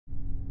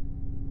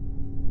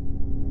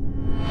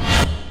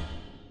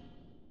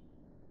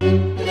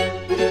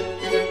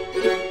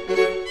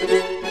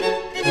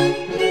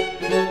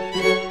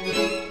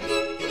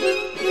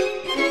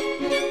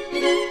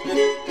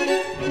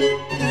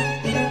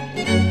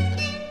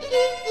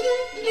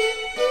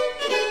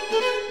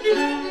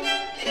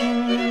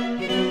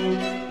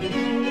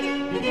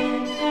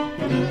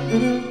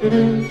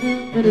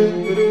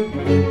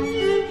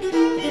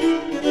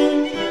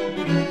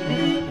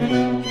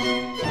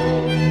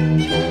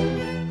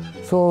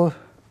So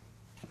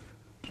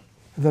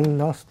the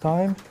last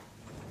time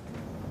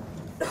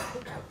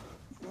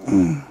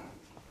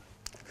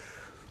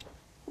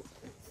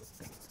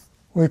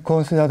we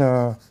considered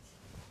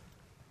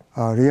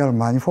a real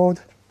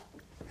manifold,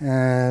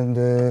 and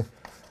we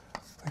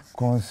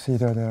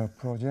considered a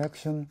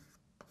projection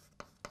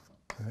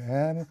to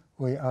M.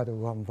 We add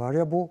one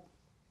variable,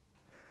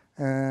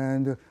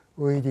 and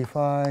we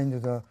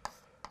defined the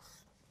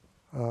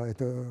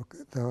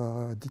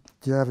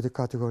derived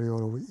category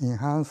of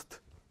enhanced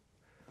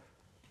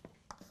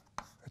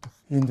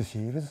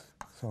indsheaves.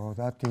 So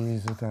that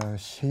is the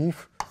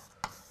sheaf,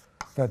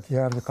 the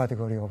derived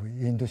category of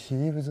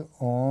indsheaves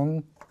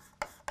on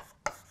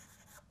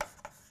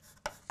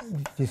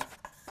this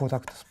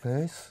product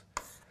space.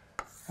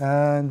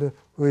 And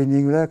we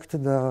neglect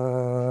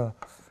the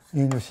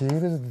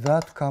indsheaves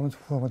that comes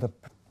from the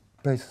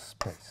base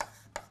space.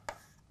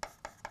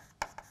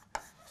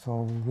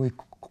 So we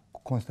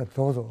consider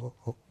those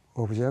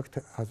objects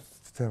as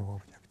zero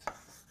objects.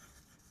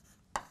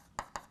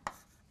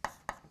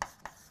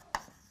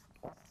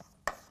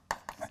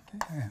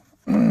 Okay.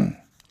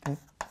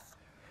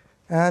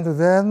 And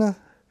then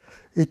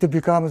it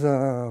becomes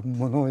a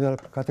monoidal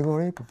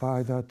category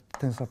by the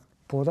tensor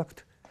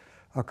product,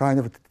 a kind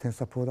of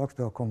tensor product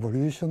or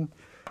convolution,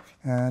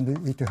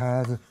 and it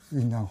has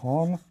inner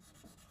Hom.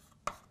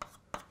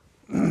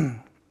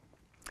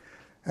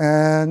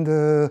 And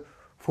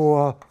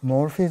for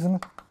morphism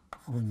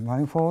of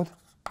manifold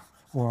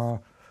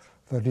or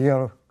the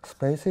real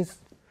spaces,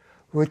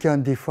 we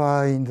can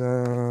define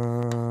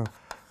the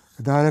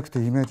direct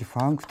image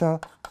functor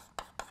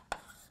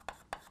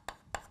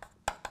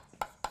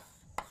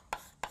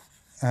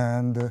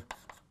and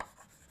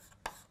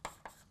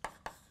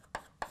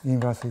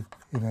inverse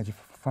image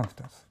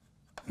functors.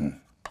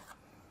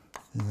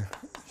 If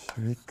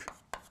shrink,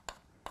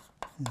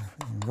 if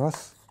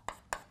inverse,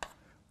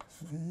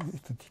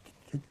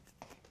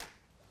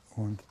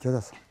 on the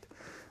other side.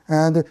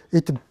 And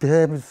it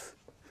behaves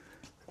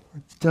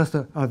just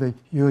as the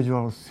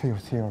usual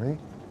theory.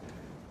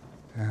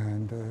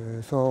 And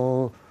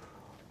so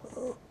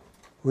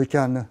we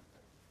can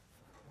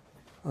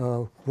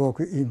work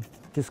in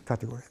this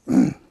category.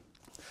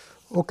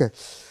 Okay,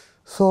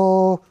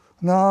 so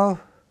now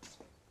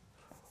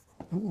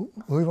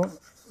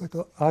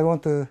I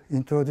want to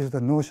introduce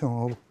the notion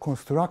of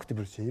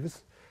constructible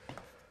sheaves.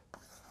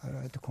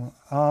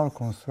 Are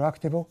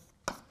constructible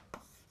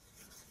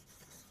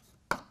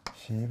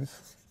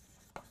sheaves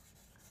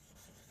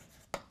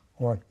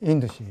or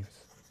indsheaves.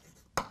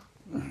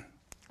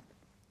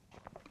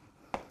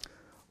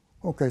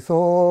 Okay,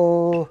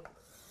 so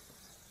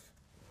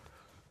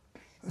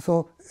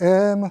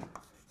M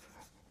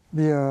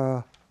be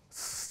a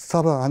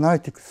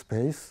subanalytic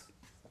space.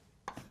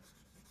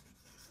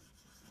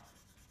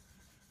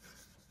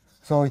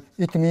 So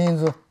it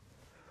means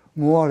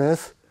more or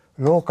less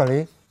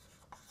locally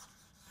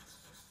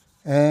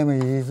M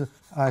is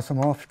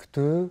isomorphic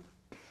to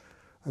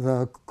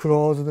the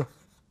closed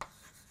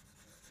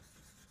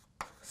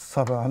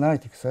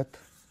subanalytic set,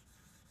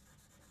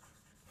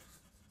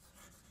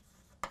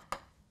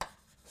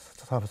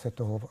 subset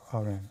of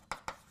Rn.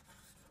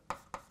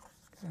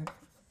 Okay.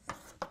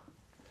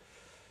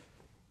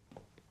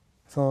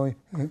 So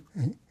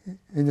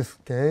in this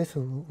case,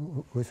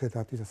 we say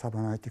that is a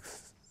subanalytic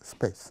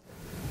space.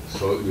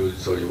 So you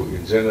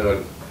in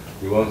general,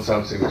 you want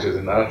something which is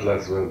an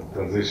atlas where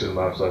transition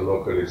maps are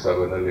locally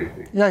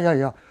subanalytic.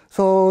 Yeah.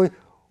 So,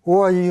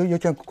 or you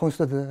can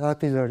consider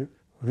that is a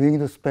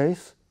ringed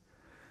space,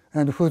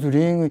 and whose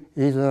ring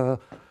is a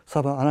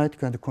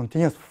subanalytic and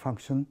continuous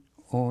function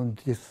on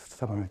this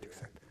subanalytic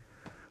set.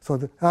 So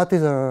that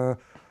is a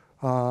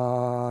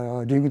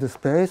ringed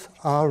space,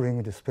 R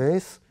ringed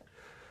space,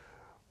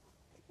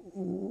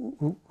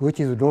 which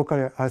is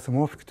locally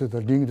isomorphic to the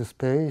ringed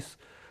space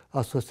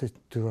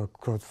associated to a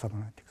closed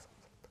subanalytic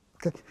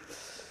subset. Okay.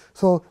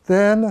 So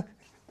then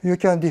you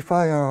can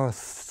define a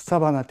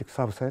subanalytic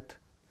subset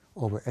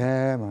of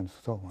M and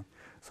so on.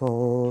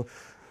 So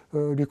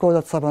recall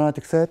that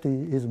subanalytic set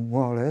is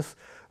more or less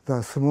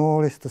the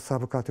smallest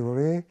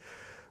subcategory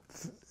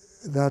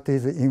that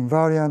is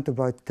invariant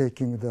by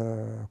taking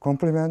the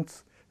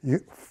complements,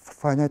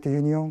 finite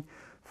union,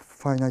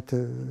 finite,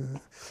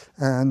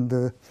 and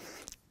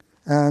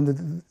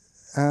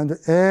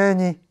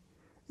any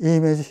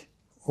image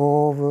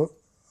of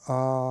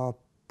a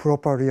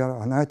proper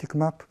real analytic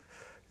map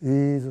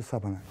is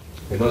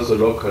subanalytic. And also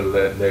local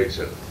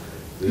nature.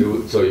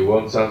 So you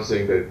want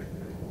something that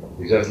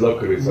is just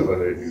locally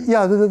subanalytic.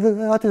 Yeah,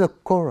 that is a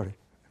corollary.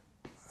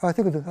 I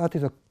think that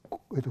is a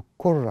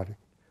corollary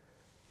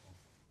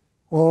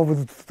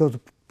of those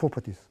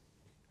properties.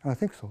 I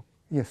think so.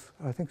 Yes,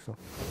 I think so.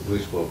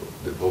 Which property?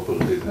 The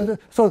property?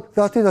 So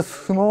that is a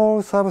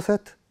small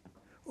subset,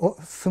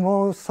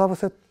 small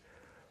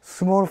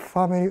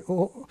family,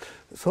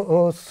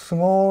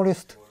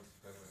 smallest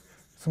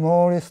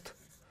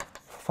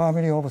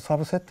family of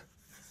subsets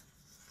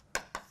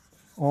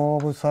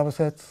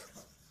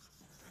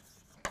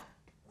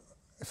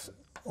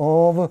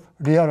of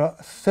real,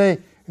 say,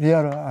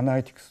 real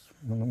analytic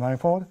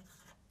manifold.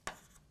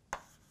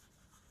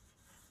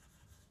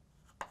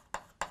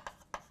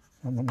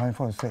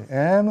 Manifold say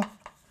M,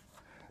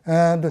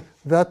 and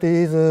that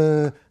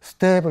is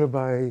stable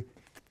by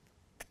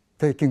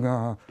taking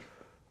a.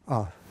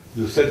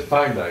 You said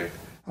finite.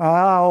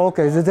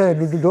 Okay.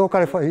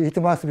 It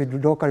must be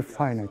locally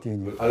finite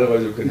union. But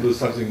otherwise, you can do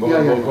something more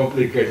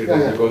complicated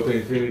as you go to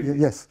infinity.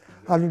 Yes,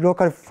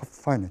 locally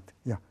finite.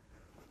 Yeah.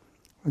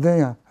 Then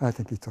yeah, I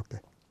think it's okay.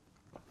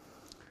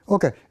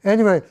 Okay.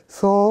 Anyway,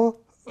 so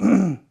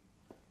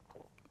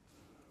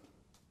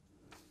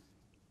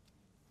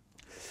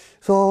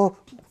so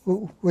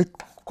we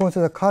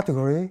consider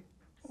category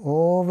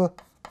of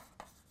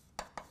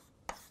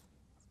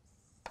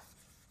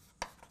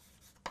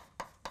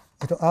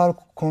are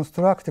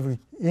constructively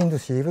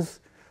indsheaves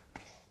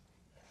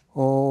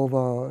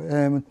over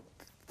M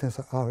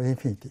tensor R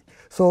infinity.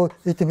 So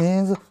it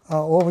means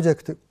our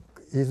object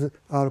is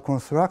R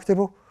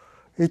constructible.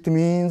 It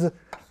means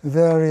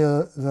there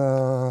is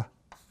the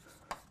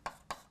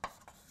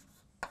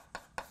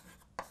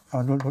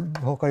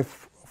locally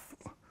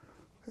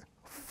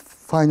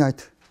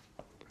finite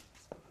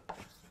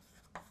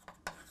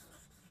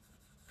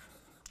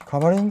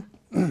covering,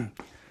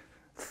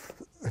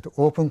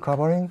 open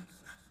covering,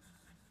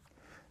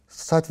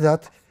 such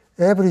that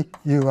every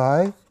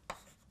UI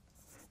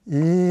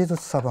is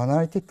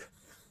subanalytic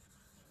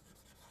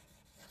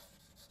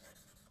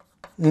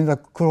in the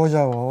closure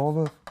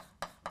of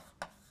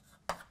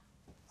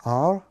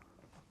R.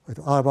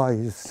 R bar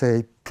is,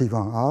 say,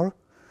 P1R,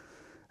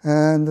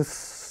 and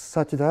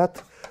such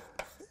that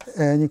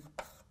any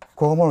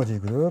cohomology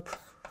group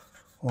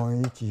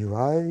on each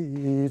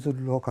UI is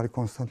locally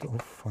constant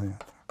of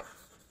finite.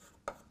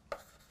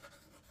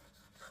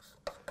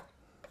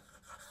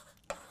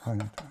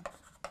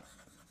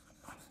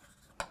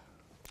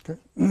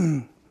 Okay.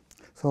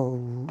 So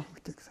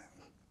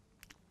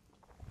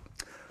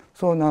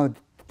now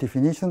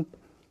definition.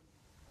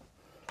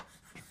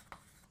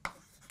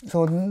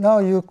 So now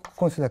you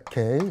consider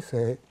K,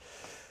 say,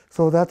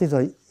 so that is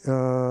a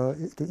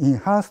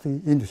enhanced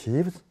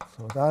indsheaves.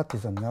 So that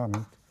is an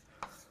element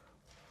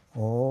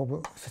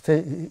of,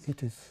 say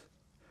it is,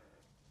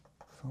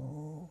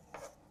 so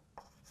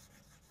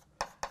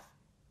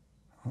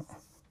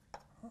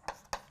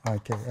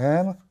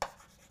IKM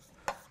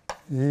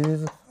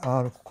is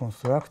R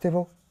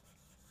constructible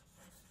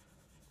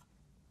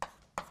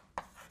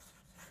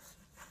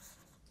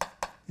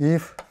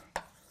if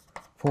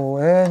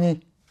for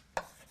any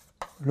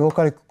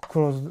locally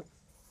closed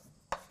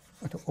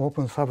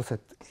open subset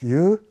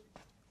U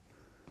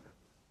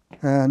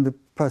and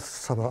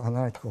plus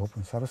subanalytic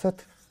open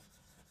subset,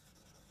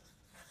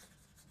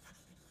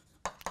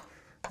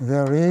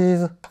 there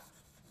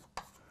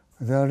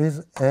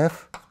is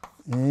F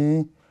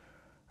in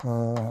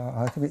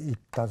I think it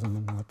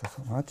doesn't matter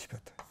so much,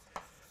 but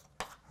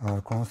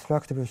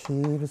constructive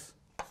sheaves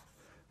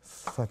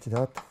such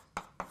that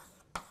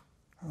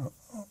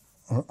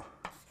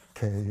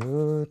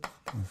KU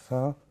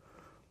tensor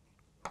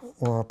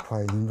or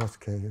pi inverse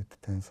KU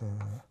tensor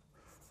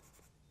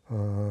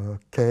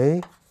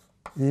K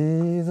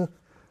is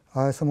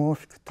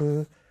isomorphic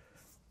to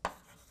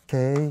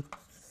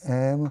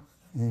KM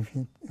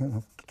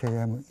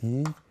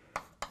KME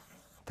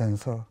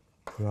tensor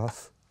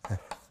plus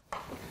F.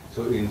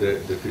 So in the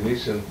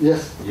definition,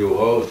 yes, you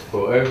wrote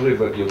for every,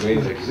 but you mean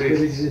exists.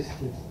 It exists.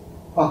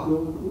 No,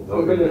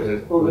 on the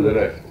left. On the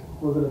left.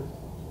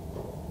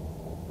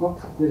 Oh,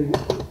 there is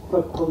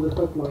on the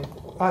top line.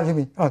 You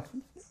mean?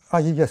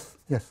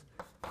 Yes.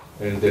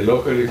 And the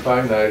locally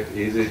finite,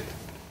 is it?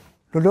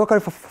 The locally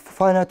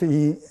finite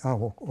is,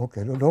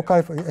 okay, the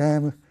locally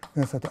M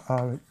tensor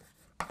R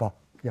bar.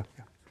 Yeah.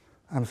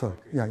 I'm sorry.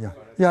 Yeah.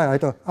 I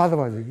thought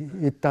otherwise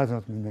it does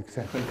not make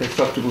sense.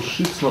 Constructible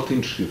sheaves, not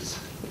indsheaves.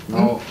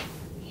 Now,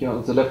 here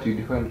on the left you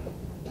define.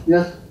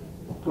 Yes.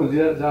 Well,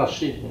 there are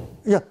sheaves.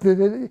 Yeah,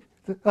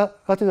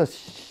 that is a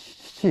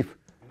sheaf.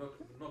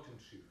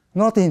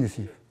 Not in the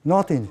sheaf.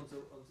 Not in.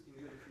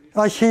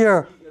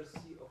 Here.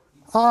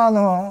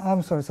 No,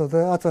 I'm sorry. So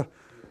that's a,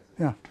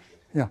 yeah.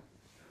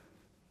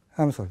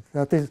 I'm sorry.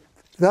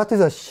 That is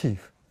a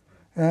sheaf,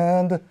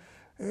 and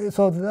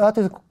so that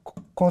is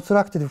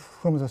constructed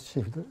from the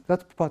sheaf.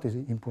 That part is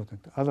important.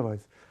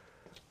 Otherwise,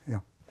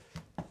 yeah.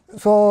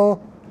 So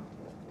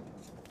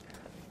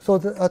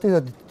that is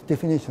a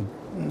definition.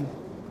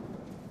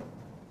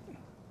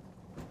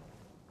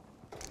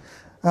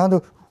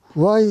 And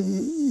why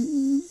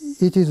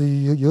it is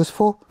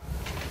useful?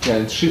 Yeah,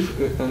 it's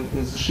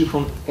sheaf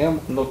on M,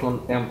 not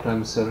on M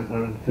prime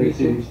seven. Yes.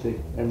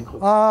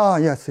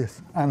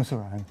 I'm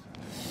sorry.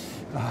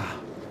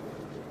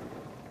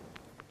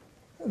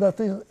 That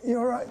is,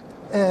 you're right.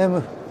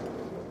 M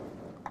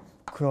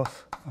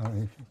cross R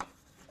infinity.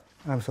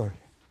 I'm sorry.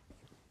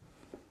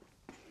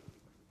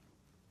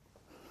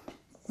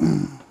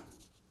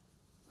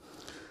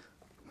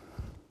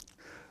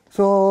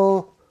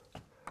 So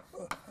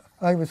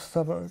I will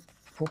separate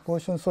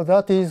proportion. So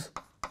that is,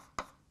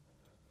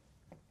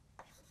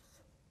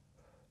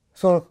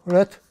 so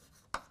let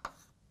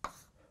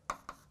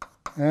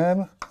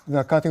M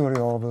the category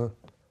of,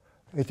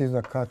 it is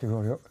a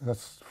category, the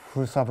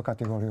full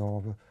subcategory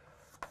of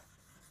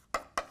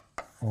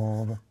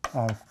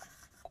our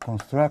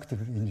constructive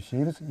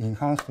indsheaves,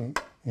 enhanced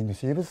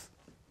indsheaves.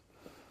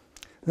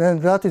 Then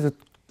that is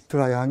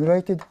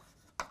triangulated.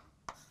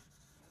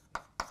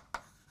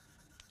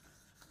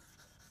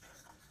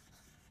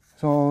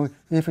 So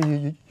if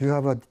you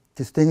have a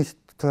distinguished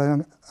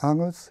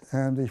triangles,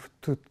 and if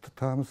two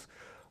terms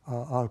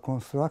are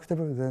constructive,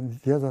 then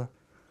the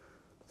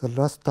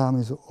last term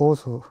is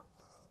also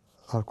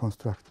are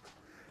constructive.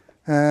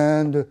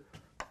 And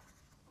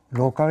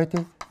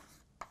locality,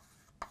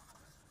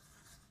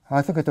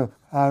 I think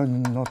I'll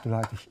not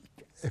write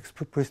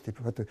explicitly,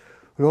 but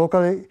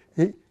locally,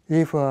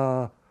 if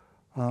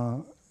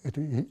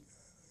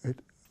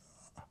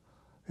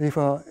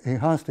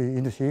enhanced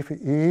indsheaf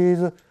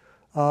is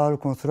R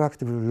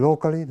constructive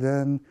locally,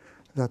 then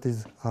that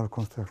is R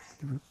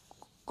constructive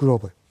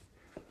globally.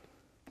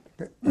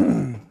 Okay.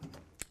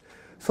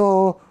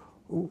 So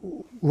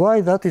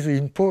why that is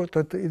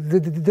important?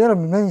 There are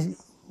many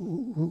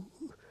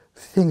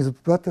things,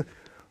 but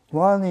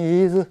one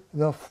is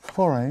the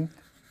following.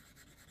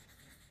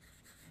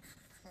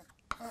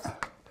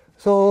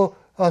 So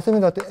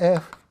assuming that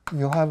F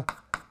you have,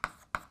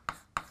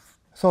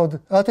 so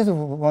that is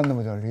one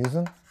of the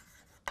reasons.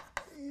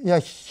 Yeah,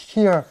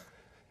 here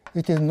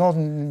it is not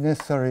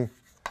necessary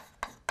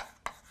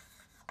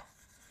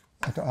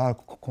that are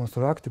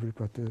constructive,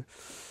 but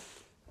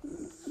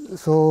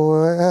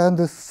so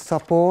and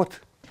support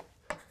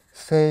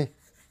say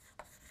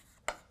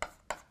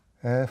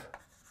F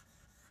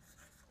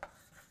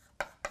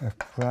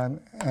prime,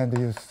 and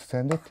you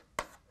send it.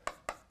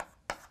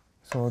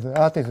 So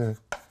that is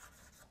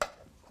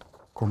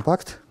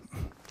compact.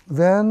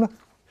 Then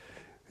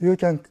you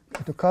can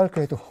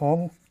calculate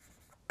home.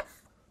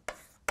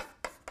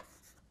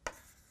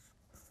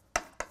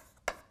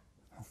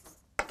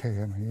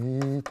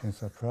 KME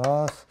tensor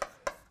plus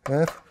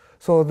F.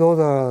 So those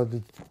are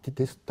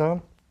this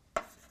term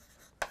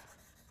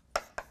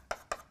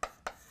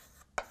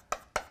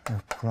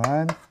F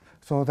prime.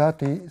 So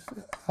that is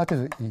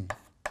E.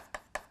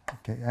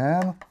 Okay,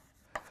 M.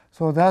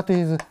 So that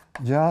is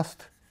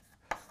just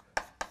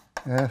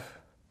F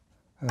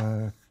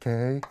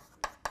K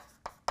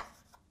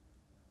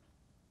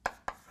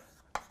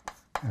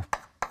F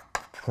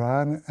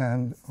prime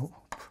and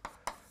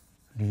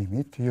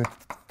limit. You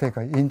take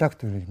an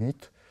inductive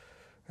limit,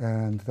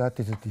 and that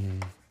is the,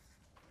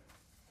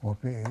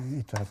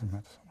 it doesn't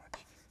matter so much.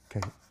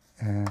 Okay,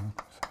 and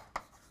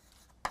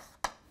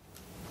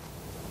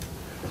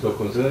so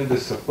considering the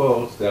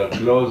supports, they are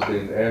closed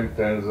in M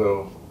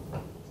tensor.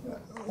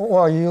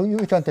 Or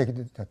you can take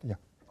that, yeah.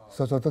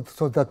 So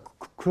that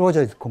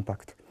closure is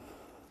compact.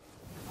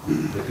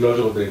 The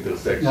closure of the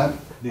intersection.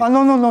 Yeah.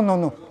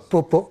 No.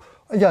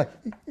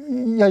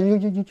 Yeah,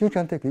 you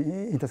can take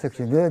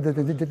intersection.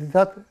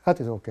 That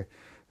is okay.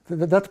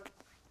 That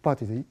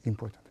part is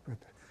important. But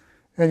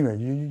anyway,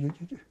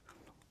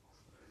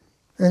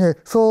 anyway,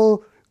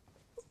 so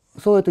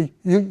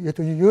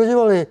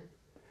usually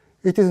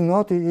it is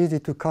not easy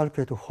to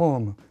calculate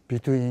home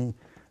between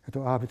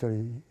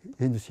arbitrary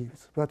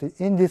indsheaves. But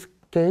in this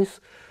case,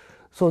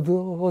 so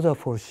those are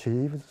for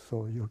sheaves,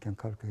 so you can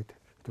calculate it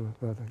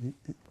rather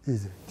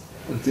easily.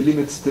 And the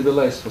limit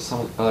stabilize for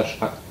some large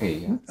A,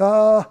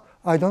 yeah?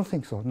 I don't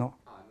think so, no.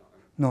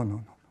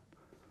 No.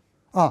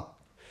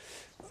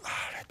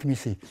 Let me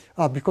see.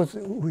 Because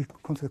we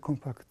consider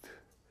compact.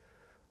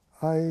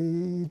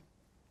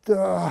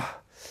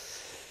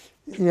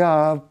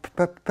 Yeah,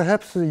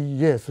 perhaps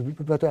yes,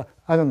 but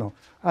I don't know.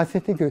 I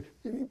think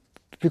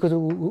because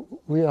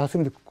we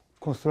assumed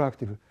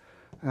constructive,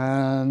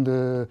 and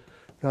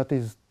that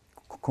is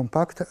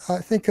compact, I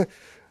think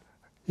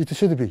it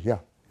should be, yeah.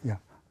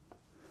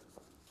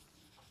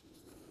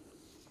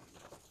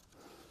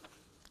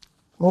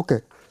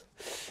 Okay,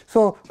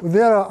 so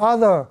there are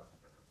other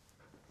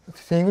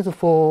things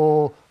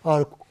for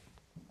our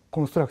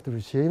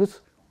constructive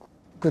sheaves,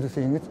 good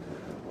things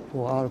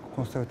for our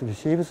constructive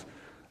sheaves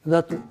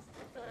that,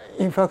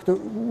 in fact,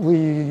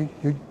 we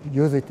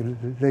use it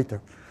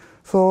later.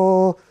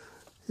 So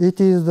it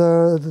is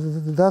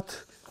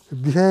that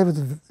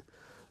behaves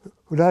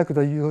like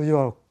the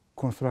usual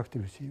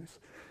constructive sheaves.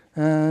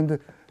 And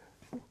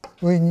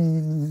we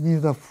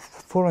need the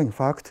following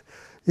fact: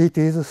 it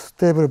is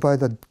stable by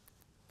the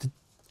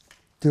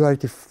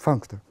duality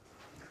functor.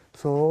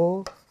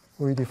 So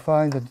we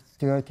define the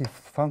duality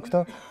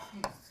functor.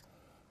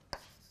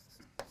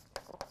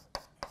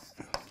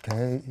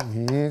 Okay,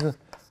 is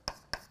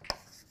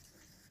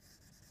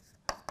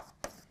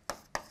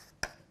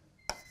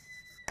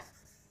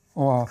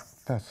or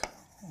that's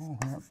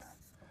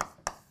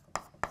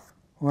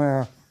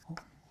where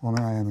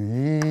omega m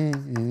e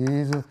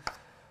is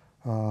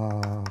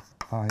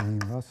pi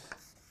inverse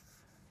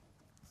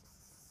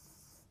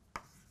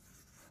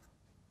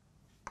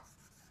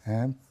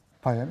and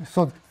pi m.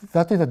 So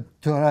that is a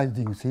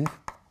dualizing sheaf,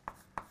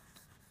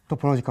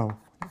 topological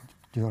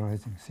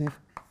dualizing sheaf.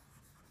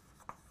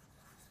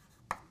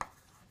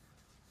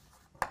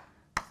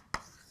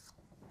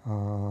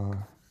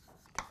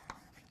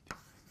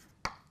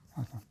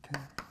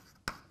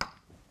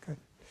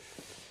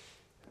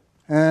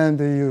 and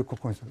you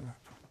consider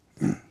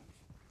that.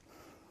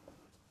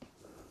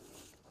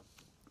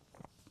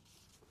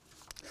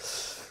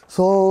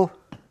 So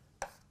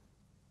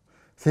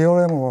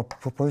theorem or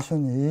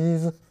proposition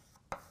is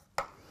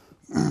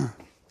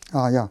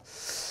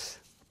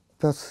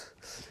that's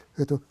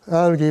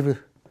I'll give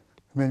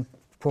many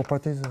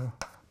properties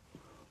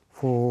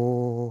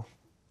for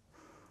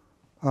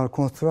our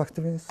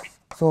constructiveness.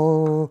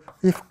 So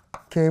if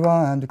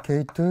K1 and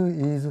K2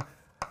 is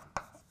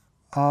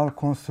are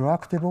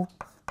constructible,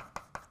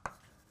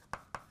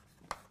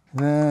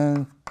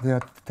 then their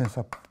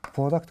tensor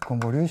product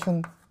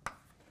convolution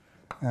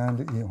and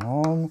in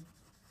Hom.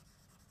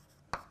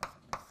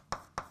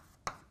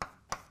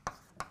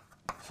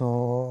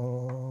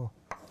 So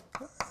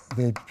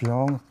they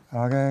belong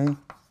again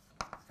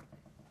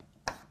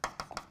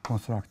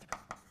constructive.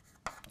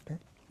 Okay.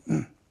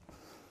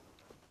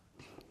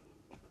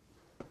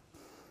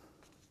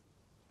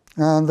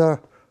 And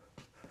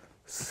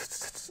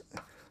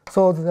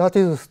so that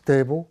is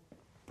stable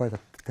by the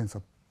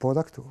tensor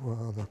product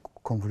or the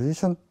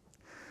convolution,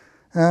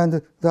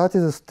 and that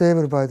is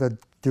stable by the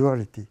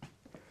duality.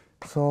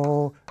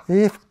 So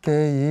if K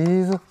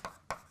is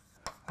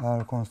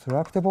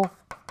constructible,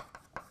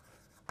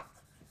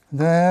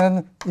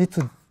 then its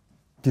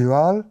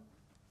dual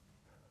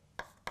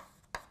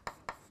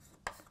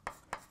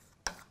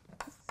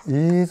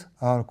is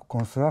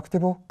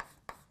constructible,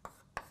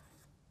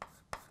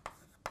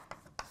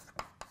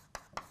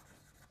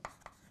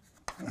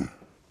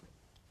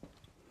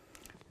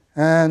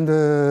 and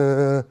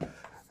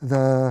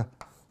the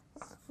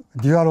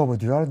dual of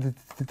dual,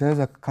 there is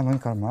a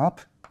canonical map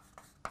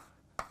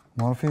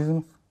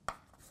morphism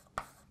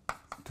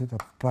to the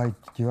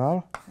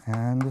bidual,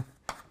 and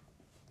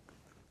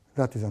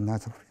that is a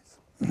natural phrase.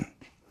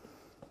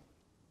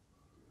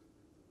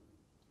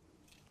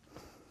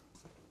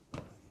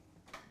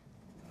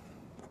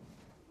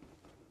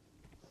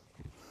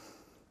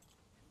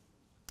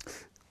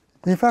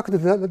 In fact,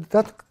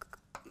 that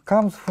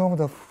comes from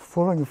the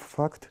following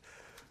fact: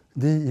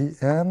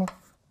 DEM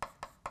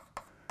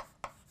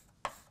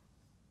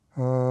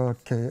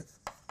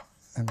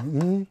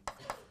KME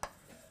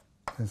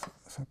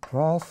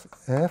plus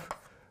F.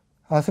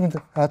 I think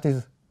that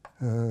is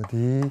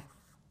the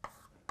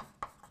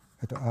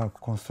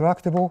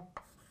constructible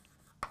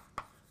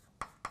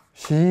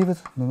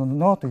sheaves,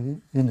 not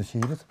in the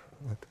sheaves,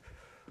 but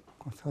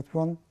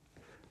constructible one.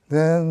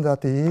 Then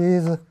that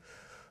is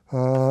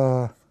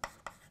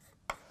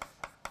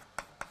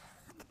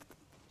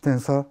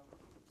tensor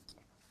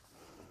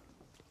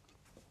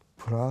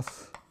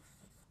plus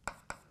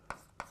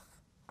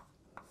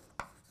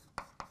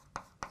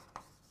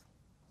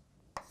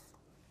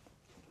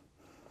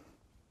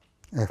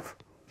F.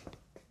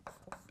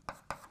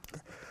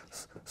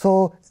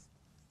 So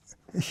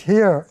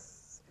here,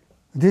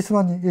 this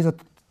one is a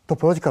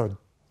topological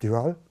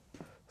dual.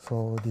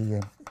 So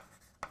the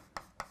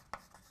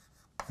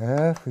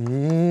F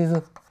is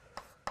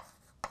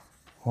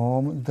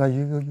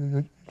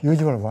the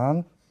usual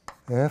one,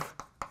 F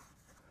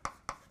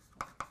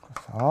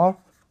plus R.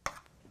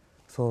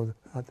 So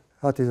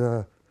that is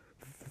a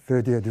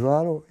very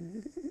dual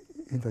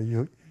in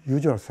the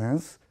usual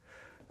sense.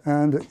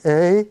 And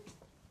A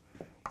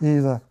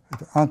is an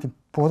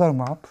antipodal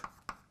map.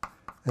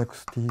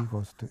 Xt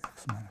goes to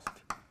x minus t.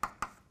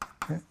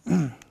 Okay.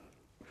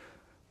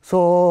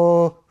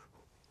 So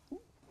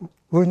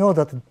we know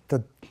that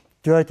the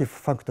duality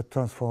factor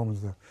transforms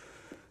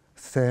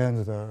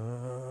sends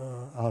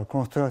R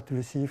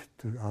constructive sheaf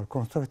to R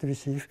constructive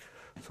sheaf,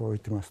 so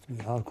it must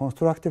be R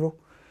constructible.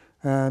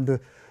 And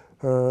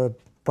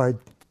by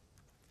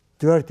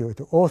duality,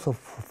 it also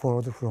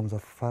follows from the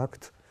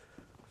fact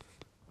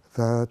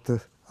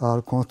that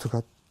R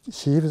constructive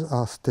sheaves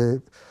are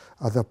stable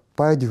as a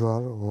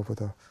bidual of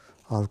the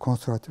R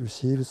constructive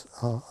sheaves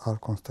are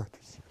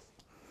constructive sheaves.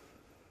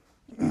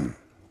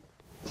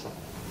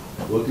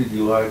 What did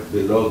you write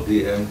below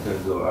DM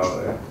tensor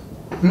RF?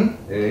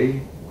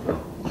 A?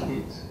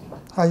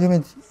 You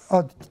mean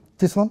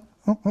this one?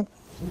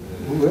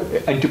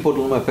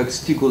 Antipodal map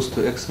xt goes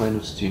to x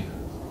minus t.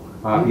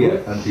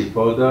 Yeah,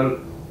 antipodal.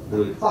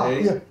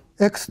 Yeah,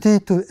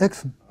 xt to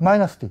x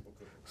minus t.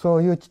 So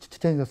you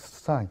change the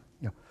sign.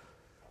 Yeah.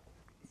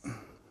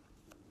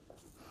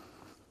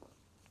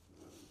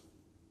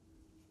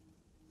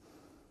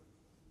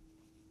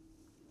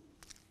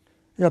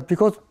 Yeah,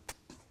 because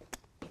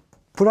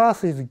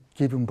plus is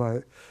given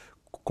by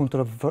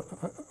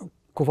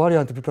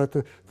covariant, but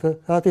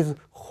that is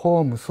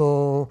home.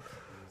 So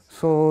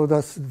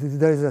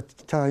there is a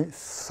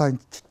sign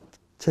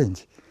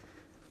change.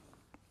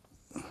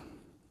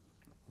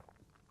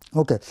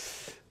 Okay,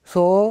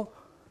 so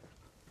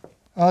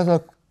as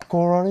a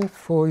corollary,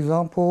 for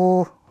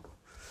example,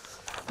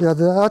 yeah,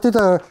 that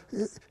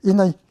is in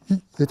a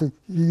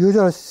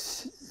usual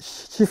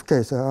sheaf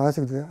case. I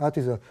think that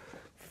is a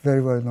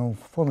very well-known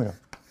formula.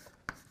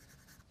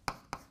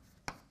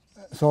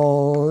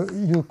 So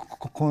you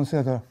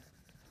consider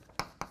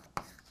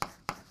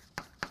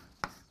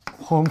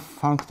home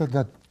functor,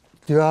 that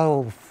dual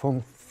of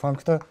home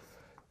functor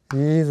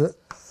is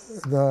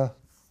the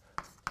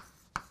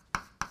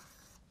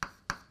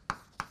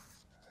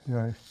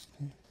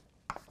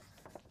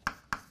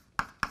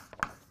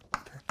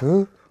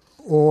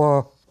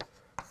or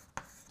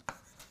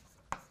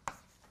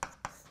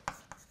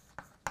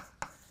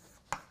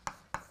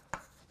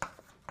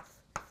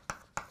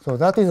so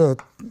that is a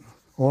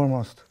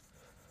almost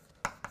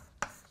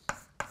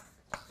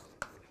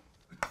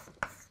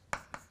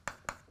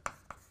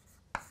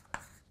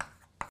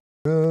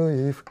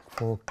if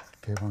for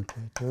K1,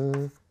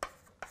 K2,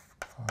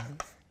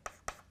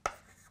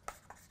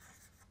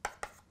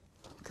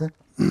 okay.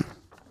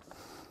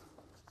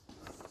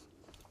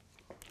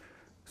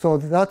 So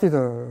that is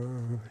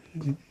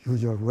the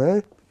usual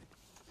way,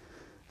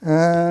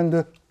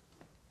 and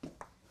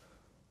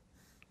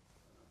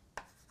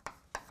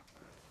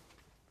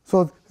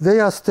so they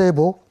are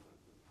stable.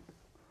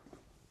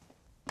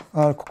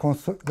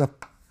 The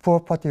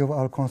property of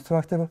our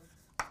constructive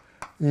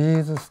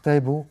is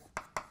stable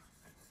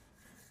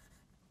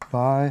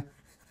by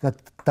the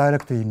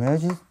direct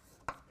images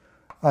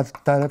as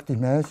direct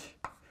image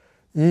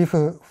if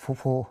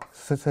for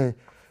say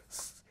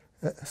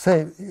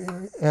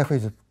f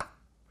is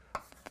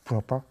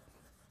proper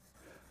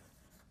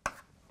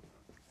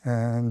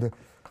and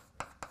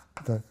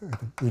the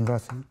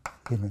inverse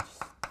images.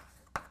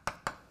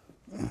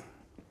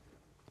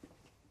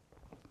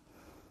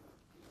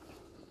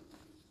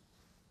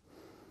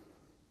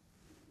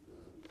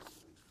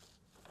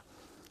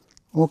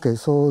 Okay,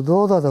 so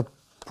those are the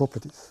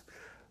properties.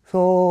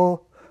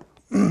 So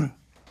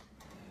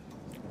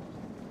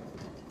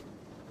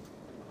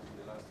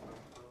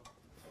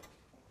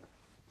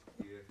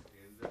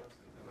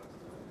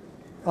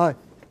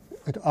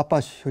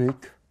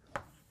apachuric.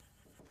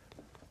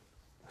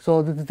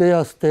 So they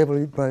are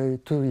stable by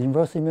two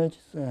inverse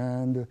images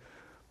and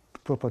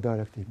proper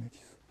direct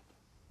images.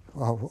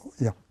 Or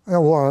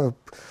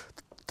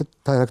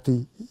direct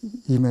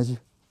image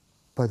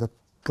by the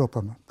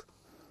proper map.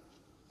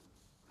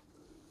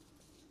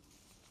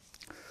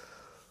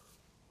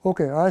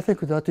 Okay, I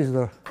think that is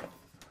the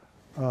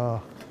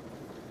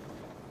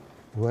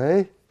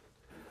way.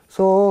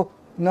 So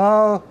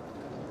now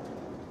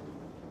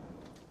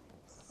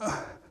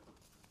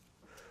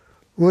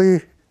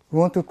we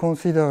want to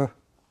consider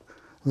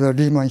the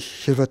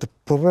Riemann-Hilbert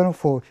problem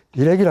for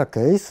irregular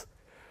case.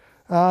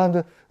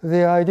 And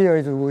the idea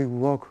is we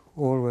work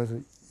always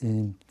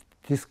in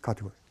this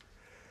category.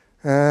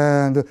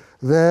 And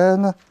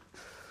then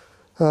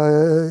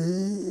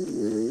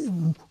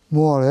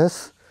more or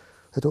less,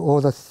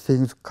 all the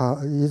things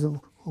is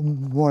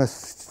more or less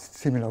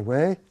similar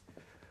way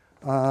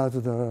as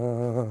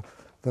the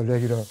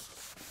regular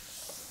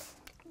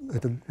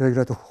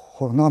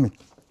holonomic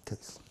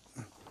case.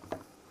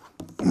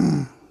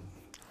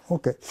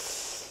 Okay,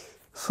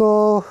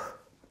 so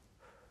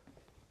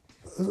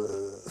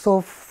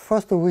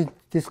first we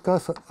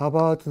discuss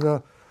about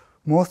the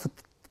most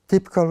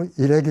typical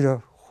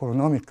irregular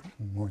holonomic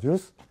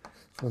modules.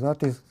 So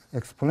that is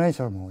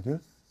exponential module.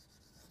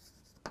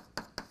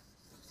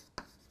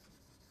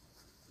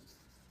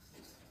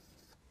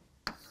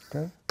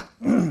 Okay.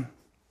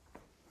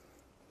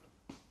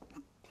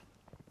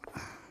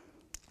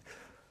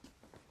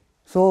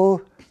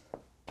 So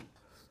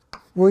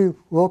we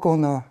work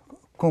on a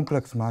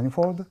complex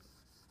manifold.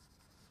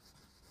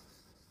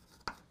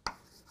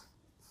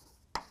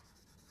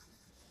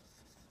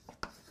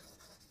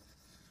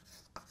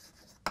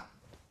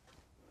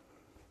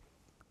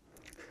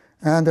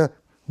 And a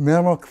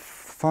Melmark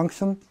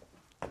function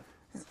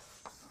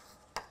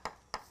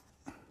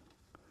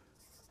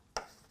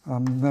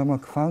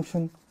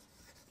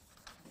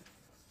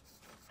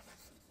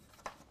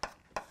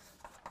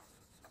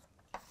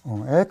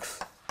on X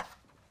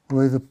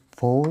with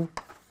pole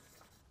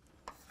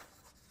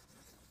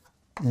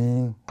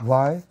in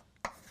Y.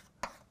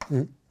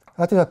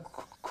 That is a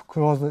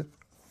closed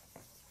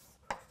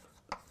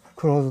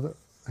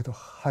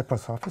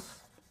hypersurface.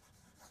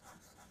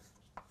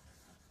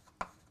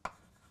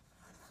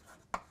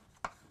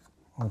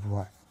 Of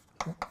Y,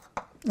 okay.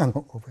 And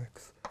of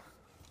X.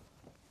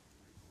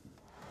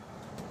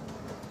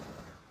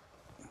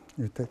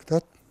 You take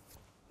that.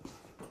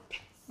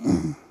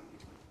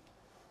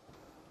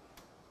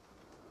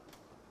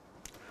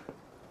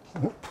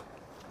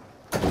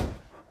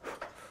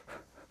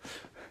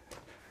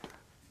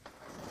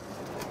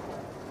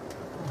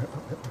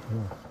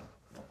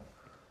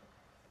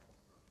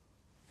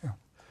 Yeah.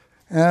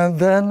 And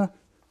then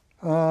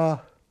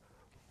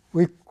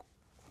we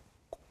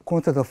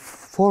consider the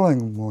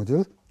following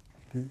module,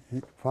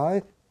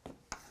 phi.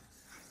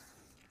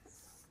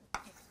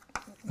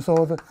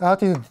 So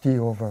that is d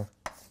over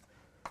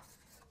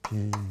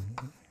p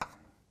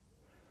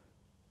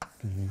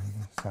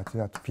such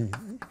that p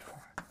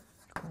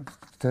equals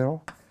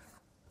 0,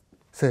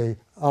 say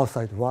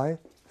outside y.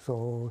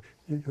 So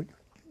you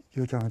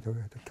can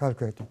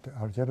calculate it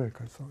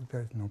algebraically, so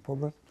there is no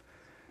problem.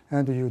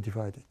 And you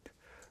divide it.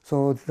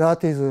 So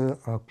that is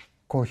a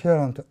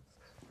coherent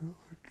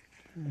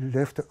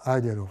left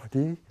ideal of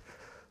D.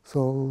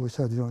 So we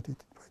shall denote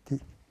it by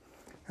D.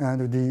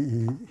 And D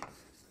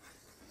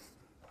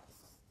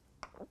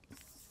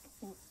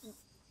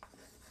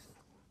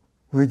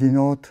we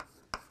denote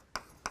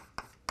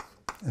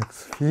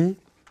x phi.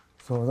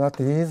 So that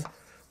is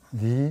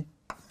d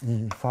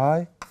e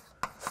phi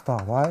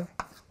star y.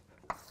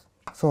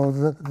 So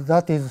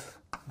that is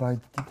by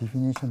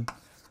definition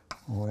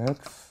Ox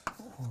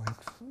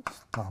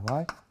star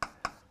y.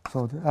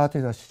 So that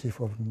is a sheaf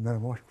of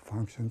meromorphic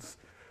functions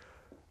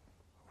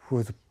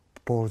whose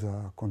poles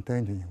are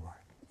contained in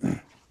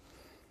Y.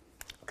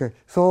 Okay,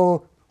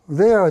 so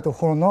they are the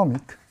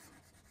holonomic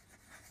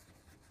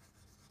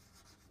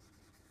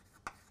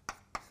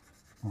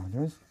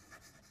modules,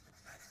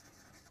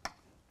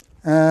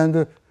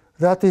 and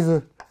that is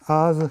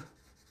as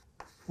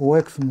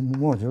Ox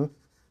module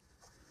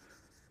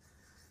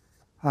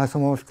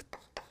isomorphic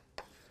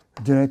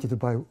generated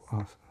by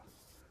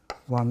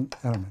one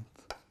element,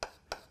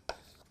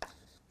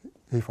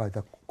 if I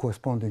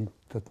correspond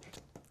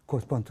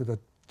to the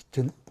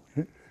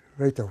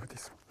generator of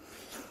this.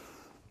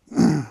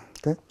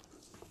 Okay.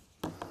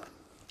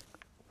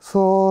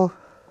 So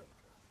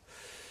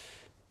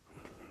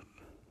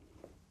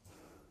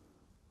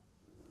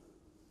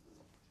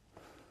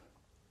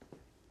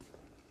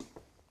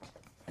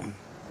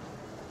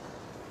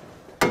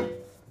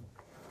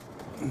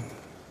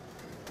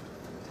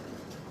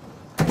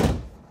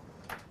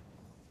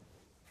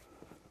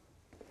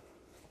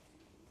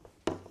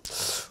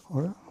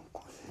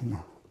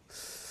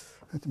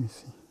let me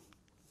see.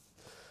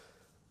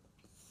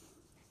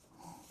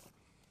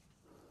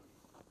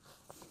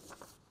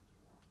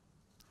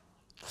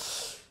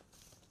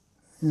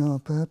 Yeah,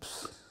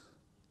 perhaps.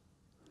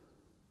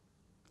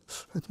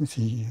 Let me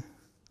see.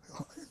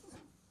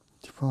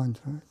 Defined,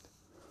 right?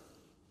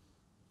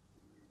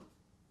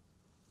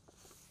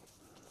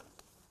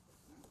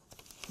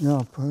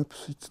 Yeah,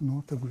 perhaps it's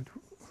not a good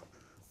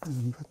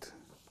reason, but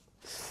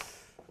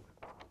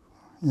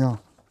yeah.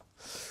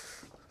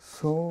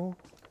 So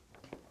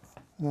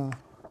the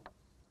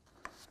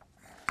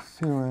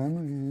theorem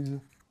is,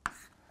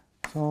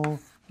 so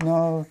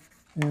now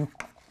you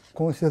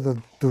consider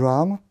the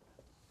drum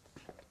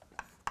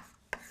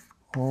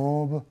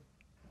of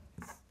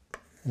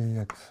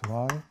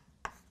exy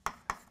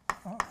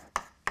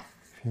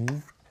phi.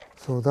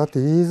 So that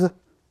is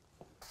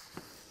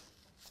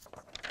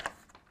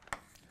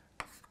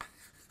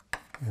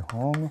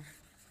home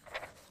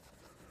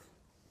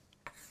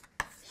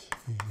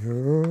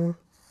here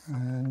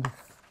and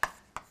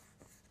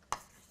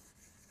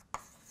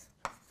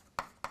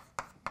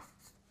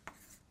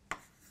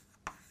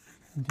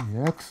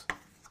dx,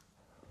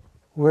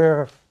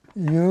 where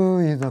u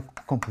is a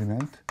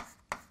complement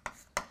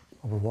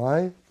of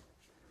y,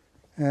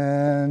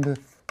 and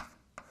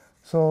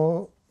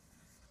so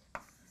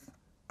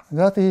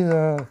that is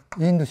a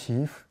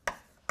Indsheaf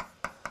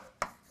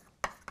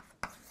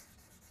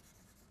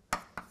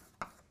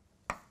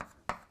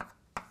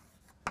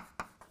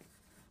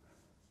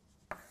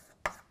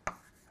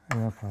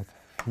part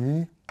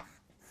phi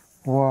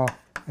or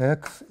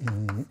x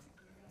in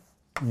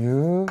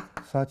u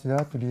such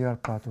that real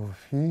part of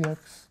phi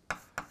x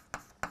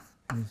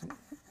is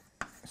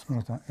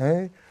smaller than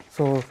a.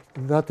 So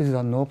that is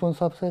an open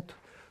subset.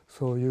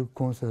 So you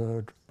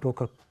consider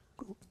local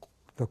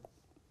the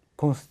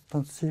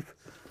constant sheaf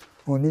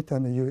on it,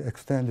 and you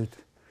extend it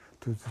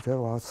to the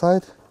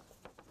outside.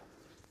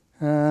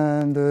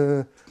 And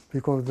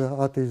because the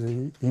art is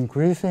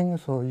increasing,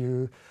 so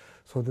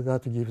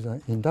that gives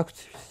an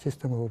inductive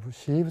system of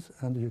sheaves,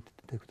 and you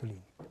take the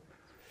limit.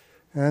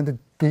 And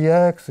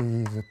dx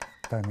is the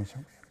dimension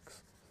of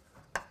x.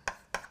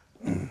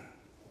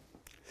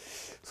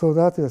 So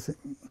that is,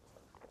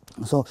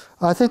 so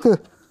I think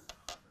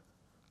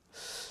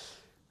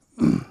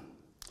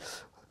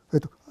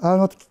I'll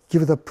not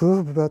give the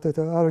proof, but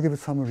I'll give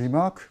some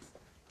remark.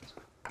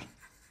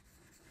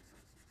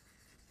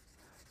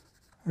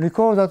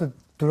 Recall that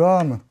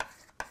drum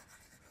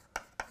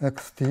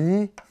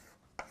xt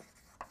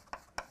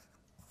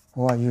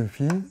or u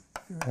phi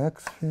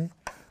x phi,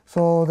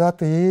 so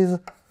that is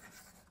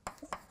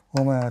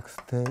omega x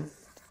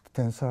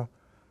tensor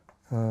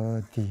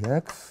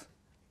dx.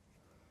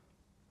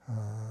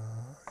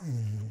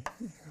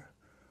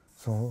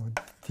 So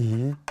d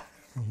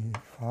e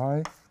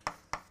phi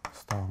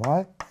star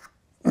y.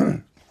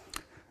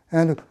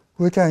 And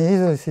we can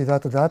easily see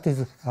that that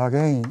is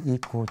again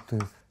equal to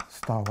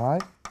star y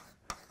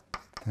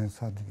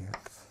tensor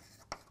dx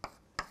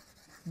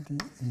d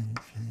e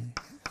phi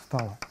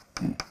star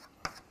y.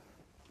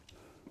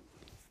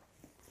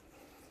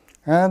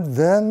 And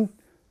then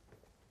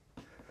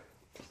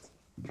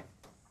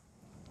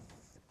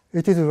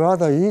it is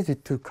rather easy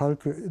to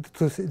calculate.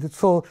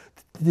 So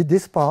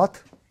this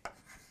part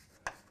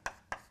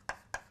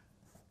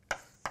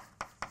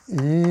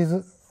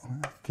is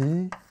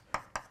t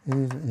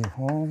is in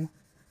home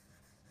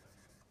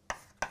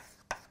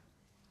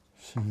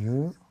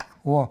cu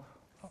or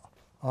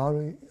r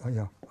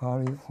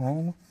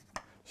home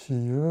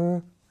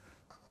cu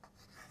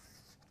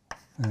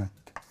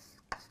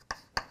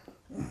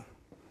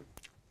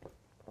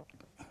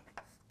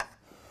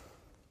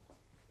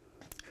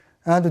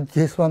and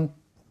this one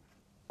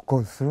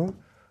goes through.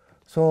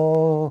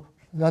 So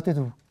that is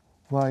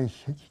y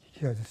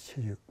here is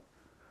u.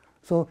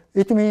 So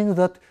it means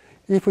that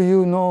if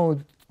you know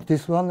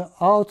this one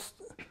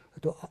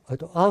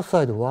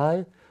outside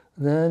y,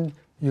 then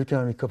you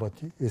can recover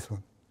this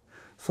one.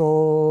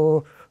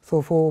 So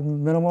for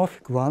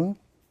monomorphic one,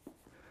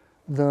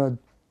 the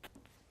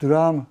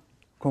drum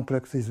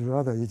complex is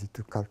rather easy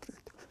to calculate.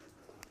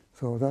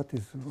 So that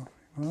is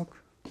one.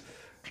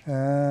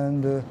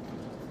 And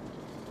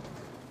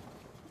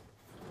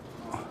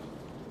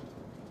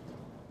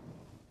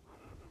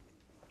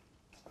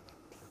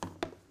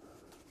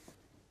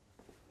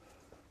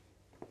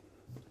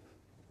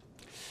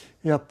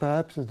yeah,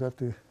 perhaps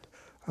that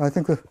I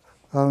think I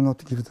will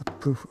not give the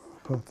proof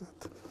about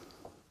that.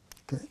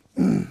 Okay.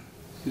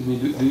 Excuse me,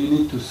 do you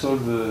need to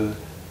solve the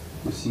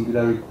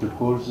singularity, the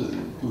cause,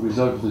 to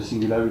resolve the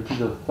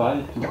singularities of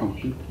phi to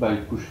compute by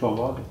push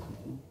forward?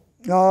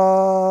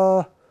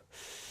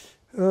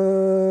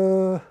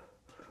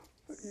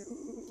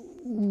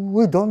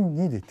 We don't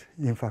need it,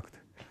 in fact.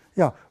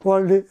 Yeah,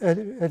 well,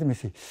 let me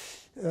see.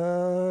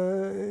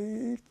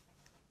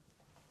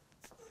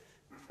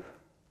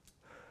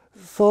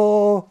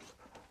 So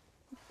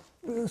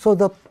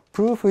the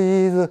proof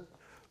is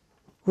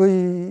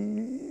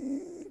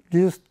we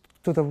reduced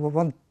to the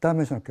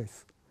one-dimensional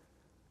case,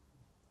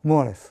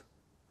 more or less.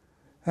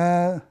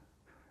 And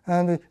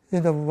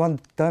in the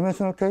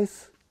one-dimensional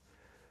case,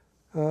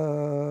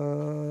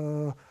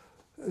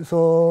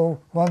 so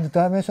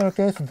one-dimensional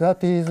case,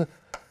 that is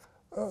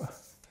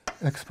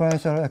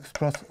exponential x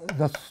plus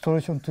the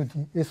solution to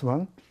this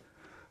one.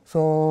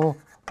 So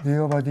d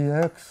over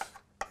dx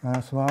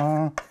minus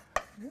 1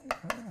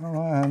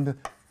 and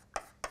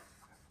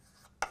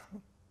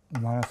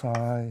minus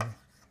I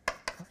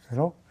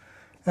 0.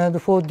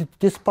 And for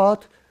this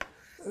part,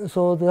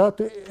 so that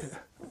is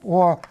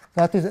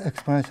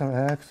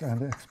exponential x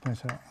and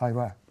exponential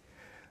iy.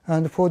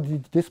 And for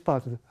this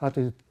part, that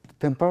is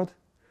tempered.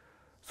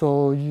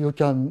 So you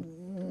can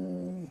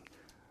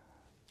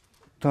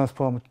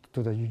transform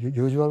to the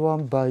usual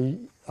one by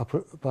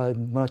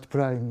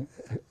multiplying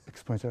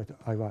exponential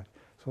iy.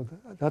 So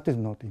that is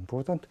not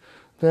important.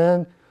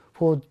 Then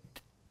for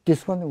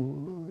this one,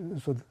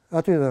 so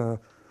that is a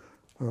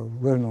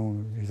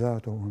well-known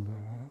result on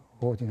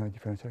the ordinary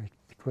differential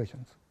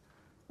equations.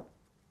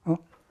 Huh?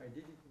 I did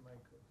it in my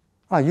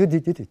course. You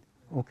did it.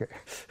 Okay.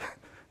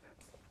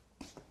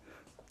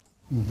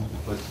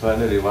 But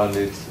finally, one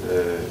needs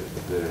the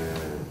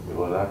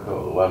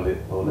Monaco, one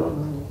needs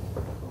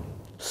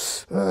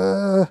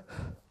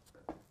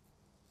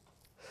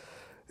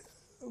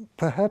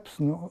perhaps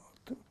not,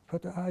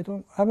 but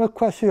I'm not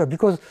quite sure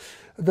because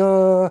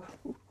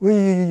we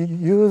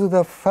use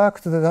the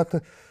fact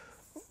that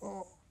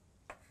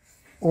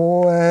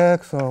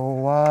OX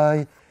or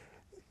Y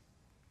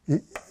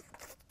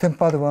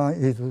tempered one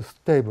is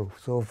stable.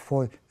 So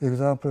for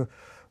example,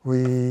 we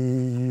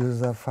use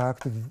the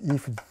fact that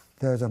if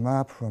there's a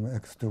map from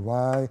X to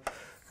Y,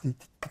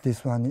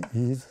 this one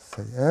is,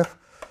 say, F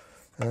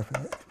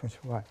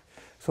exponential Y.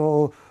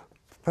 So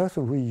perhaps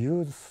we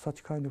use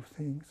such kind of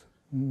things.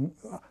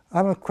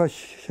 I'm not quite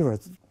sure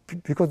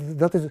because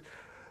that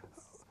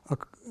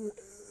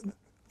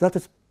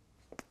is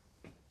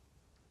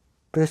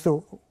based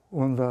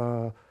on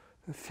the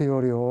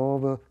theory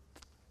of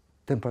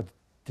tempered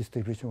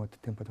distribution or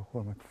tempered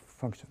holomic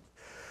functions.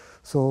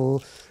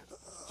 So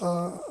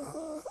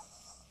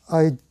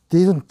I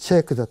didn't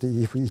check that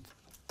if it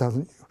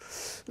doesn't.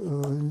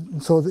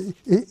 So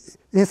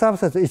in some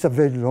sense, it's a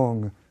very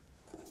long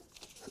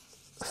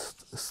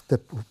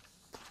step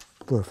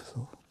proof.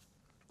 So.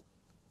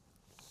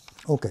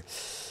 Okay.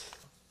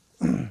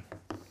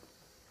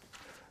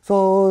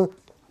 So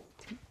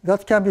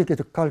that can be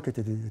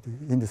calculated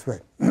in this way.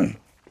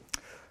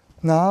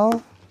 Now,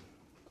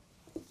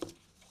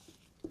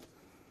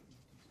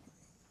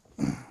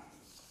 let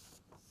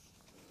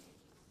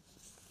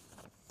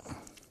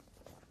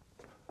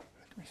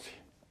me see.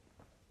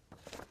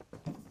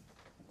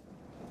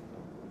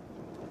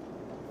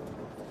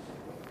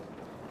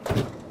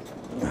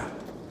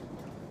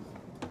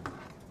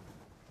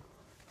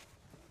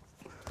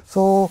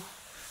 So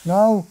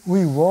now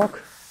we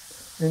work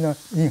in an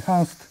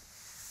enhanced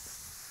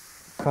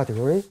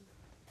category.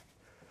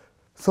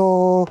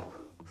 So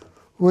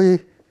we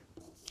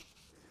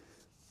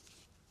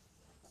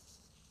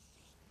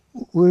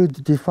will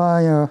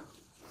define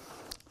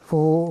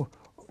for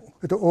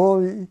it all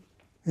in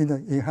the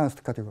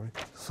enhanced category.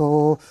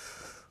 So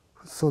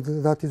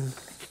that is,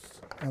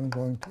 I'm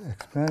going to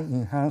explain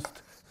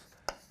enhanced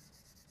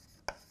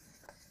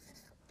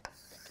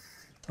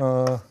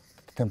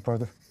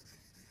tempered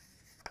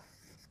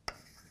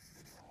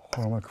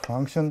holomic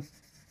function,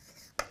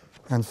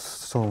 and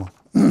so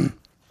on.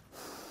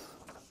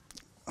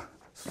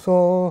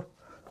 So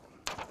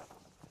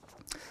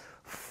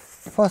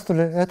first,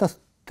 let us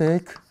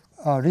take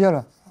a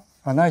real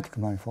analytic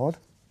manifold,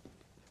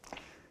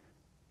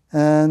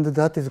 and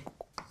that is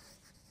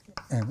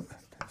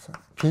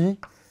P.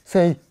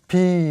 Say P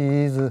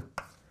is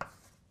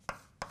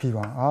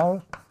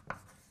P1R,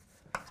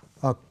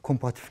 a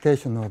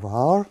compactification of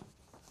R,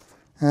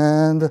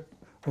 and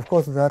of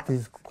course, that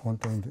is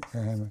contained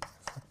in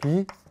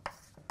P.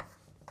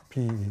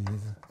 P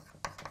is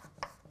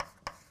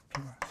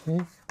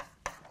P1C.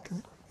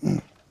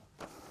 Okay.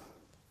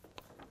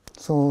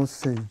 So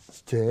say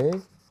J.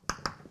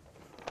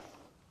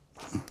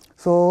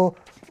 So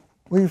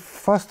we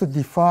first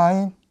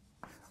define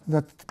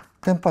the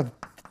tempered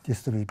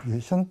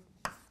distribution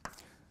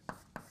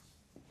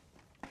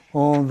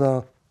on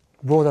the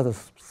bordered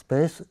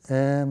space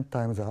M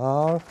times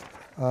R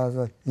as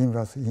an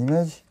inverse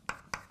image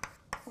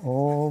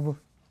of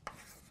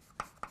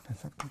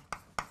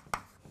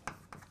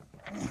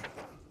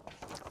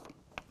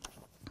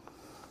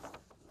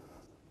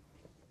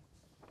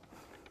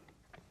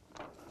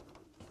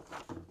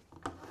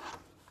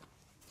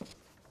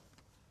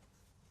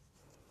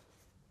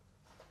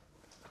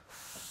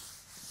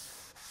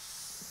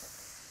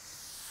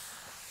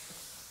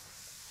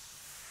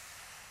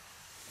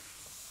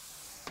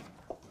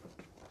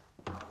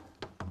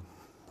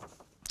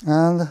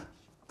and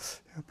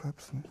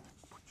perhaps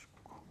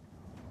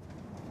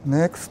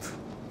next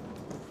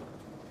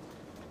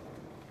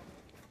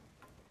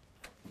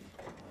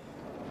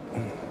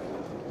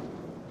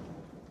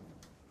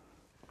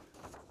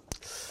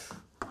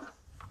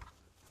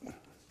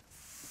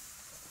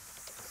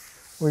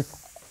we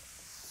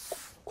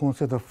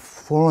consider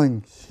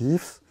following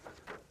sheaves.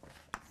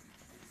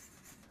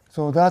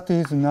 So that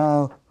is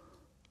now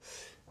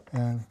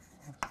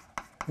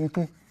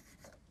infinity.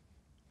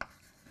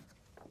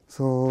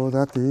 So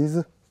that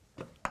is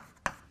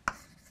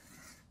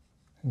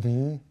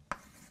D,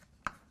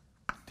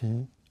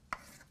 T,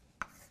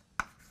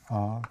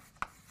 R,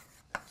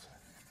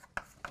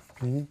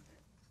 P,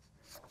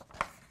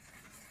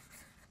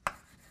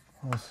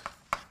 plus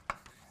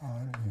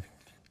R infinity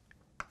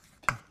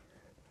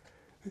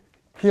T.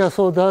 Here,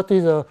 so that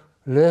is a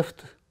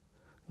left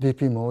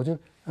dp module,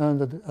 and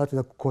that is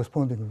a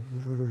corresponding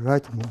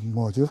right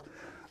module.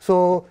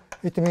 So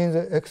it means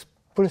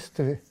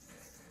explicitly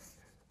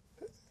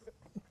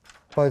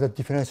by the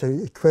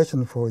differential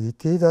equation for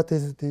Et, that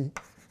is the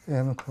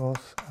m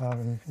cross R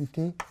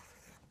infinity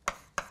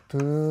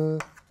to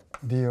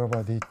d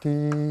over dt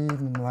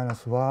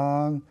minus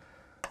 1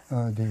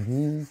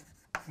 dv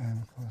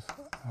m cross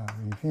R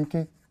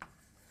infinity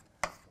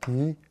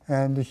t,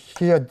 and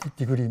here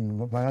degree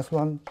minus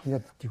 1,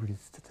 here degree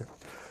 0.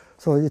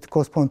 So it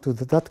corresponds to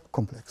that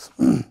complex.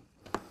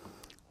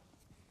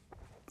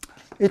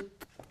 It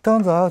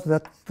turns out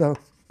that the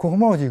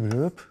cohomology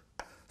group,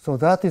 so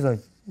that is a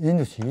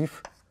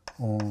indsheaf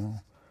on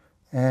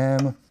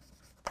M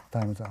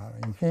times R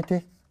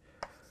infinity.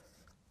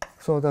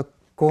 So the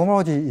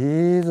cohomology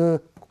is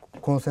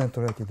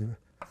concentrated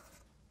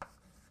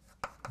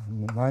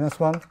minus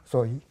 1.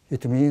 So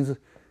it means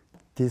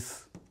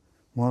this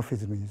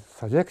morphism is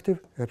surjective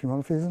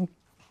epimorphism.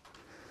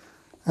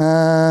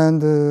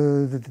 And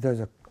there's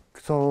a,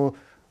 so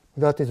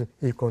that is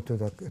equal to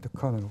the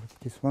kernel of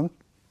this one,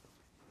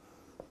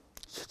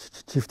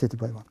 shifted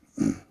by 1.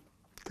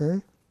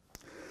 Okay.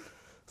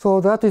 So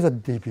that is a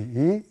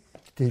dB,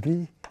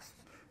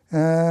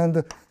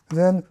 and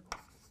then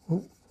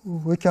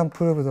we can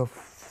prove the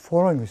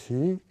following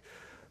C.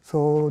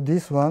 So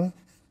this one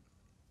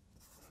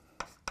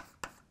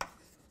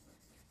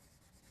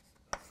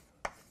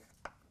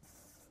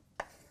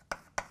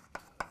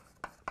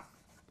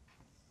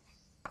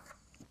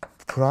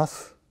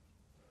plus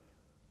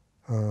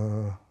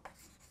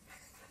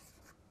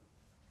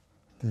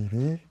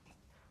dB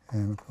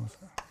m cross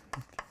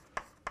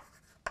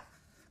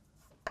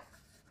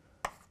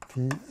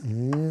T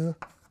is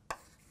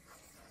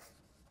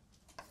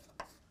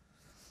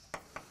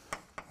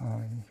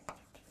R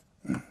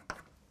infinity.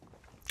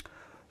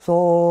 So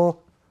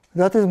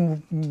that is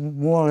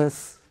more or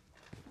less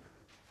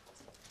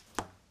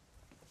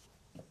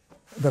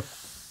the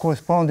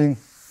corresponding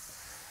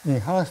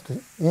enhanced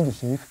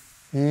indsheaf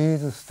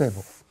is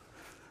stable.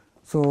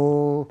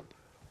 So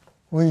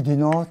we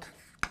denote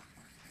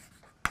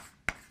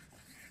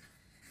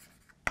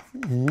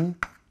E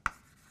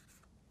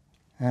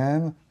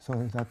M, so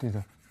that is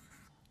a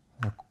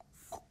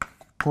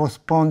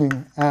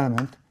corresponding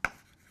element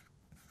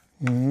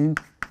in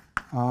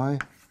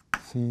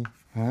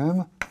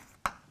ICM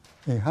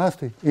enhanced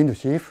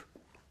indsheaf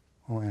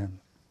on M,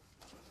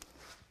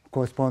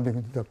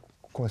 corresponding to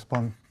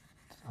correspond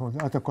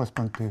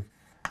to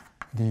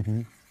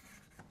dB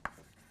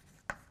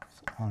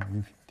R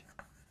infinity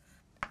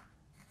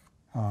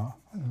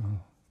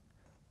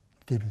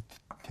dB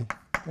T.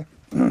 Okay.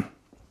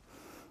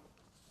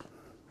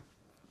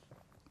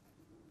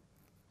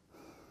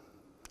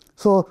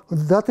 So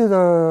that is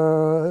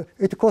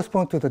it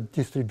corresponds to the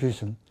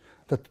distribution,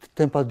 the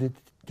tempered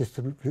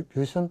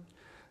distribution.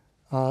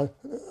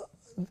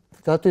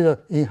 That is an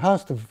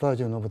enhanced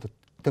version of the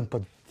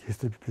tempered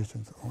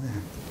distributions.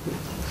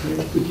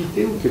 Petit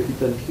t ou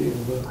capital T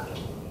on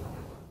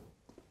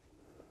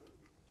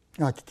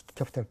va...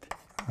 Capital T.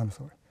 I'm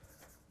sorry.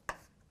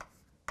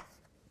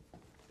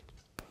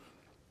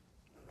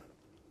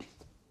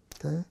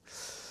 Okay.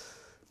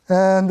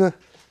 And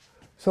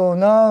so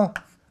now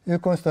you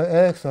consider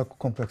X a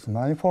complex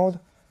manifold.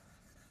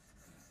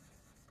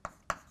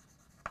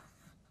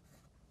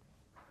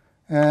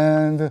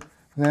 And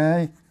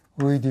then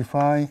we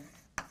define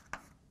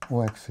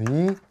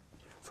OXE.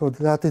 So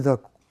that is a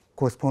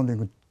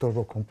corresponding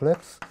double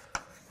complex.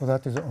 So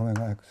that is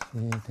omega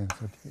xe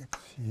tensor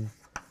dxc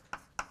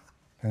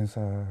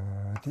tensor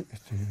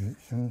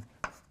distribution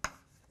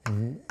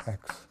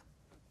Ex.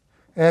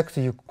 X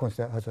you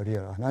consider as a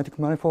real analytic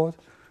manifold.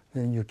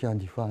 Then you can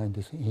define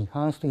this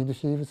enhanced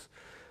Indsheaves.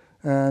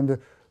 And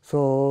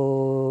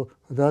so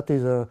that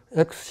is a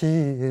Xc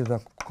is a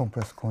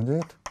complex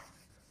conjugate.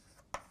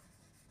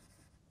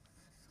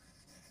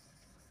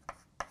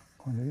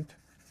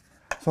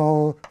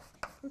 So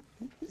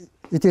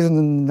it is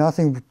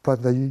nothing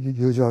but the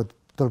usual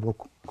double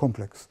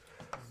complex.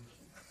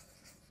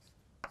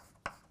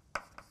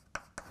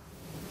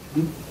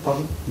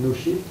 Pardon? No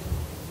shift?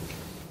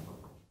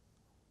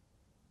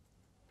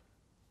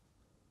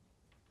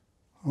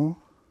 Oh,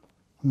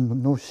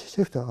 no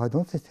shift? I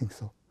don't think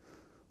so.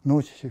 No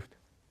shift.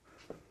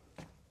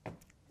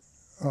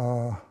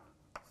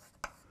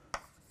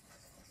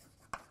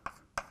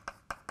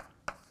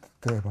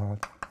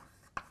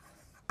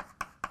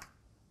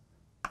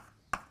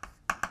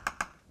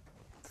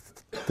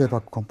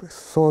 Debug complex.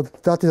 So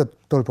that is a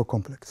double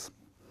complex.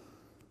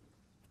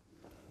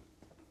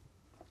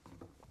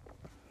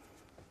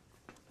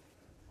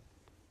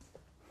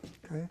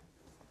 Okay.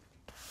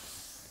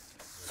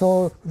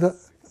 So the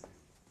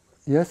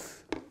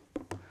yes.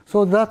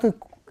 So that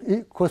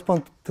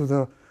corresponds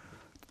to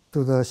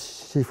the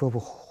sheaf of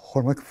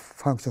holomic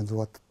functions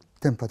or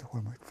temperate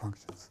holomic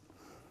functions.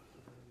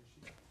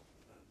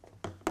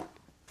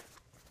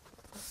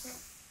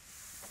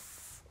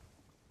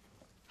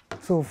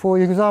 So for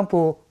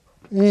example,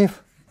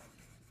 if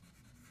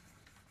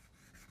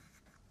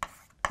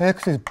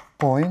x is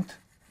point,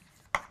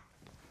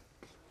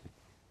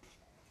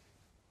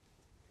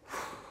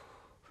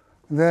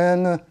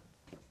 then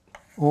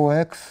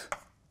OX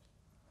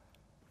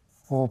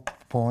or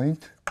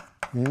point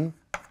B.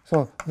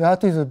 So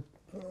that is a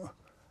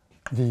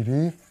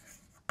dB,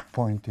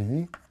 point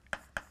dB,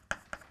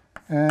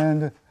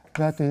 and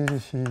that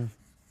is C,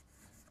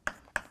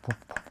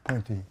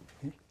 point dB.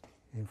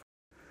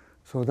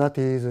 So that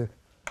is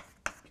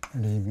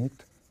limit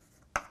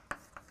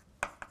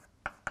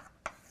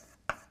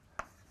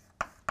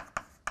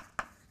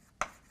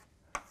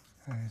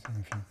is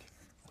infinity.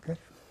 Okay.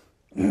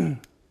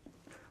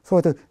 So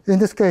in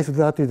this case,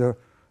 that is a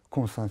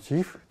constant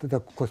sheaf, the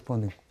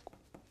corresponding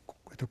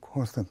to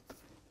constant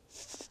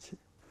sheaf.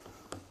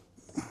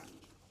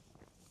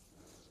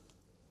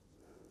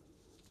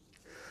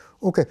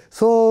 Okay,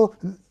 so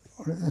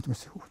let me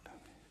see.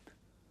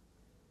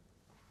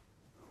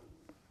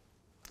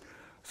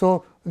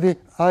 So the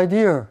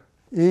idea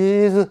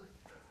is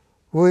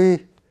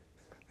we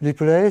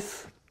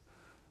replace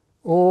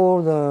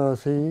all the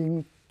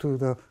things to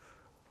the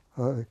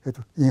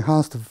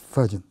enhanced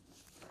version.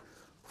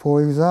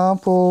 For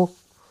example,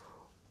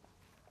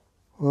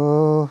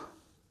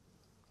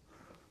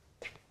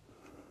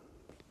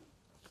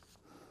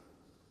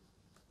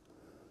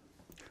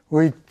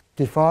 we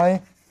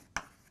define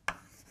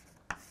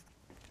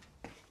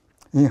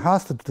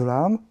enhanced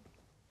drum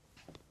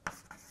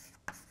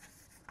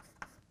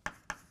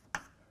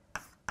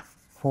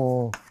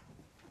for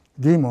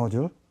D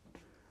module.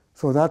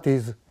 So that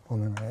is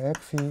omega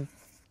xe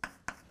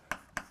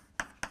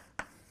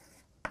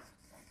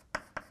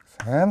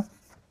xm,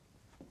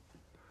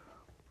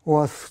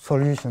 or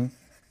solution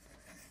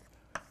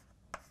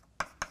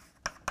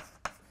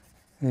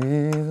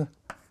is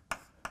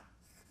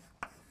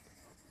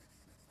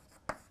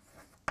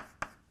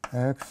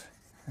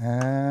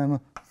xm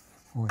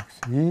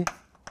oxe,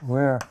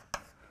 where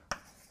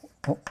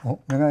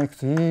omega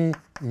xe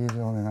is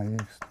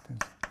omega x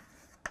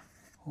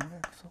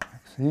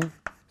oxe.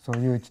 So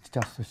you just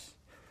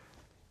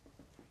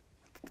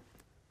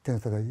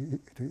tensor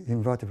the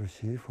invertible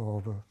sheaf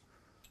of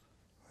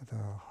the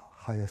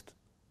highest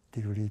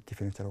degree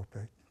differential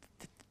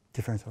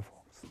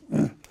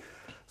forms.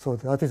 So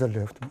that is the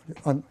left.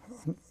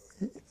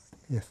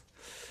 Yes.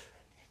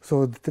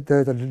 So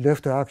there is a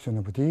left action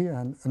of D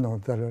and no,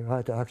 the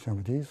right action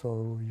of D.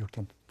 So you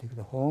can take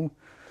the home,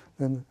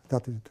 then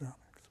that is drum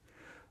X,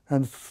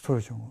 and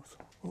solution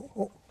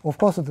also. Of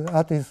course,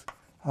 that is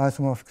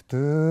isomorphic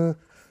to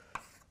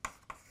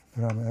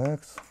drum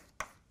X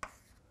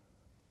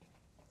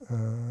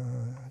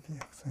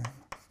dxm.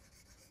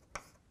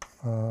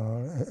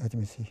 Let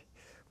me see.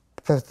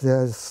 First,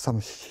 there is some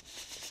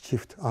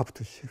shift, up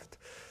to shift.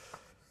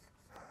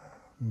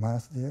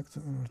 Minus dx,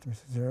 let me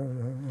see, 0,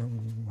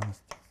 minus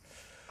d.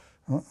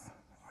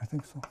 I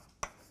think so.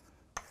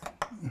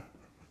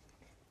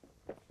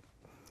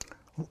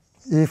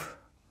 If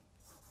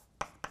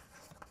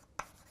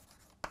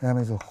M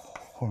is a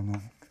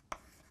holonomic,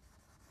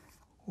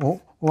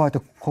 or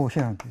the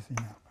coherent is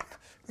inadequate.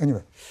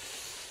 Anyway.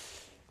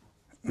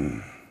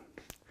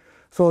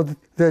 So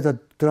there's a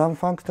drum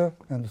functor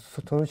and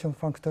solution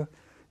functor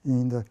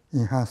in the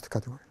enhanced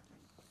category.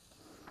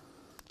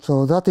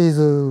 So that is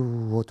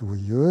what we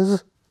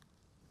use.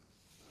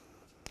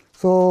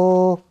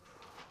 So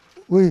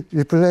we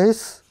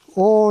replace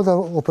all the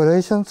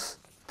operations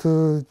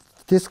to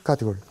this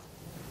category.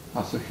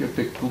 So here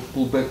take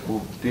pull back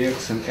of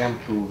dx and m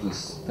to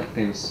this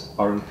tends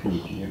R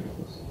infinity, yeah,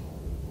 because.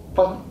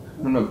 But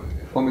no,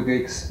 omega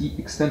x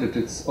extended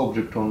its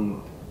object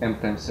on m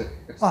times x.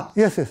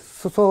 Yes, yes.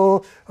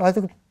 So I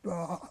think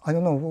I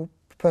don't know.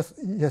 First,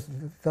 yes,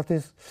 that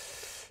is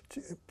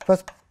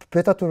first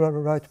better to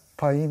write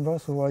pi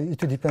inverse, or it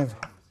depends.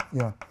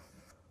 Yeah,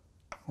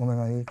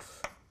 omega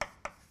x.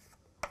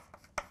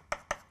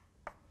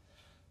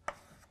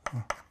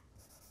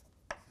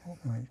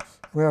 Omega x.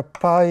 Where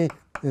pi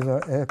is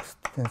x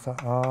tensor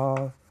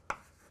R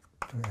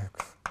to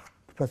x.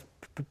 First,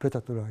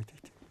 better to write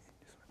it.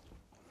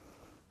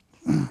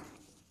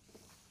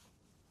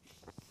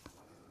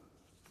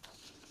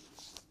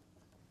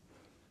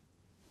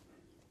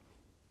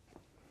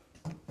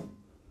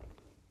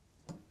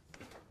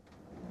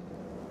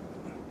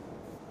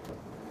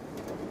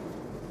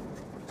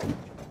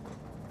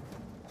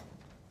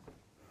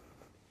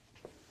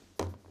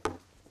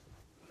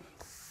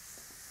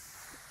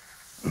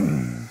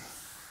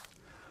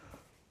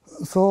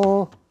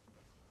 So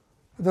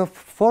the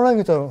following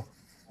is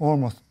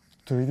almost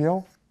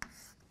trivial.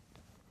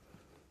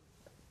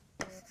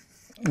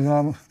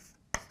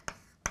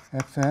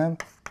 Xm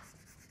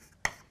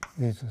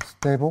is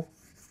stable.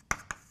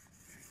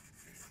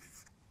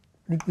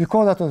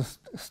 Because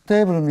that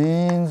stable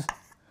means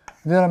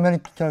there are many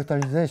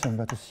characterizations,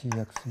 but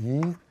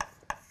CXE,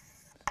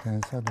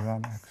 tensor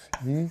drum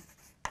XE,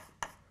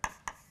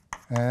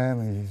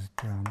 M is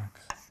drum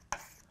X.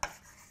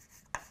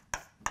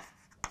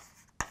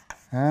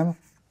 M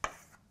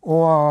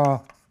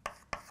or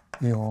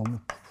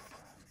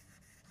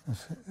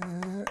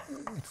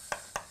it's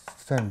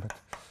same, but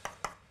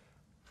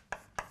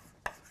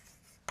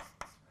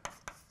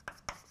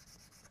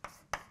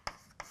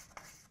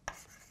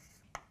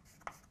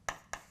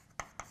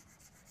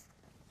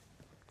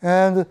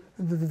and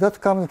that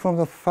comes from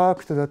the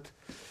fact that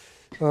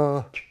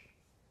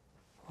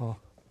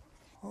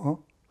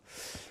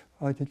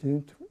I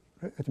didn't.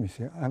 Let me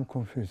see. I'm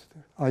confused.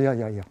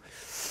 Yeah.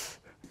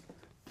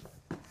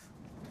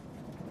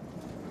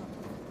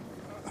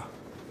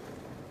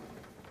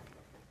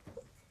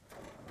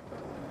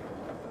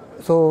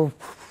 So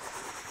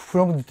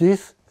from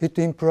this, it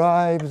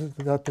implies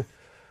that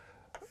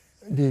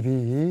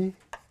dBE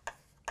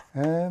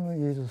M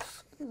is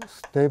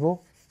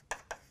stable.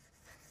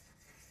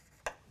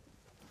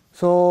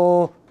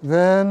 So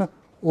then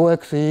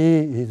OXE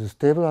is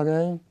stable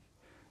again,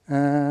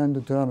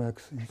 and drum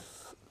X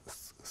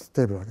is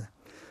stable again.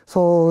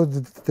 So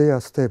they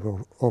are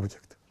stable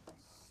objects.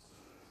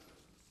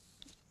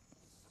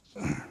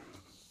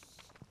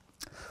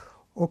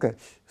 Okay,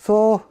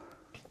 so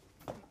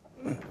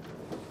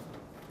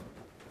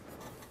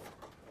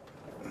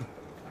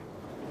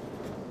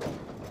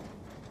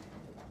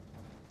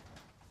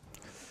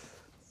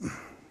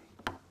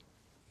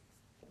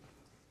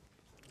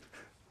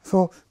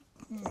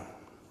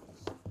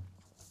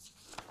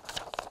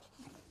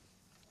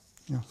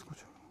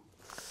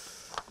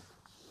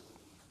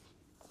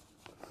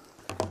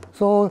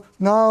so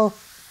now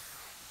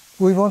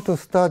we want to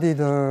study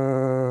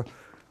the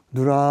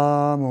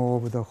drum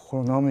of the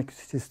holonomic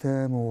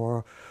system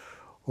or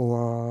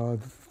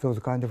those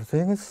kind of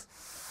things.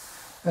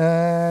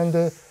 And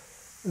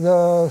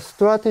the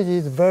strategy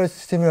is very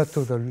similar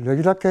to the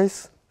regular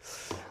case.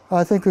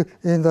 I think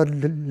in the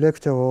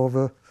lecture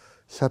of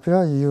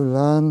Shapira, you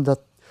learned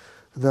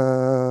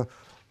that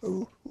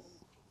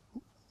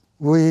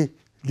we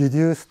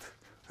reduced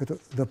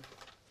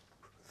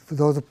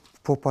those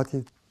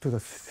properties to the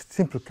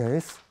simple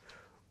case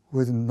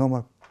with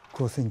normal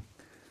crossing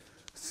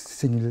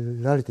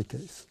singularity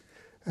case.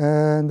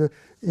 And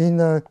in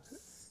the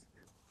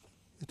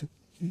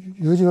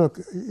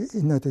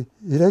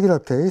irregular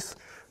case,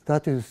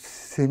 that is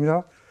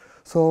similar.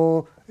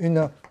 So in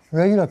a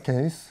regular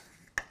case,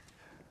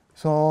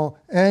 so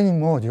any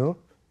module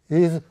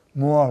is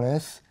more or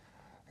less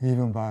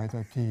given by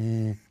the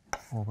d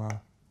over.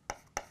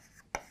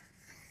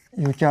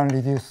 You can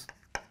reduce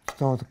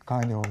those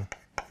kind of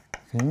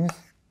things.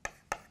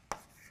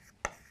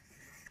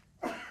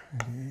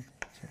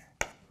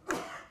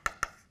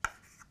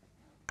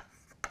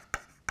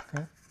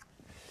 Okay.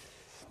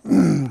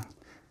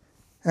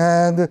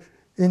 And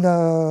in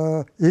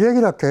an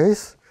irregular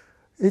case,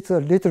 it's a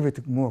little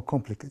bit more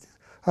complicated.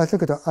 I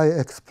think that I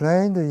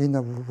explained in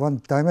a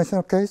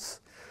one-dimensional case,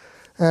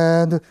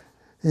 and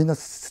in a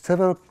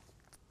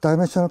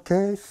several-dimensional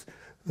case,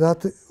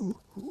 that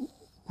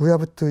we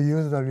have to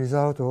use the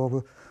result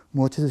of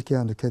Mochizuki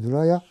and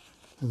Keduraya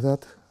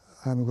that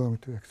I'm going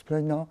to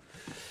explain now.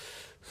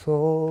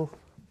 So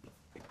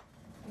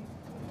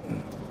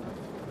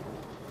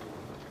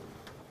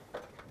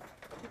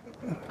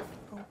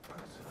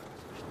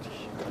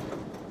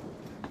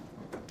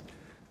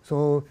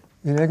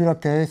irregular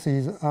case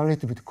is a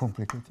little bit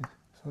complicated.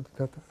 So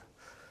that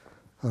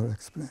I'll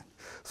explain.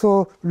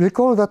 So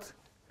recall that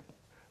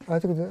I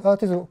think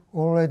that is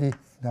already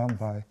done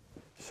by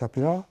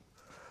Shapira.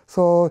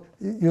 So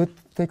you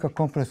take a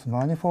complex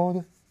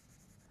manifold,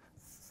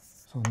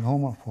 so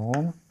normal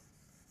form,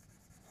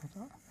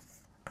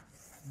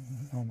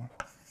 normal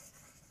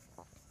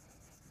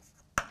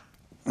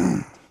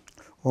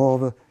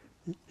of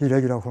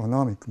irregular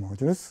holonomic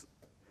modules.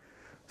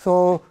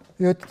 So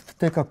you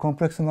take a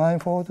complex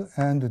manifold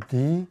and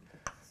D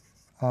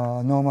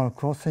normal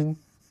crossing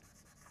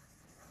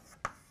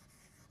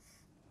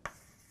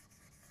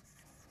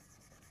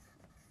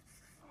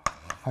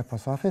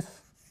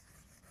hypersurface.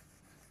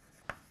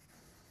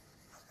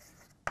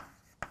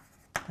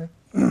 Okay.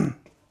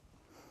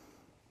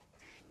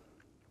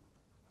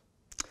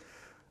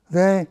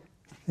 Then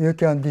you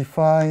can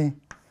define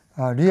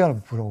a real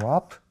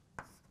blow-up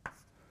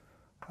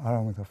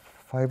along the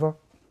fiber.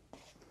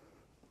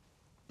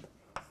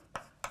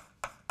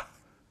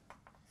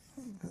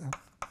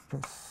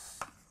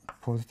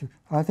 Positive.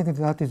 I think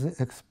that is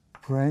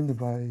explained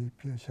by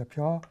Pierre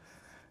Shapiro,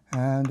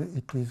 and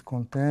it is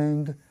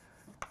contained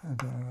in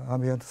the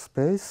ambient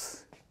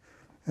space.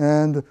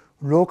 And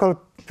local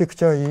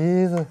picture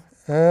is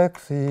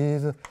x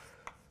is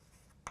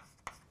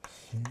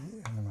c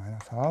n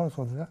minus r,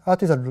 so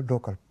that is a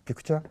local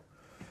picture.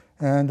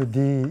 And d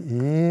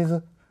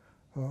is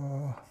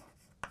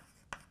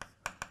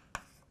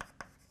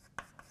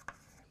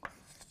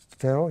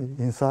zero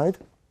inside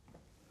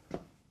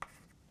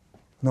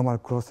normal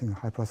crossing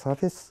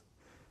hypersurface,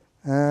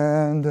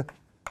 and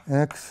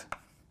x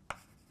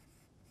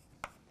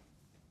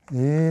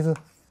is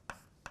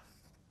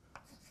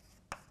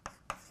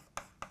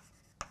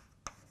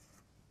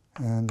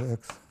and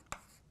x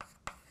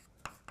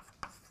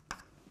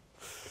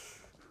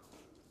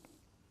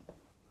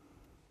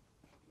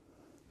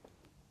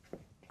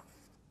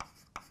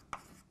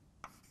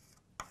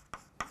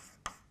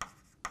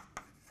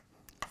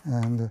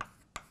and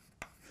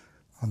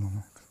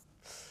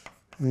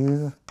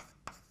is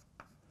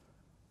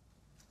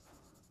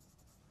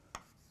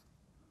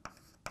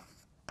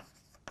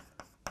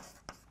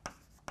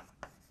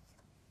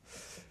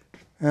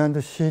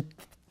and C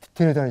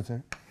tilde is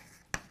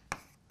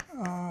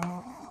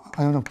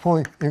I don't know,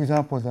 for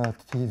example, that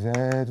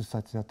Tz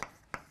such that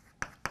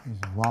is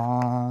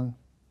 1,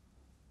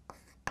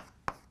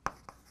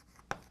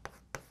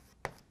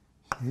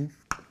 C,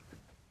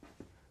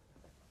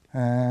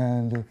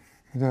 and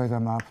there is a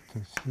map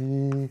to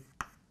C,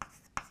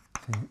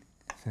 Tz,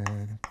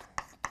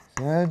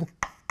 Z,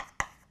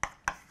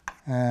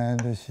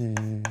 and C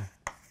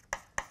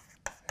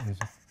is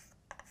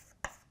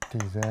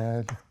Tz,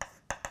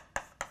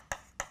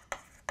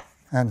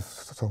 and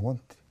so on.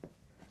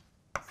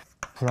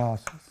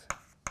 Plus.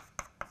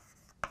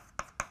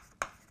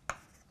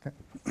 Okay.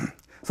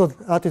 So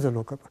that is a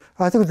local.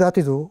 I think that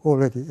is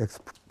already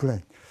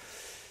explained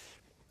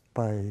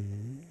by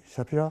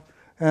Shapiro,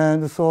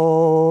 and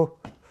so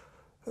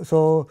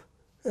that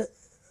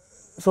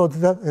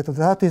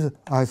is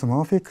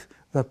isomorphic.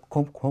 The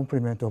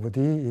complement of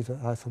D is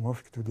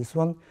isomorphic to this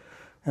one,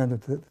 and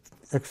the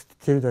x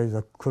tilde is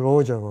a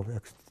closure of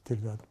x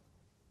tilde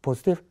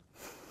positive,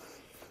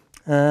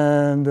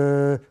 and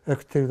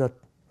x tilde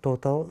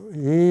total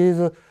is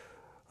a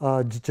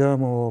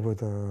germ of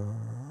the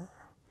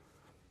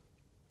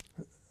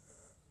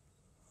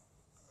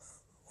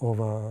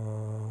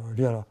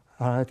real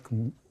analytic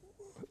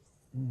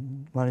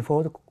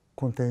manifold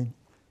contain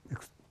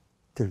x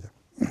tilde.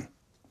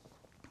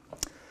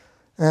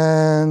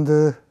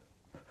 And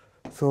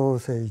so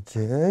say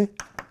J,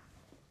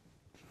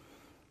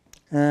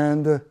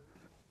 and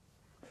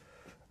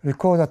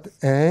recall that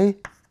A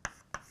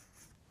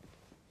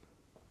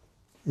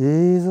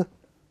is a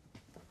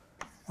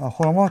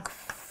holomorphic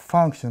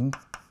function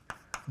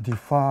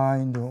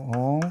defined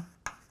on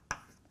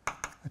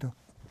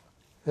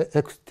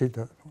x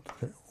tilde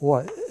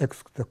or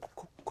x the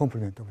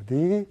complement of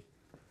D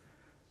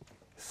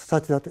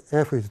such that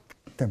f is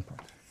temperate.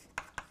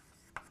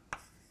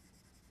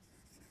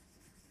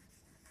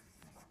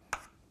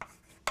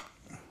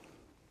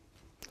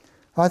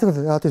 I think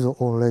that is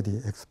already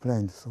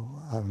explained, so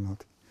I will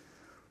not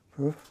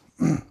prove.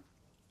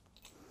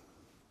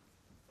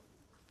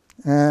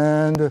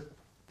 And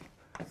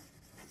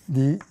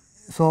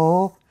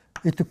so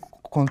it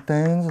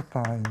contains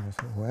pi inverse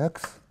of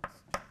x,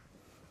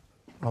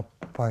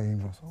 pi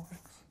inverse of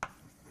x.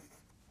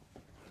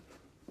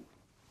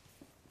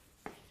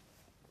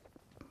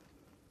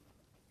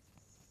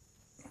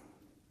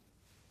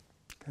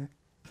 Okay,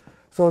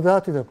 so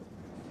that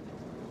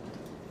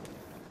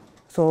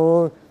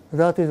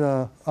is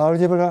a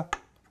algebra.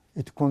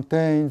 It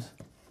contains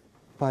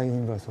pi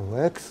inverse of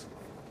x.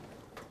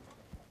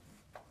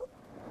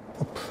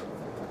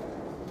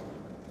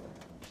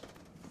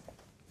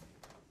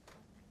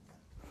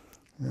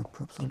 Yeah,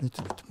 perhaps a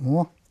little bit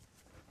more.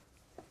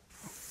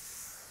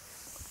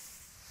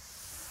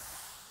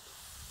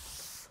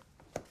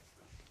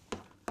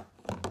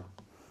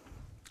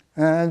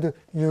 And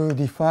you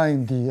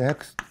define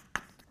dx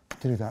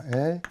tilde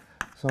a,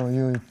 so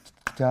you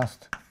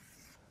just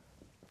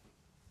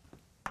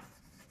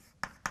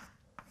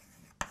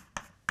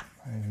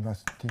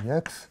inverse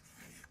dx.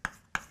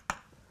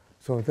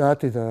 So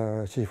that is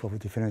a sheaf of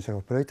differential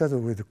operators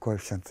with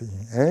coefficients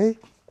in A.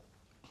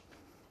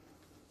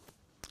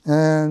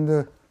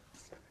 And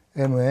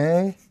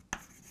MA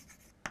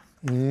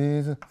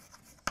is 8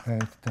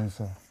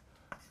 tensor,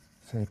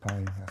 say pi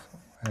inverse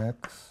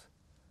x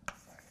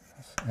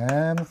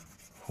minus m.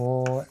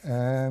 For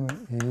m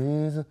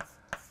is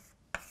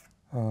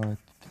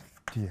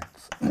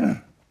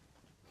dx.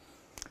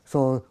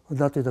 So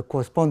that is the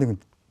corresponding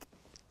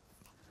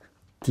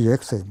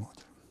dxa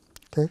module.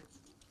 Okay.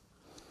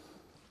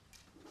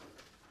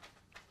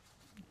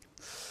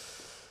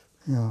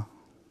 Yeah.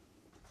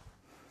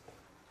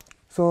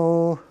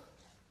 So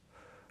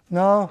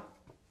now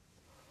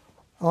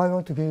I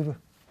want to give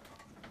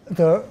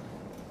the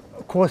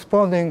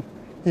corresponding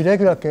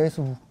irregular case.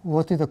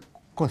 What is the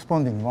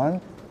corresponding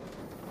one?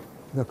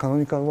 The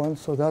canonical one.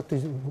 So that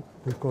is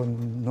we call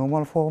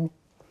normal form.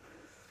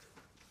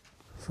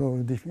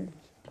 So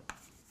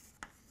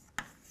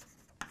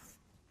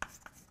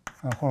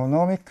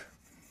holonomic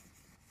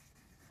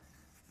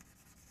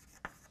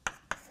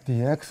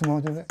dx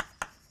module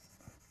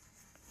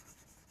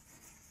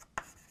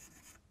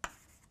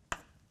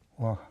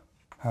or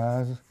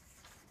has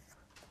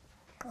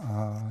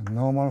a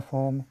normal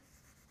form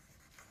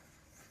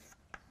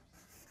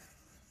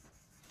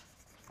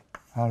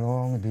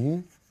along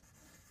the.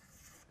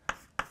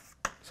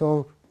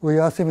 So we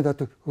assume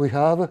that we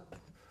have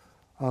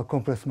a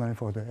complex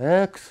manifold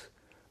X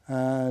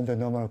and the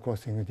normal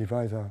crossing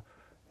divisor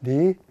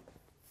D.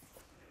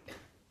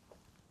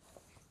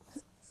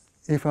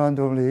 If and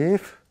only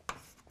if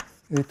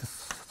it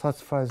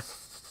satisfies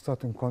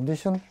certain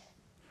condition.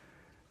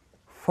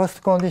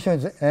 First condition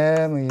is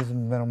M is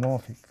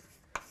meromorphic.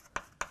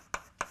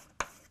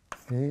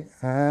 Okay.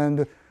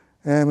 And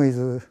M is,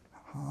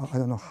 I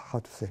don't know how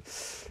to say,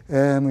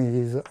 M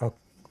is a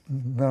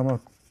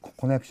normal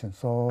connection.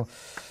 So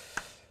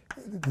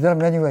there are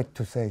many ways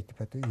to say it,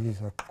 but it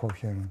is a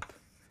coherent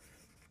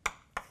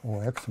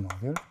OX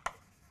module.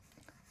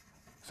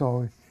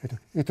 So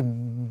it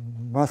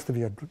must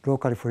be a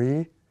locally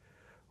free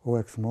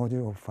OX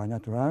module of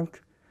finite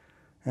rank,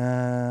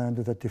 and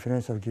the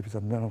differential gives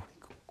a meromorphic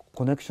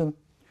connection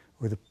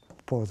with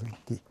poles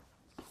D.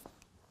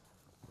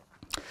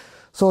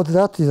 So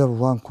that is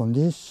one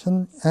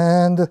condition,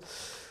 and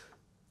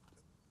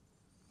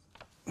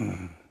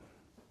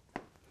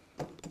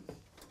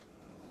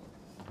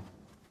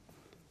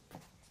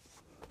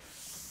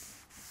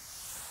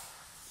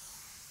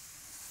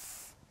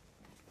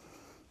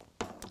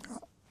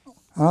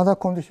another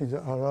condition is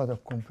rather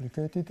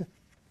complicated.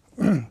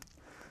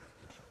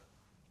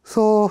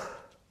 So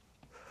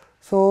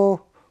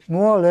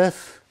more or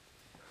less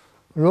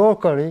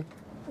locally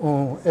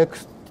on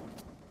X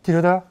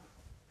tilde,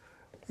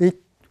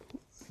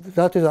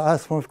 that is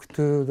isomorphic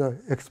to the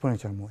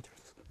exponential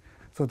modules.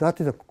 So that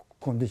is a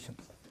condition.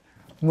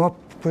 More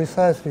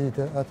precisely,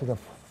 that is the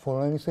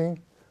following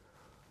thing.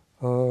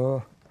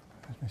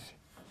 Let me see.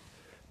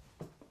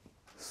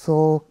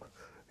 So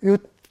you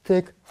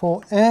take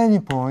for any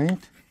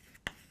point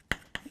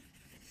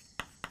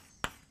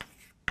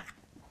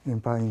in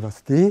pi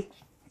inverse D,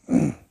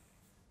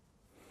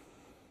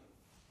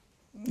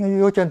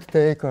 you can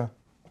take a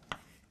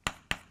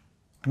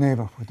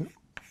neighborhood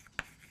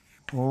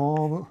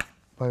of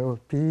pi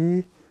of P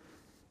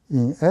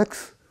in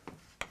X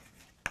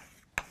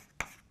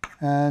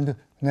and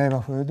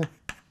neighborhood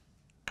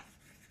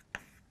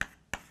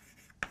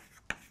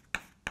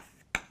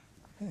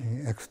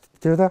in X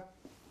tilde.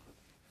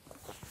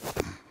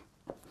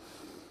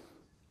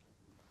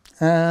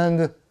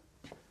 And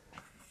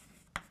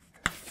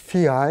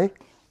phi,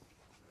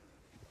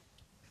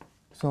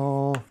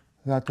 so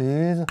that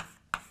is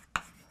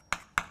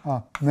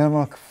a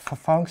meromorphic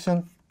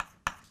function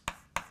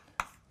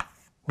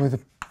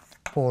with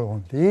pole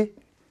on D,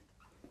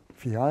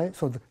 phi.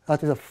 So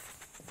that is a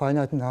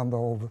finite number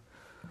of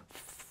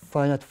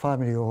finite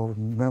family of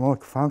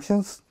meromorphic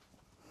functions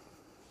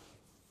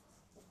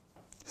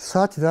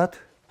such that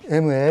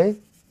MA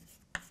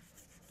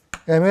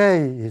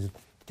is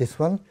this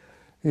one.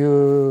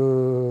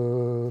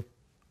 You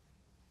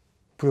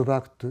put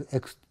back to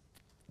X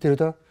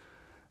tilde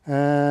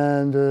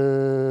and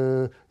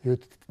you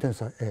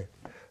tensor A.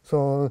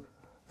 So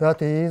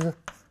that is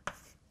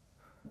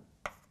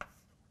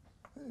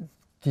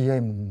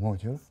dA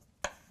module.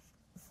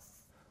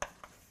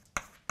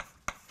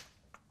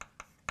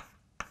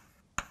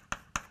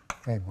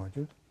 A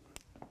module.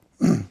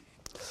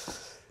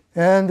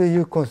 And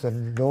you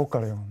consider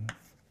locally on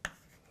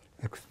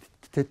X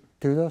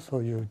tilde, so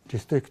you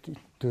restrict it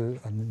to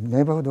a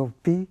neighborhood of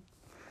P.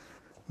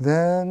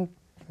 Then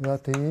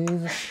that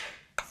is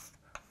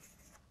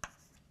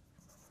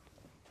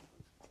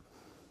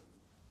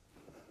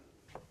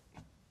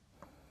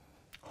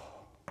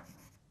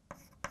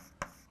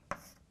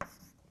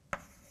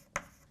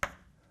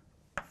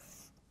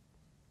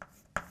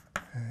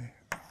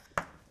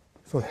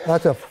so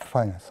that's a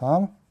final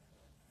sum.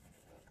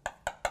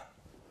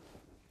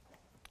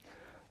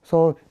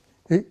 So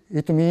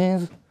it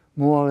means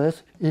more or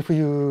less if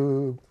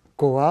you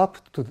go up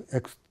to the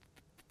X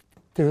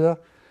tilde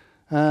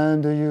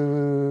and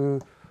you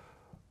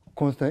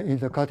consider in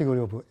the category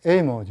of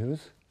A modules,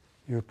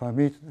 you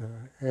permit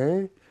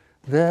A,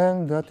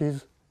 then that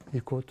is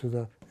equal to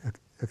the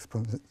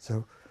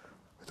exponential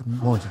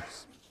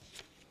modulus.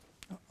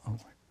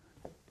 Okay.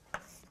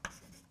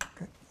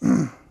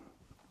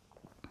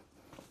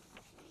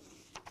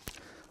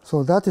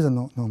 So that is a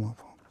normal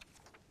form.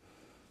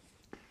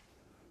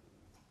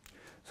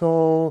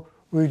 So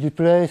we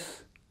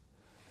replace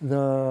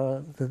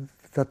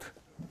that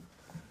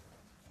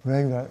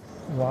regular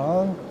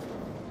one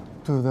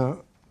to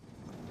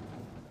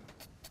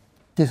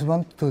this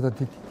one to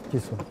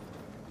this one.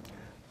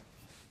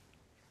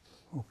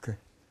 Okay.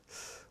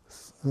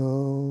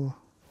 So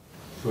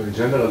in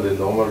general, the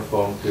normal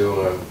form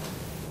theorem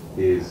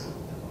is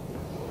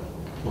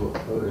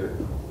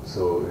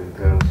so in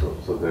terms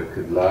of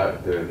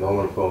the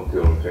normal form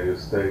theorem. Can you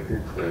state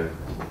it?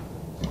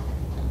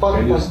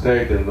 Can you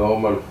state the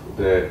normal?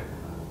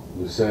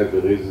 You said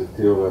there is a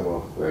theorem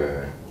of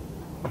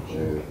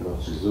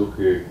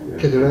Shizuki.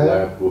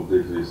 Kedai proved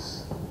it with.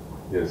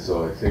 Yes,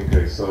 so I think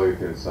I saw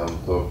it in some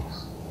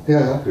talks.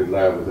 yeah. But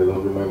I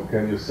don't remember.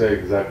 Can you say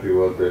exactly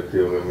what the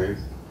theorem is?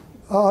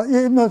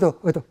 Yeah, no,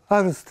 wait,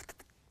 I will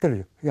tell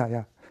you.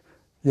 Yeah.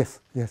 Yes.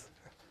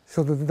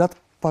 So that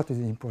part is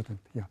important.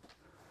 Yeah.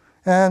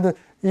 And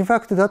in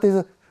fact, that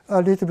is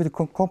a little bit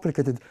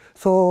complicated.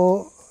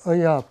 So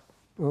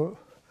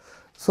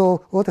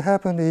so what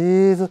happened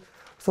is,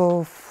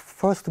 so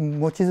first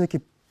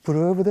Mochizuki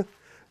proved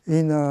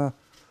in a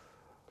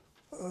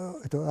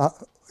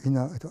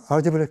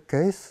algebraic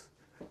case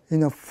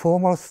in a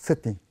formal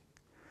setting,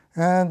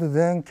 and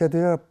then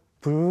Kedai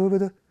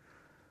proved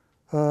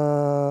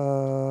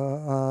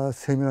a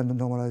similar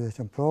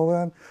normalization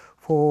problem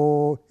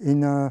for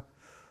in a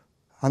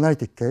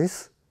analytic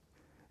case,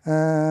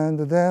 and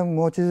then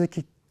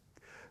Mochizuki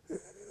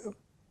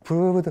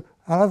proved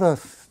another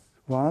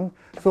one.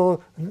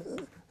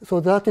 So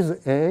that is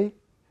A.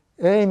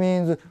 A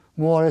means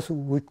more or less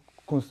we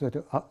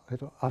consider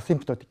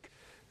asymptotic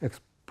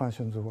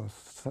expansions or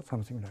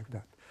something like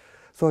that.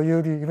 So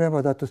you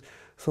remember that.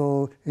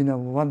 So in a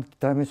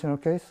one-dimensional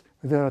case,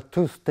 there are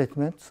two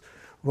statements.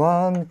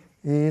 One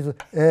is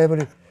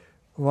every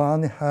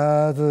one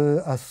has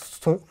a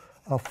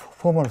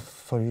formal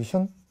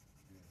solution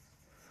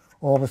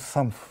of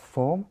some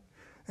form,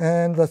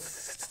 and the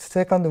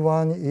second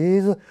one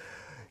is,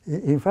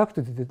 in fact,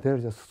 there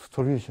is a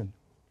solution,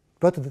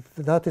 but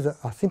that is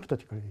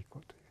asymptotically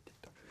equal to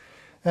theta.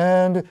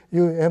 And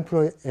you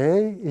employ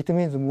A, it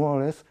means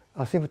more or less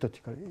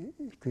asymptotically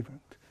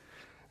equivalent.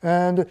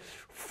 And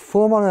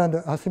formal and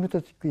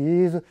asymptotic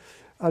is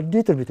a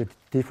little bit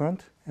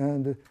different,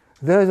 and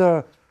there is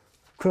a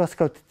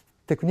classical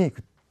technique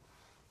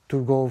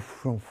to go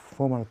from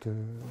formal to.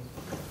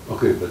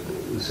 Okay, but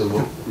so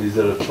is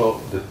there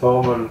the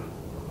formal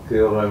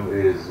theorem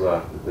is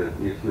what? That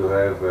if you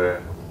have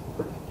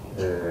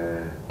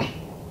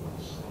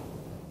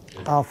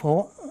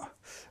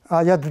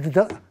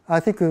I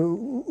think I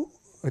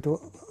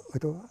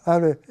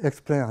will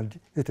explain a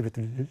little bit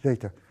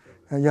later.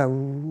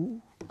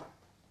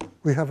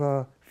 We have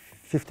a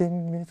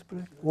 15 minutes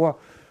break. Or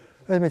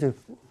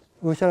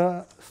we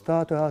shall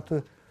start at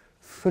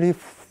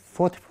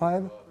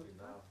 3:45.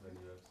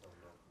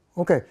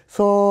 Okay,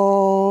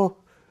 so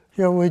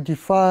here we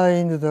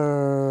define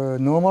the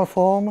normal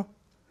form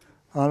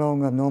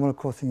along a normal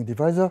crossing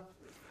divisor.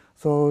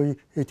 So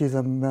it is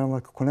a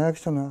mathematical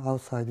connection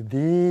outside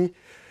D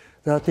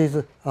that is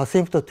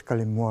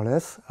asymptotically more or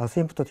less,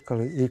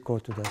 asymptotically equal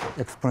to the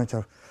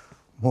exponential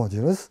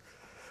modulus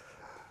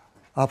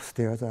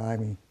upstairs, I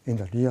mean in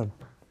the real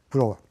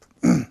blow-up.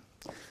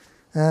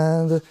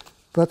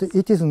 But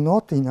it is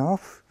not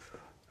enough,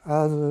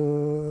 as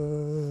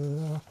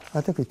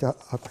I think it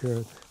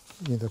appeared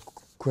in the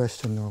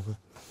question of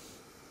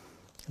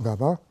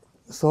Gaba.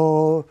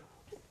 So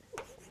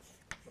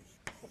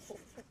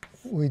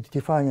we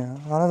define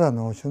another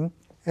notion.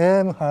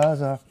 M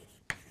has a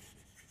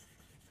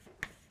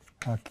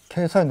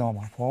K-side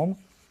normal form.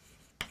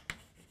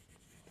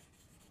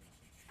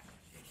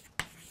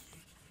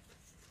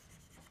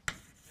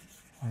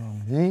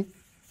 Along D.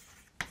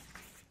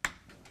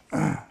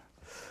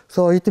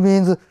 So it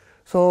means,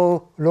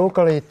 so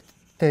locally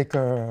take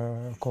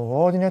a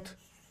coordinate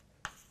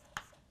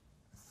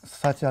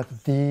such that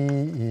D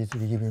is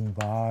given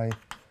by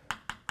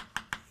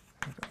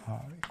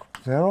R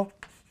equals 0.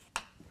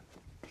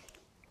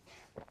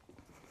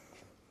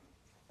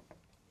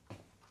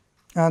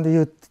 And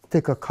you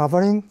take a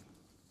covering,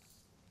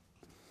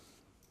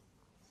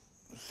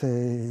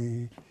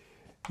 say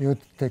you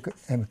take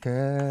MK,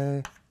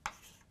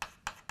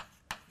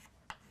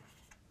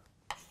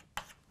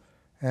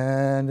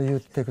 and you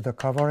take the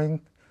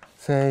covering,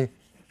 say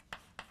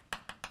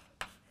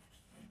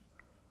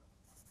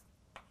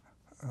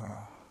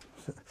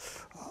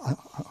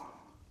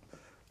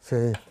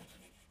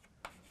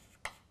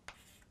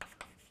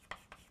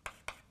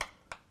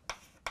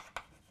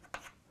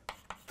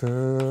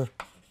to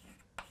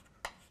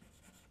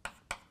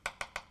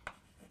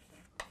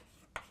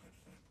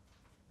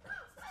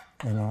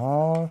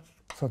MR,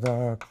 so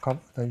the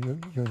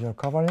usual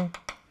covering.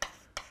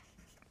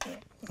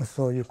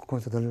 So you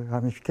consider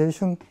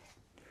ramification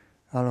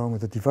along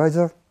with the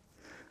divisor.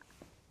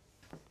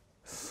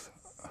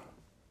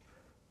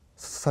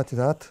 such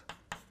that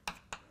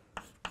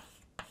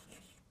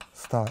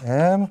star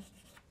m.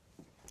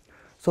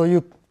 So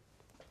you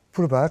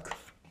pull back.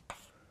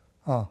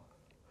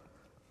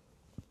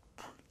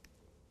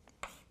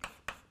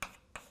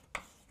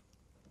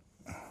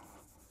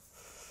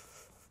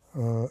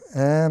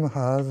 M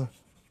has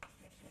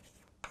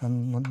a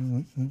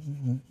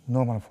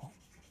normal form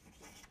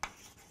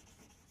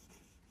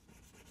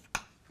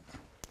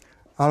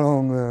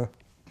along the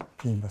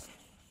inverse.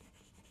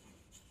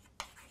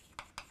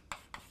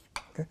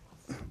 Okay,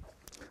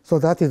 so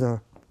that is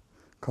a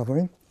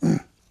covering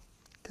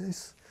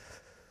case.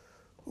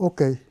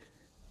 Okay,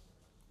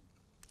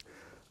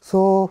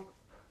 so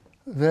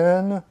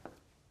then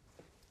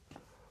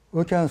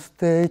we can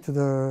state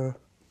the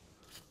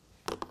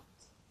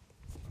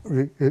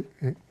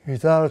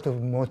result of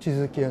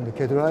Mochizuki and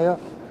Keduraya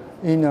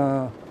in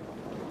a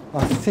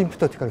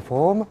asymptotical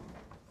form.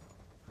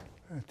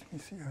 Let me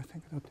see, I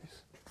think that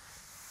is.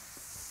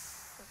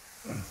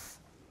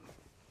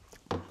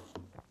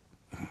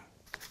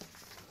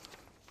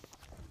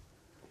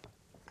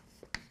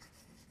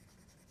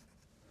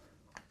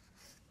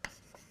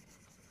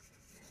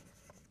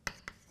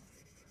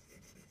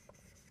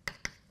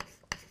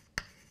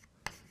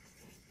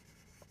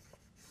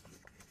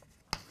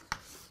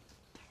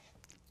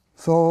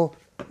 So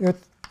it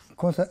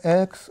considers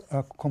X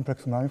a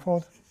complex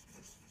manifold,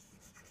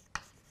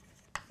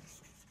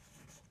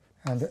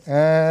 and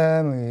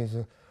M is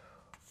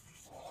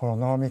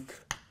holonomic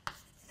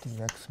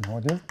dx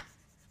module.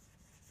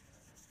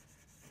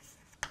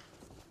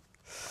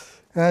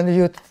 And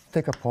you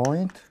take a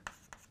point,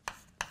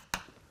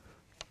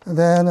 and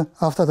then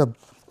after the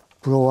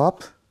blow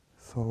up,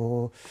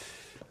 so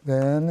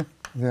then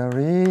there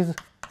is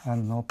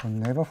an open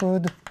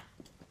neighborhood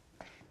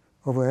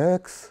of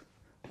X,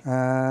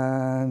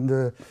 and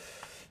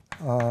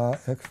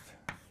X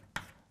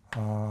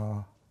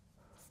a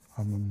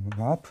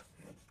map,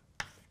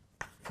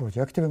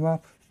 projective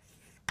map,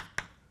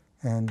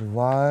 and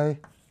Y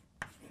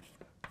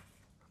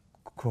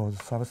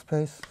closed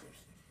subspace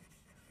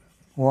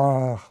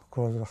or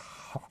closed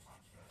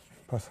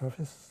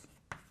hypersurface,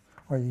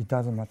 or it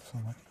doesn't matter so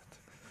much.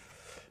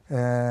 But,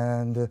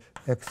 and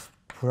X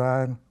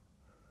prime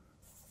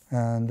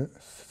and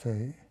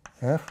say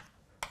F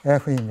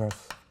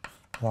inverse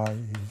Y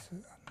is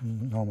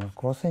normal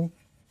crossing.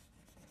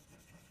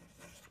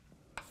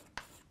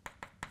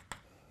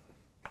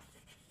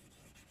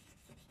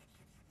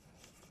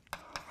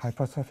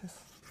 Hypersurface.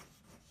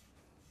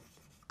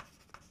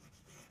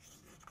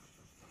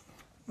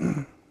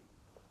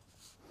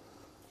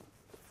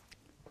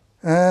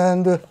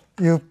 And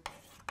you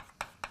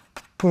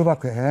pull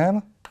back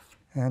M,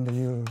 and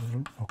you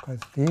localize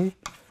D,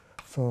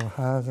 so it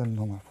has a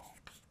normal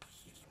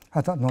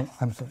form. No,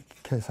 I'm sorry,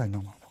 K-psi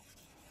normal form.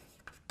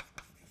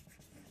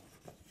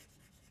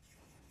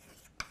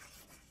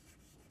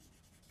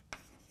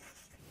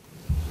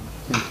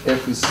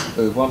 F is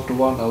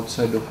 1-to-1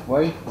 outside of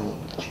Y?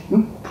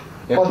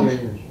 Or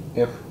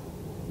F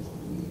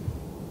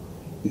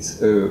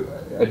is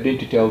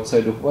identity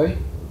outside of Y?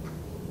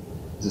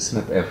 The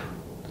snap F.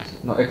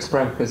 Now X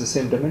prime has the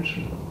same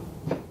dimension?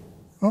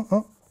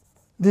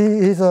 D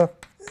is a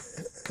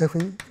F.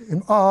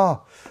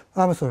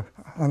 I'm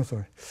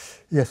sorry.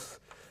 Yes.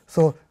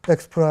 So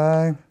X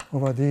prime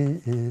over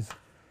D is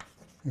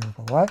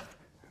over Y.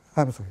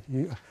 I'm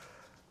sorry.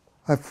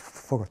 I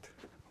forgot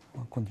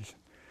one condition.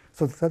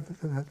 So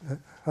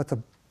that's a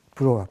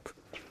blow up.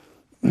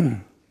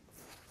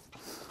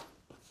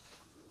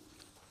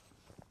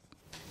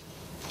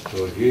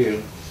 So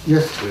here,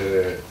 Yes.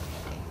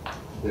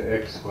 the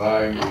X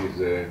prime is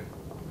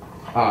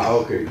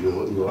okay.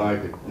 You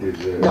write it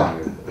is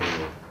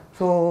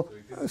So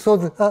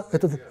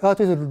that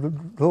is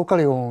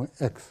locally on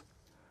X.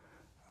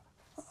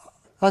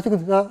 I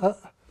think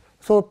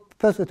so.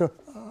 First,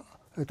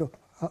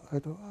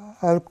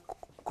 I'll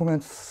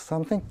comment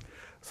something.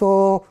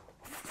 So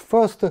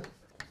first,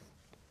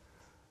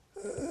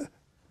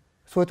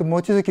 so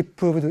Mochizuki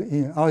proved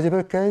in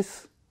algebraic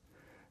case,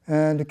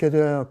 and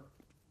Keduraya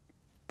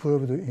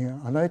proved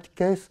in analytic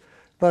case,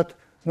 but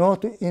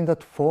not in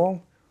that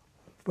form.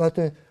 But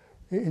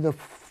in the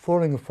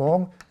following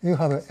form, you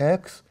have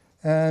X,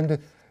 and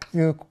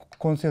you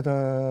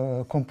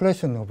consider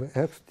compression of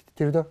X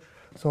tilde.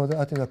 So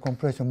that is a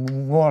compression,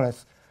 more or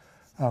less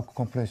a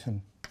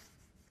compression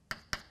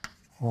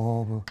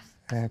of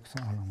X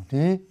along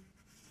D.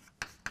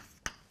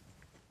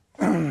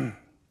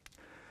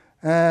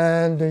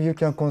 And you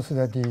can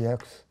consider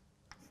dx.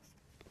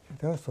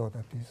 So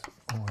that is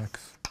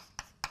Ox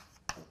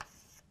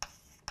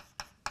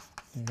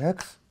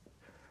dx.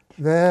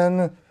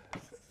 Then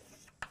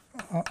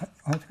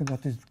I think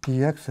that is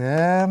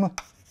dxm.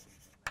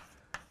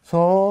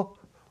 So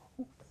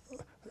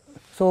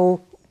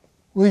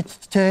we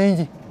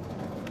change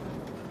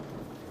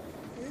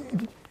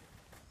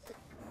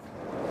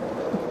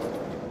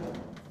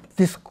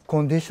this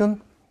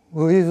condition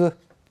with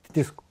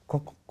this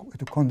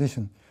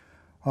condition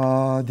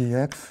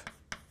dx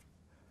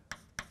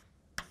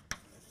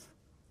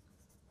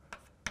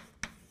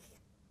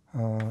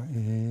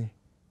is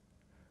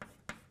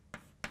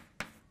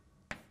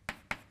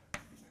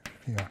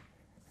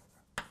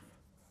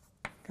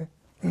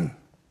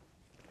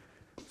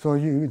So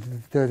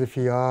there's a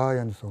phi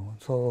and so on.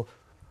 So,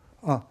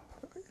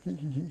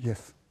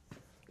 yes.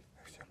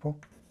 Example.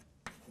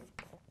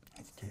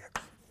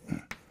 Dx.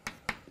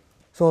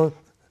 So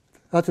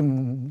that's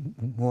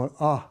more.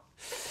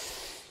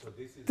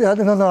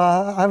 No,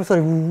 I'm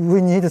sorry.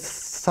 We need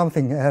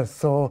something else.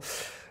 So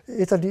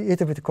it's a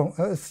little bit.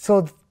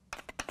 So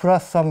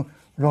plus some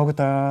log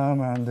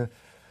term and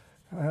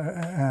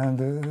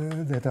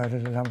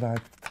the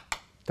lambda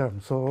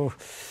term. So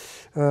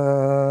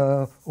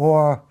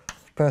or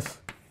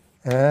plus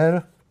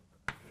L,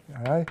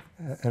 right?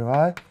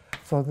 Ly.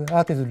 So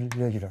that is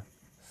regular.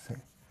 Say,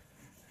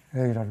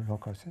 regular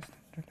local system.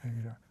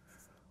 Regular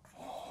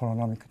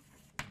holonomic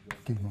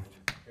demon.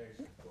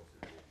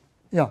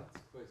 Yeah.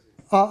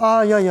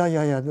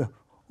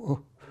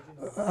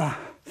 Yeah.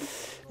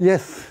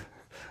 Yes.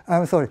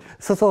 I'm sorry.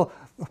 So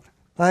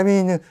I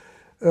mean,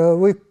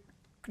 we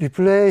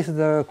replace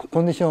the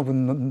condition of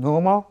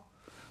normal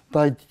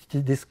by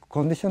this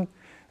condition,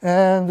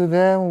 and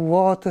then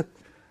what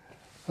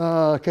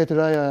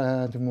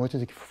Ketelaya and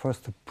Mochizuki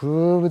first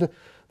proved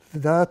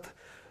that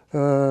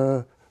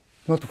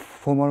not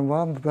formal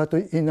one, but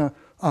in a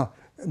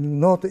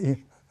not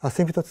in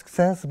asymptotic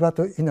sense, but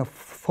in a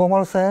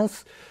formal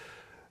sense,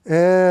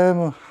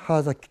 M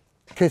has a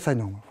K-side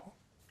normal form.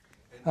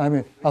 I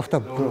mean, after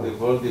the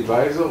whole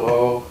divisor,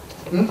 or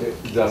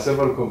there are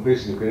several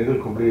completions. You can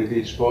either complete at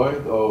each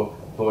point, or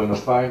for an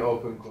affine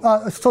open.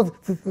 So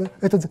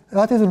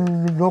that is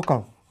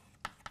local.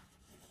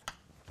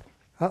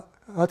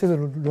 That is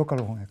local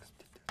on X.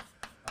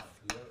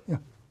 Yeah.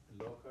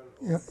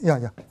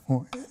 Yeah.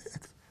 On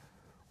X.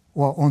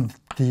 Or on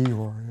D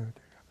or.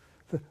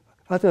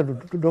 That's a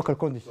local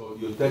condition. So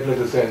you take,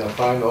 let's say, an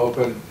affine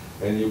open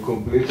and you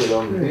complete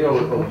along D,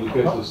 or you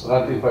get to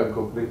stratify and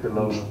complete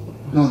along.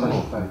 No.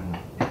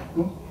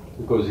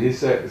 Because he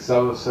says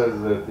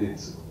that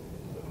it's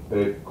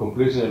a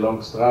completion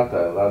along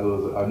strata.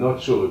 Rather, I'm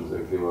not sure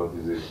exactly what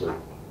is it,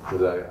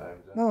 but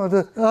no,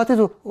 that is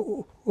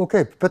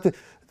okay. But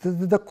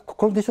the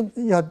condition,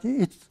 yeah,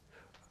 it's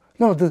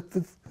no.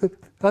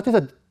 That is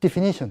a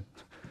definition.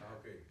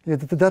 Okay. Yeah,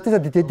 that is a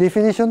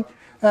definition,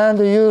 and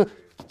you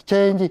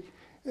change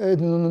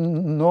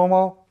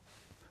normal.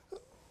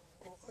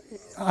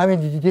 I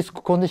mean, this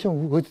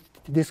condition with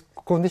this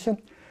condition,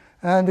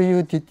 and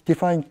you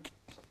define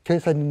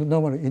K-side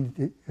normal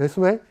in this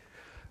way.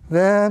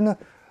 Then,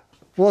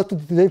 what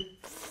they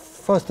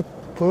first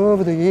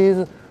proved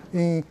is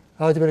in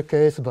algebraic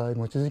case by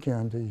Mochizuki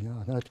and in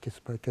analytic case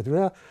by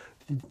Ketelaya,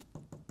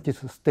 this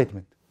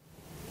statement.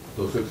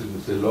 So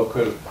it's the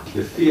local,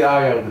 the phi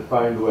are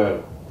defined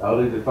where? Are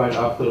they defined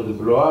after the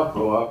blow-up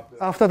or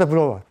after? After the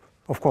blow-up,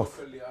 of course.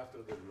 Locally after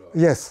the blow-up.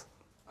 Yes.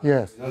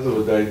 Yes. In other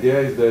words, the idea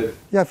is that.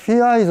 Yeah,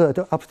 phi is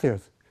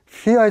upstairs.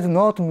 Phi is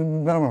not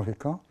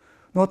meromorphic. Huh?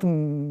 Not.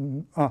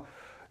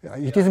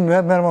 It is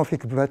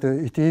meromorphic, but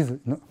it is.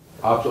 No.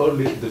 After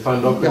only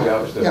defined locally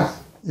upstairs.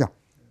 Yeah.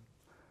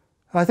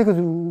 I think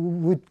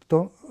we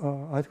don't.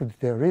 I think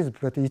there is,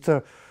 but it's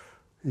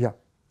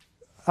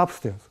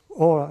upstairs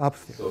or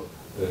upstairs. So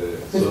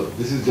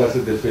this is just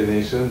a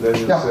definition. Then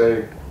you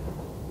say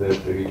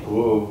that we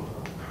prove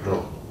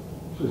no.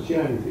 Ceci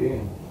est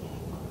M.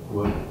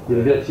 What? Il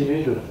y a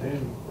l'image de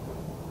M.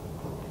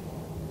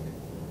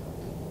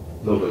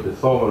 No, but the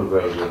formal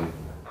version.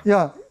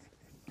 Yeah.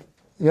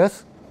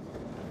 Yes.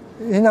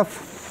 In a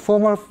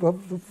formal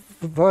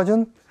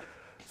version,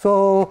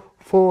 so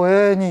for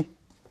any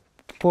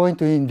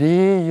point in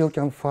D, you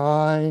can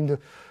find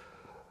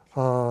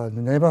the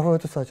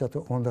neighborhood such that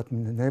on that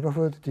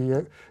neighborhood,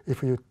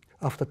 if you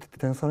after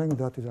tensoring,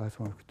 that is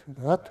isomorphic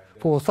to that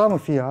for some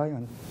phi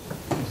and.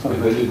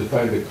 And then you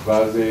define the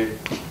quasi.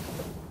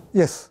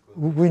 Yes,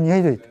 we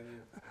need it,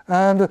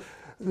 and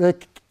the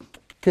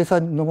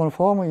K-side normal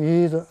form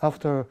is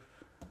after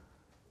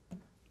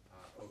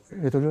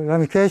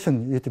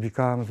ramification, it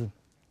becomes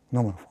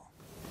normal form.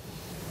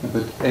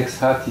 But X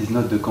hat is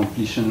not the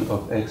completion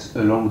of X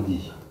along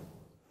D.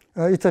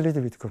 It's a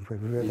little bit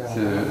complicated. It's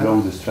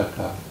along the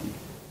strata.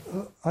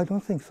 I don't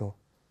think so.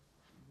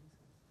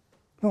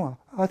 No,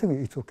 I think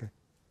it's okay.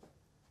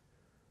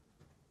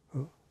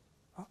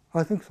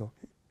 I think so.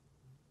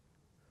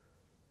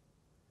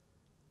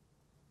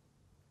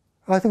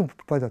 I think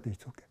by that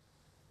it's okay.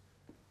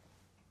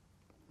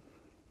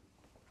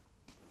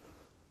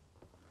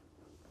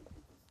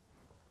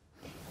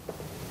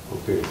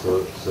 Okay,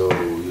 so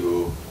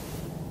you,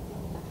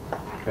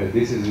 and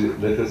this is,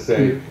 let us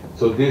say,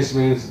 so this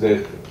means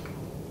that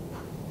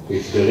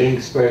it's the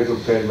ring space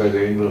obtained by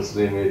the inverse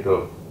limit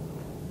of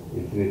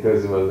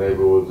infinitesimal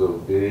neighborhoods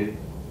of D,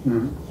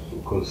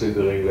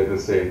 considering, let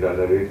us say, in the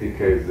analytic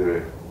case,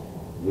 the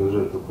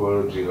usual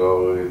topology,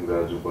 or in the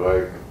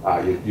algebraic.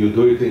 You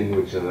do it in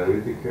which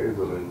analytic case,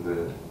 or in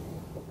the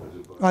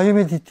algebraic? You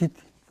mean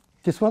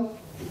this one?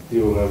 The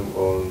theorem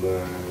on,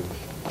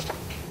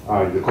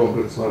 in the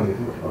complex one?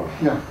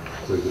 Yeah.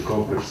 So it's a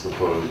complex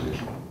topology.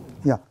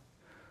 Yeah.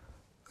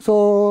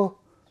 So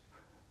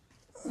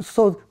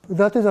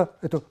that is a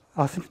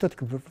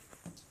asymptotic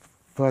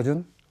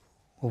version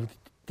of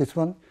this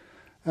one,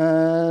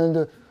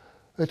 and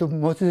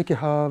Mochizuki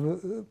have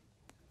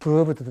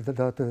proved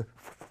that the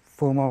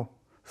formal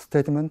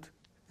statement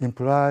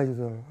implies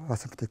the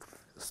asymptotic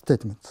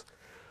statements.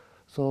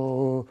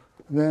 So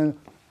then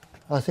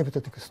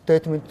asymptotic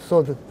statement,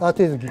 so that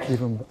is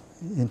given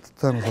in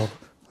terms of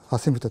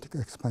asymptotic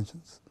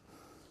expansions.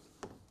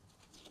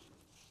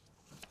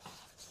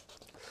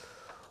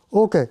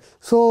 Okay,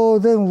 so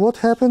then what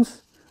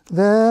happens?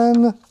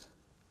 Then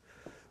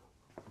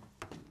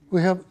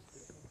we have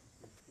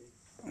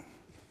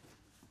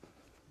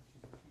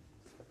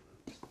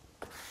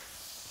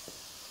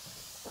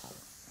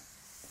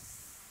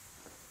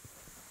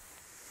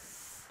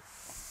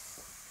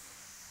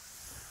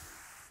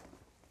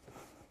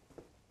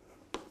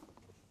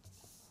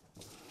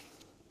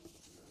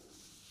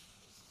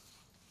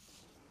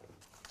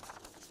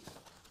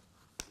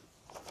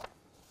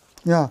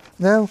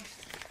then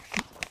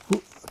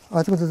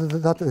I think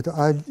that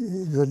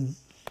the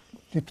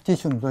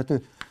repetition,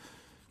 but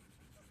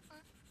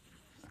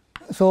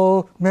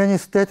so many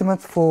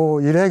statements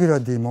for irregular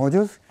D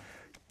modules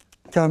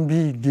can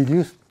be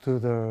reduced to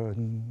the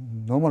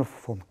normal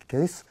form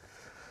case.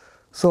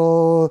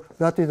 So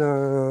that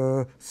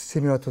is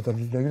similar to the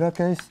regular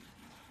case.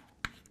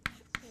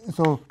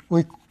 So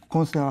we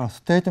consider a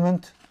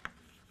statement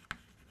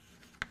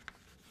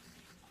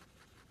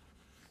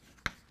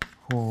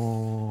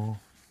for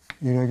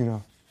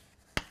irregular,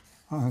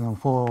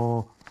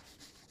 for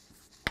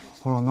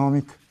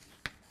holonomic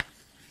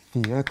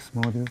dx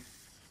module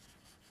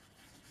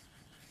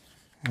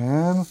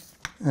M,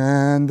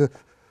 and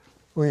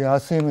we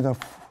assume the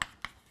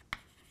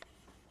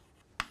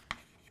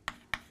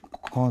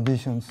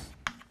conditions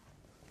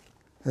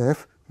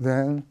F,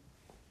 then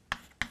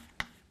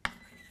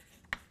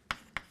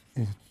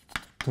is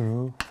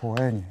true for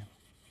any M.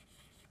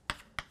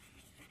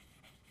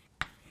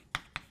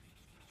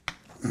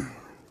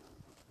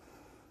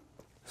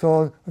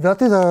 So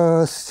that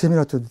is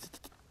similar to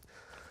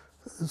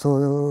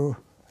so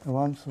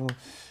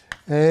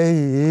A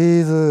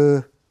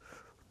is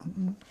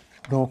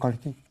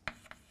locality.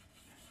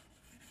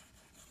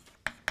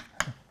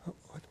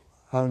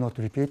 I will not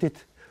repeat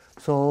it.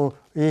 So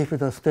if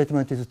the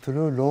statement is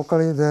true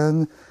locally,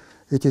 then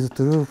it is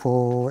true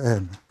for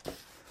M.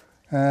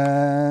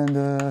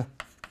 And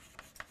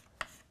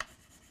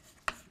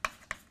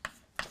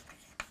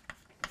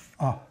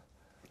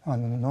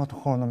not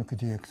holonomic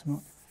dx,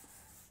 no,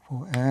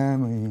 for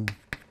M in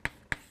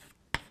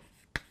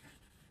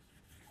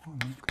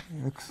holonomic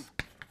dx,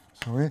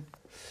 sorry.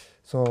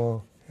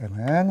 So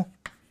Mn,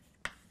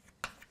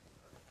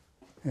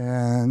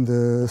 and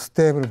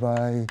stable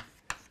by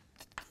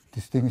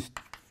distinguished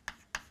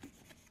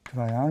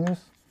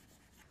triangles.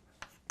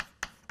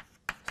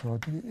 So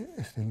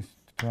distinguished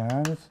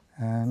triangles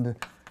and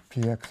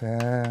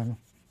Pxm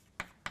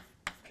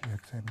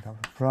double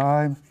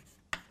prime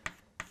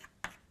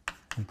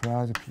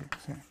implies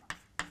Pxm.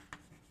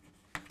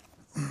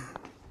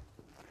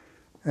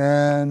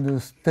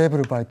 And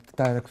stable by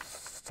direct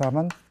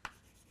summand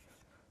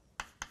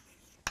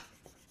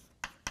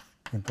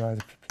implies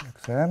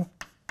Pxm.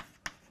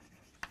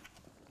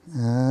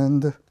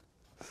 And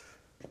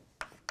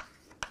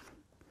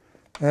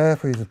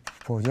F is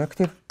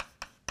projective,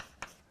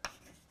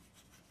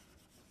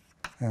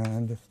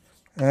 and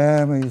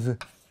M is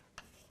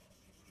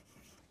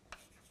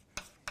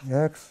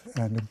X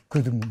and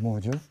good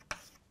module.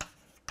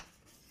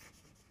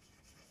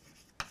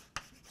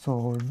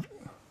 So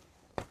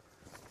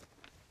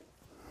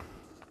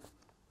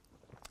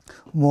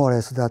more or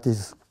less that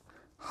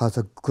has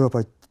a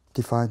globally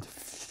defined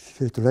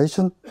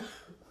filtration.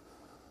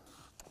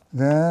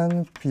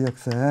 Then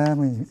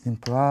Pxm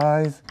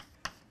implies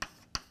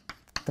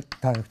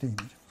direct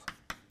images.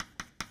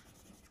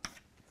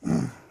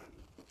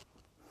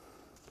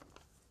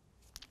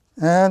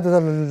 And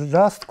the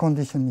last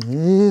condition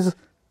is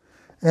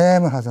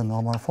M has a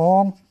normal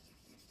form.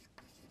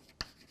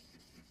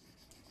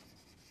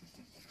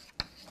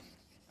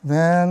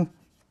 Then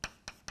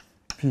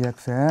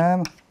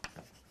Pxm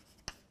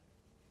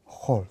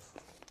holds.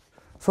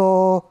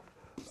 So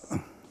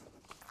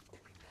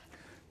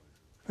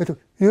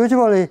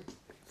usually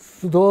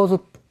those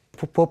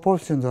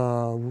proportions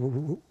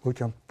we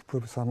can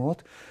prove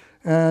somewhat,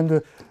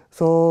 and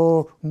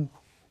so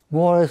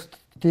more or less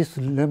this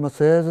lemma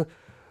says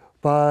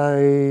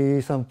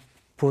by some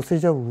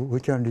procedure we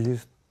can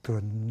reduce to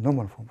a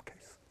normal form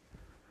case.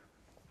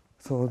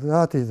 So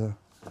that is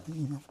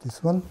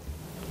this one.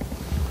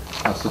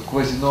 So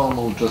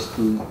quasi-normal just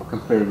to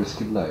compare with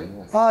Kidley.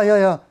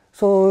 Yeah.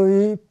 So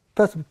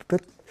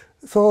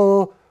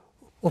so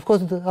of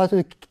course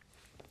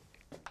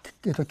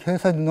it's a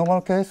k-side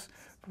normal case,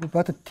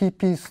 but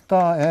Tp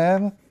star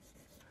M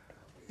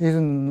is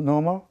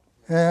normal,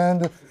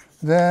 and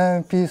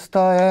then P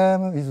star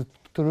M is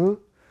true,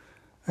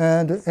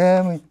 and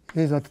M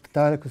is a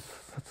direct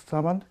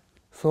summand.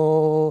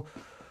 So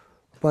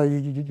by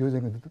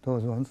using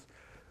those ones,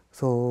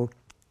 so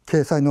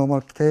k-side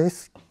normal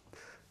case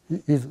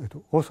is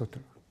also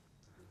true.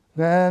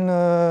 Then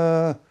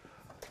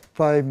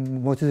by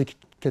Mochizuki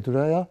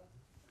layer,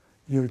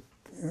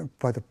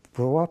 by the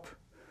blow up,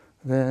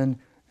 then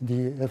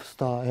df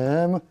star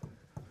m.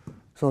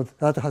 So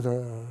that has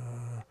a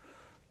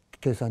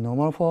case a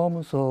normal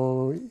form.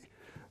 So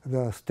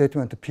the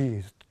statement P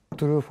is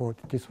true for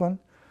this one.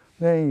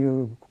 Then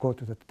you go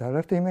to the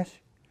direct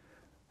image.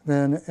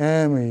 Then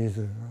M is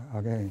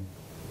again.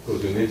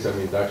 Because you need some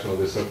induction of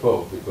the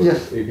support. Because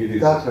Yes, if it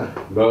is that's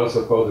right. lower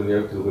support, then you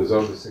have to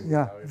resolve the Yeah,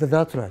 singularity.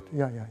 that's right.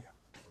 Yeah.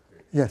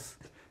 Yes.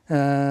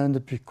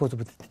 And because of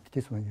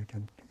this one, you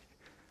can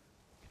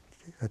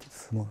get it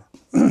smaller.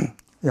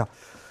 Yeah.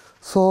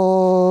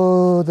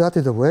 So that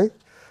is the way.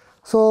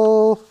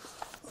 So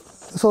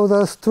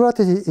the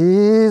strategy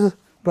is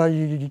by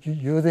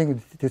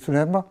using this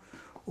lemma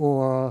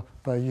or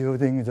by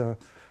using the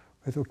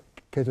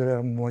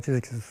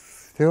Kessler-Mochizuki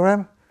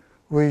theorem,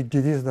 we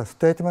reduce the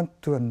statement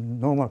to a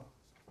normal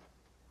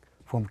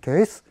form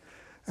case,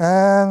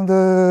 and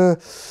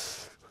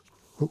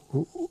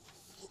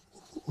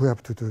we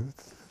have to do.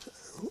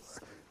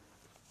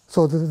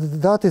 So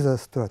that is a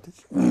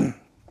strategy.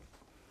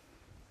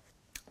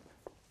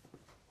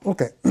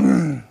 Okay.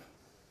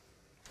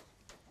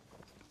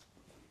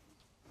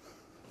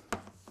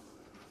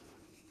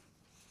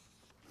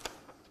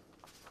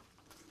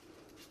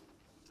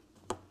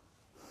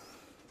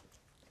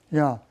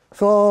 Yeah.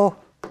 So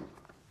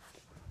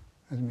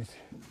let me see.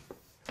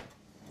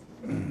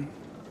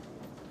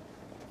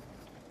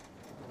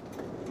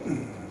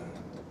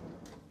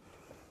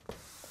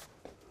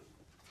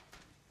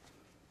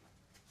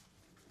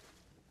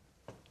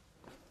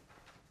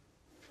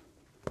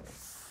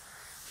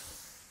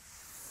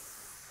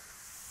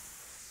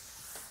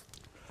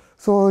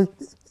 So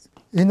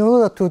in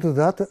order to do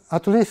that,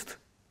 at least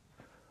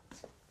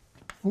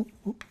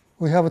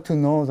we have to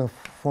know the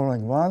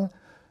following one.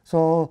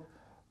 So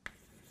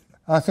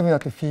assuming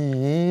that phi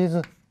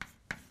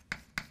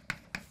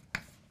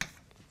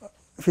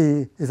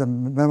is a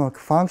memaric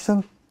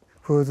function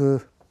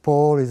whose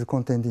pole is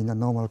contained in a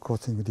normal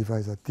cosine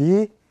divisor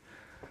D,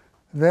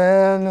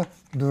 then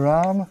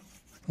dram,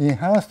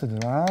 enhanced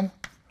dram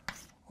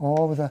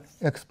of the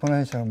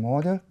exponential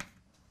model.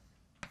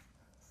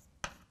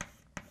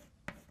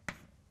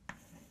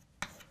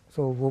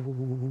 So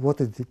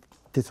what is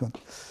this one?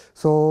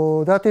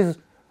 So that is,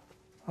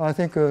 I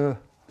think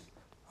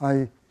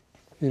I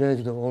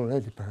erased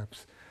already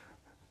perhaps.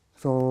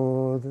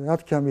 So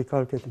that can be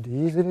calculated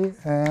easily,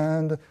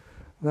 and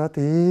that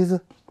is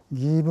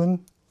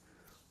given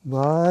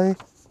by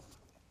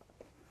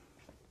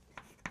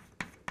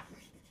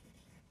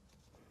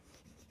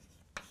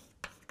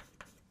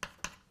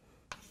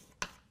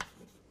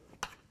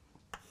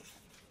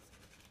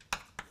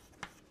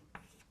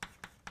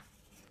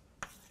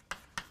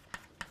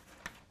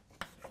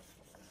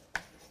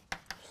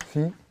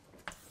C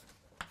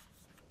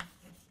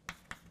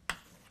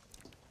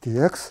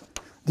dx.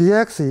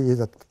 Dx is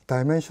a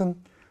dimension,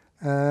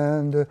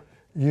 and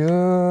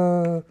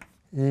U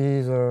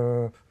is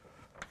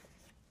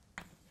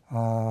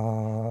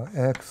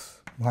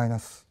x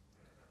minus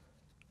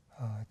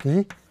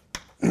d,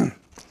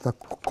 the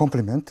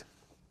complement.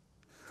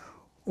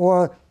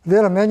 Or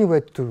there are many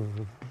ways to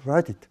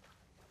write it.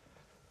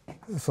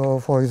 So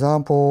for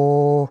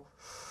example,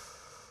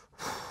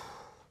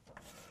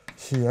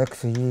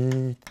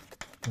 CXE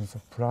is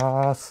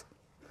plus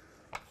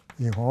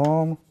E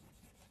home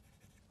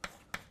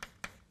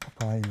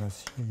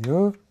minus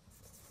U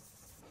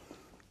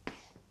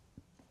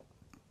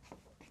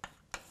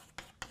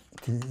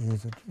D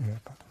is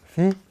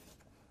phi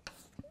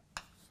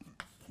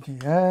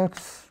dx,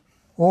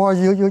 or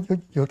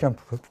you can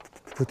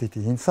put it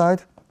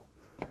inside.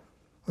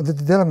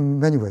 There are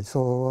many ways.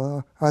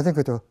 So I think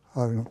it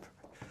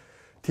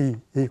T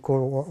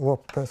equal or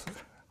plus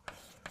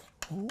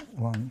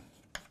 1.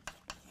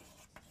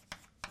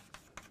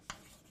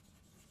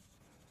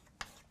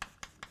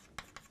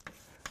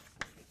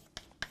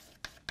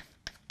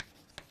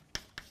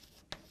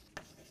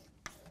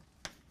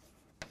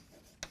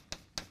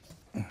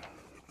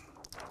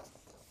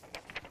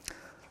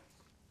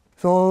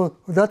 So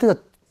that is a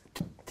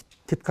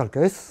typical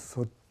case,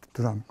 so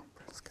dram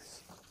complex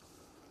case.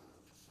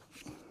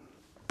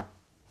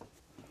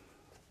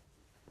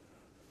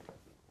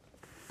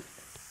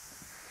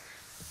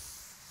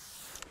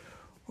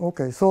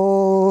 Okay,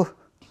 so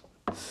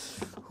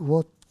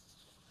what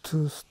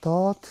to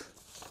start?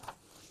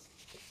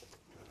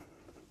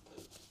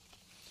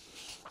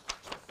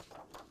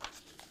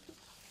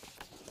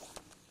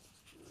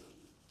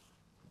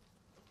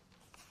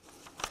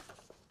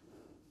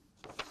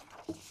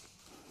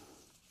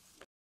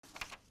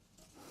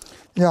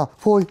 Yeah,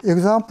 for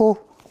example,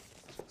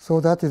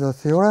 so that is a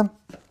theorem.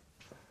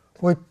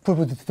 We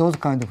proved those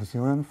kind of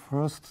theorem.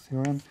 First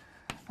theorem,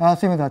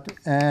 assuming that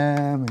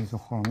M is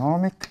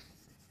holonomic,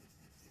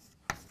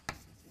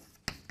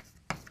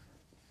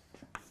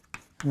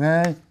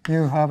 then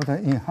you have the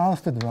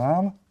enhanced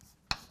dram,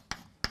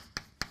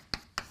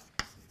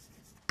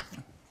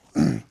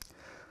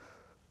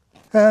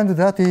 and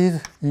that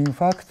is in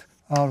fact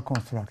R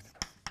constructed.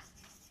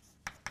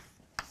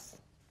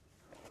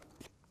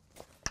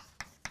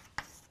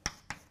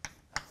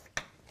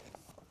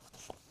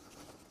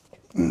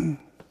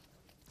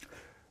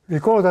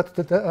 recall that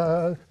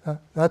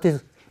that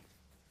is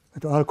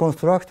R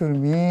constructible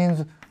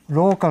means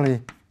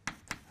locally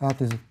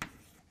that is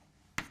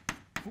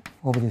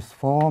of this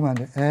form, and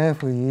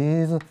F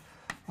is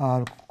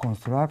R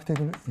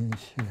constructible in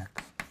Cx.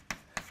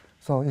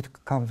 So it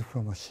comes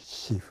from a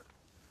sheaf.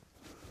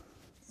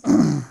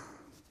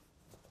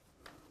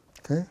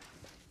 Okay.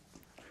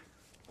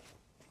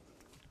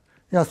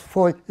 Yes,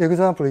 for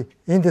example,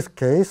 in this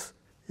case,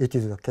 it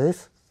is the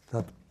case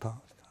that,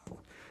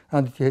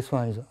 and this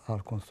one is R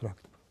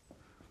constructible.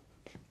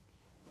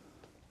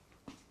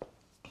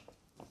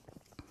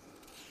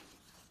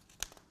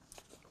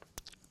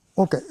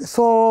 Okay,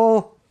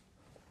 so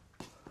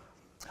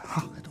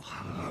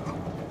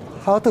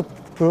how to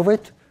prove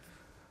it?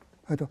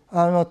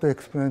 I'll not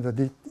explain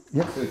the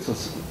yes. It's a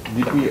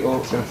degree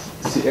of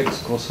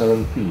Cx cross R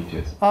infinity.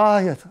 Yes. Ah,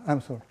 yes,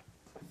 I'm sorry.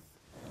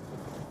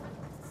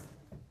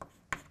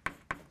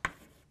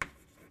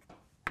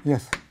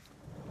 Yes.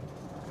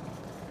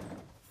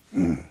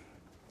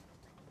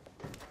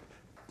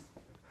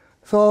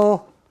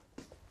 So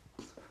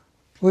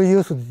we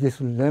use this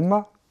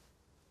lemma,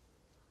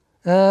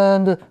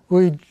 and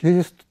we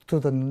reduce to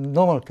the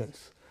normal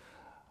case.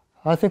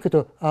 I think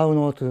I will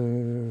not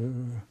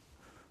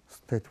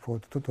state for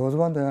those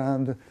ones,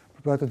 and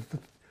but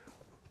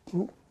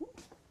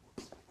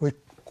we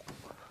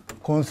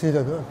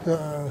consider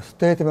the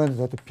statement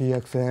that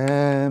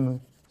Pxm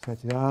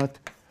such that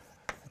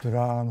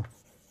drum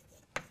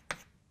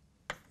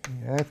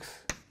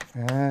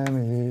Pxm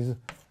is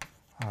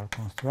R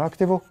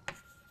constructible,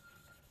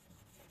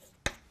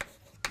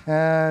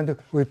 and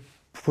we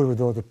prove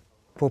those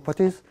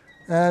properties.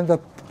 And the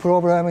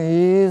problem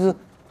is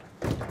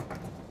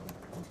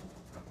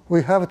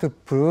we have to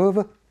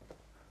prove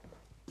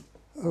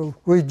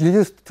we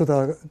reduce to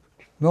the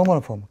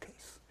normal form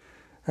case.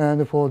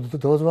 And for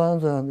those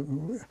ones,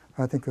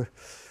 I think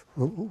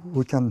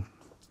we can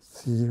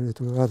see it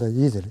rather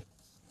easily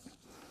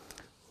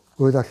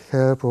with the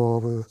help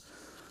of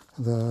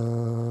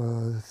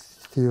the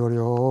theory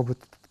of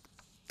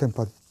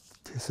temperate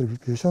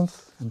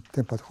distributions and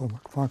temperate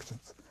holomorphic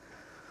functions.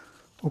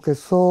 Okay,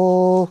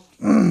 so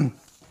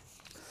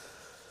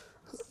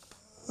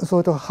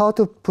so how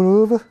to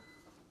prove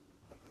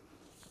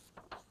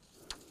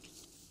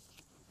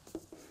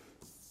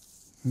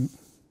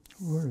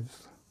where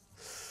is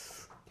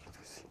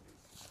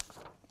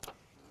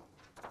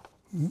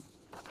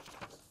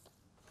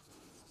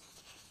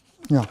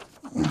yeah.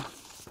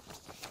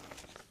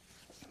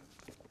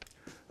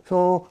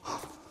 So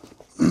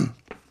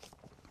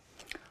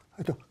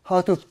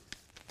how to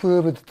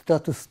prove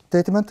that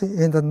statement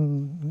in the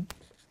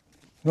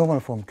normal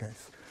form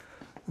case?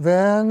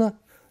 Then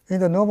in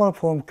the normal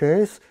form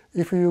case,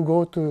 if you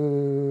go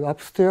to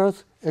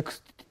upstairs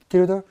x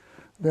tilde,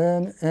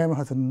 then M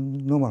has a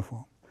normal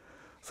form.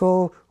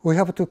 So we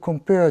have to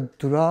compare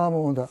drum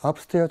on the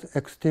upstairs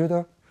x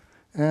tilde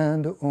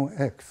and on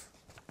x.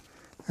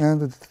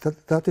 And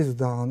that is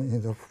done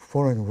in the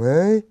following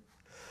way.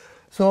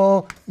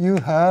 So you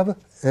have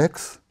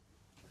x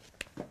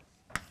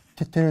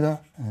tilde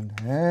and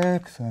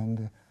x,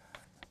 and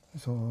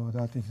so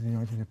that is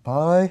divided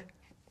by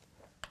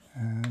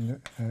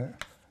and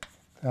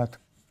that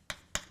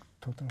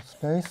total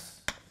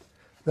space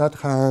that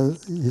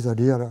is a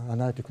real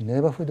analytic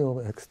neighborhood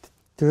of x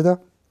tilde.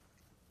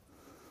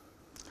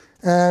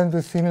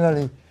 And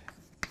similarly,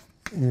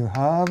 you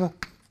have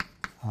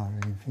R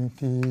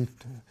infinity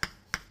to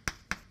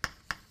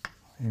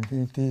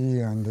infinity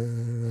and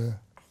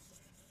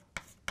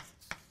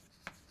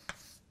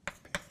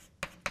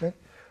okay.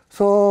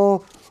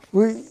 So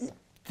we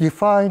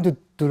defined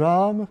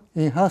drum,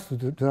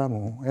 enhanced drum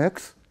on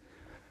x,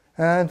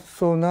 and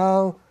so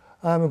now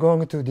I'm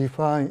going to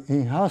define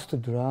enhanced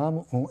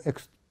drum on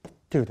x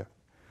tilde,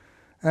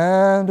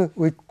 and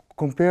we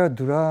compare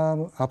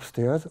drum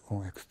upstairs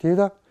on x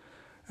tilde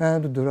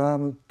and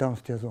drum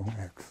downstairs on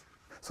x.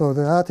 So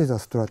that is a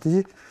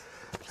strategy,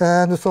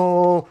 and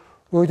so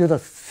we do the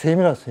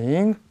similar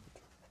thing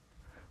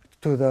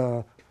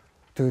to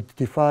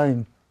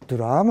define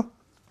drum,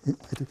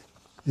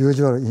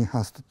 usual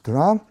enhanced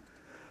drum.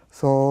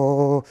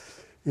 So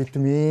it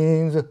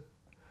means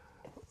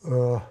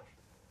you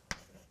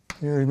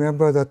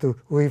remember that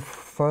we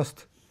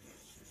first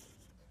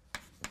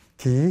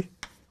T.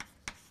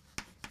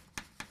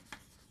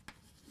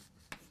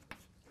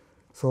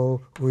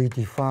 So we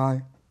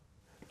define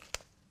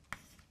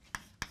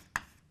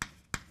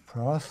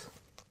plus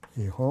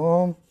E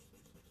home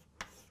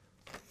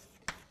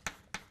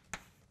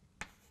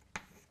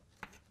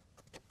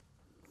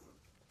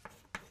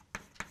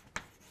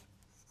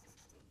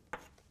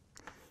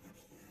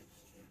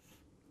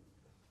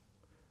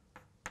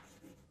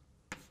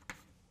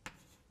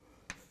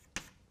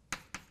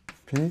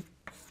P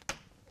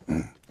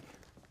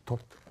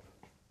dot.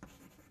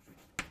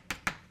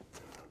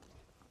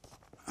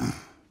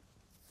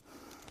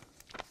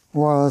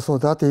 Well, so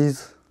that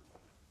is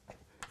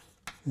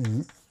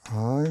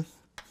I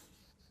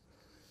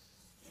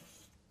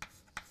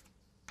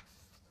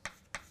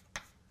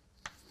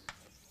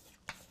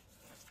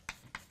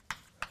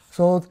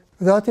so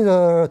that is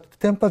a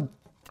temperate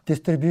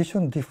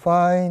distribution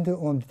defined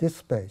on this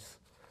space.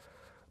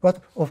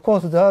 But of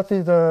course, that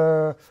is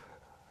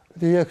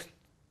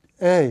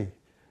dxa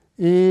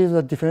is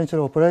a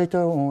differential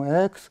operator on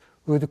x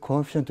with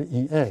coefficient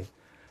in A.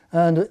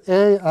 And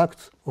A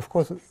acts, of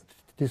course,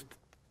 this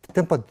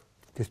temperate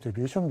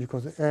distribution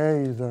because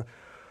A is the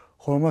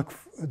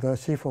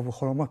sheaf of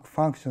holomorphic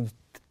functions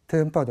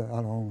tempered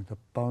along the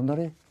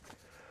boundary.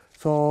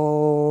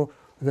 So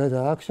there's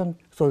an action.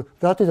 So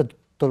that is a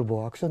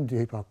Dolbeault action,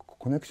 the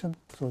connection.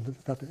 So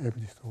that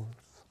exists also.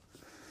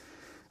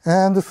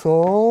 And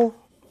so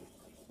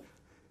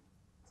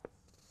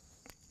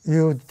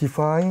you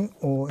define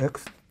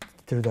OX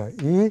tilde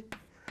E.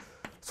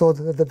 So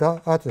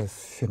that is a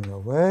similar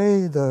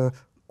way. The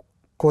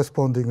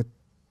corresponding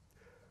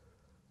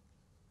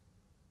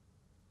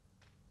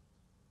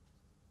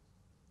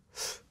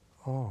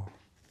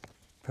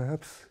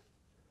perhaps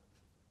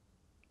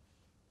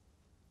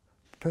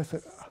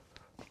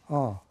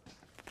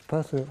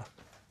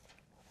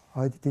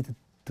I did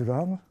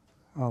drum.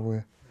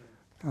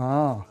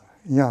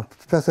 Yeah,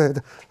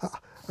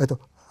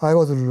 I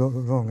was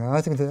wrong.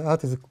 I think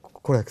that is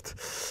correct.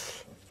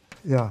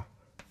 Yeah.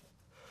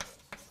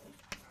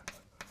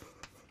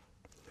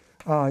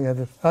 Yeah,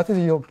 that is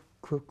your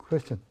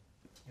question.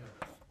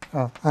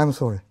 Yeah. I'm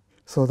sorry.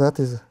 So that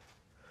is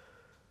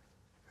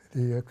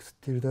dx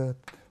tilde.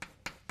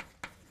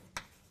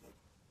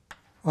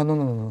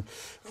 No.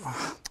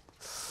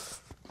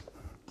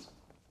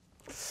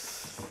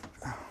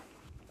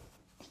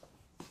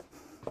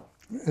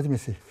 Let me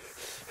see.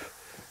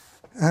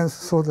 And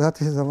so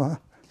that is the one.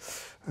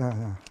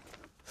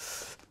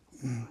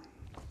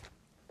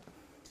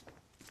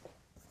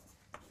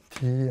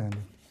 T and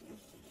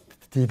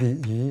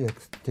dBE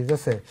x tilde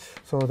say.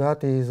 So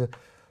that is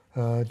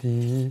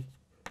d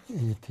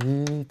et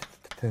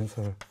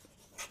tensor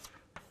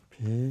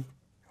p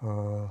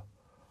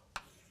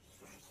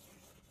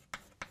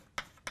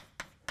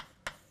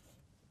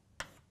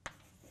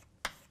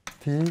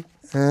t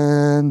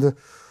and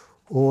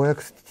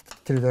ox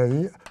tilde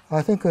e.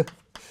 I think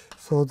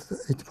so.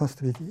 It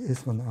must be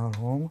S1 R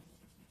home.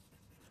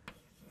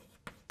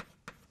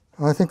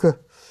 I think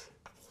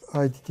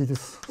I did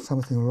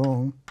something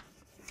wrong.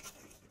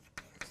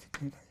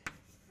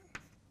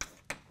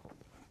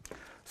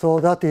 So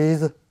that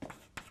is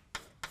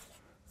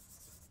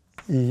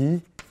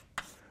E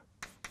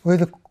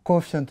with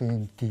coefficient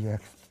in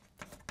dx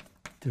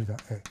tilde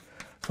A.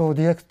 So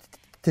dx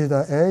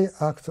tilde A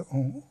acts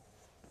on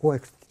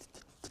OX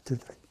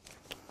tilde A.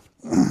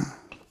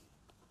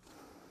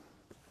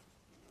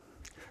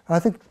 I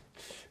think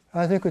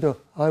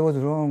I was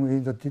wrong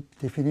in the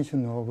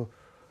definition of.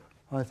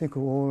 I think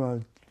all are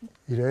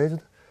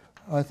erased.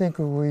 I think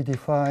we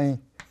define,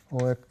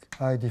 or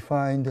I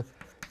defined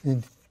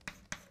in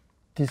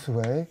this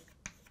way.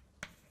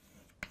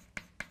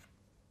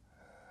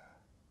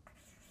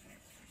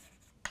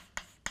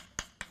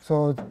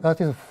 So that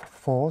is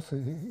false.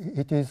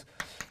 It is.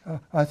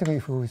 I think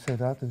if we say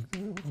that,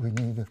 we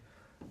need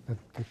the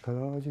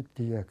declarage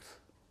dx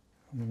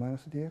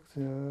minus dx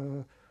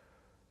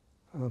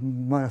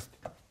minus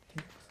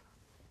dx.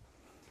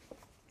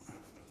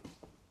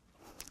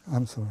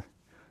 I'm sorry.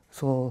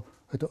 So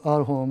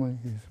R home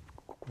is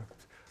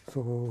correct.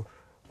 So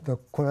the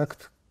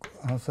correct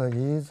answer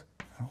is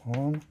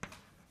home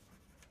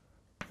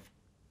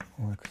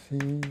OXC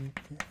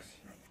dx.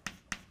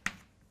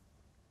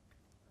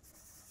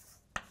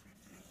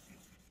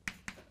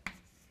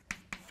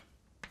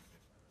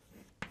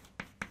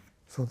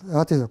 So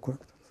that is the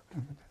correct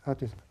answer.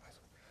 That is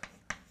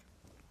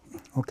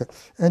okay.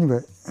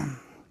 Anyway.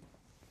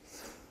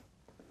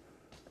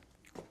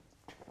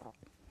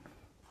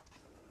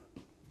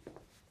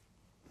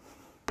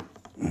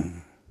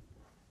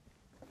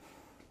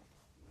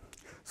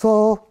 So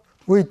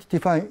we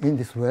define in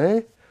this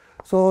way.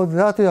 So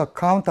that is a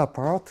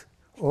counterpart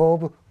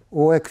of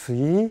OXE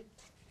in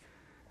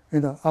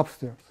the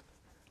upstairs.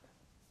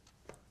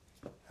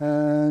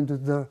 And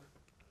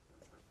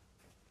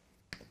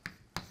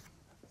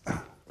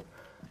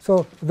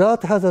so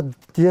that has a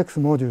dx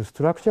module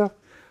structure,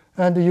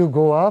 and you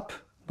go up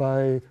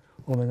by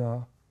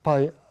omega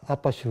pi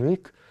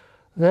apashuric,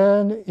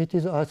 then it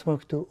is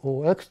isomorphic to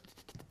OX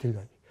tilde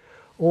E.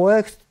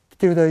 OX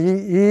tilde E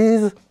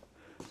is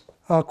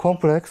a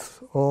complex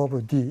of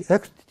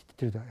dx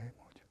tilde A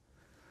module.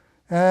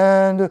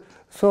 And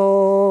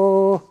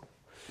so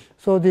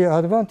the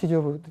advantage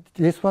of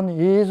this one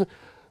is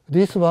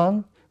this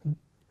one,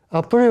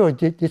 a priori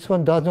this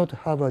one does not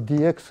have a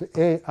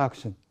dxa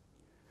action.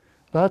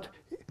 But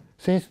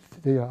since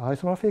they are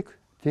isomorphic,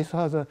 this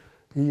has a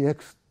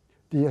dxa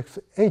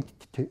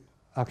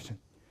action.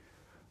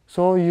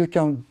 So you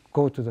can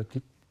go to the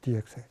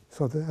dxa.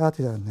 So that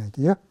is an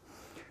idea.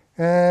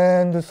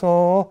 And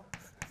so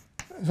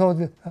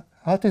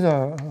that is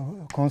a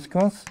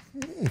consequence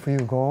if you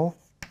go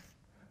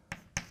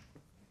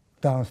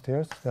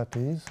downstairs, that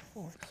is.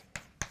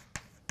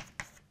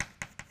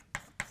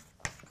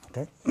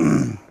 Okay.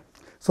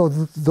 So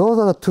those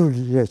are the two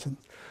relations.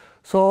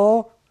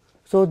 So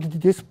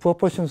this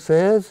proportion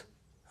says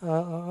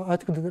I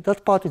think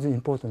that part is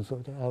important,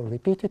 so I'll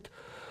repeat it.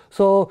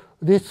 So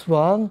this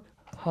one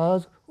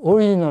has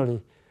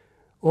originally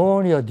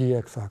only a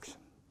dx action.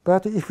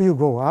 But if you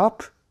go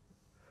up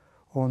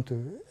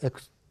onto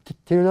x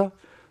tilde,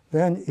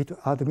 then it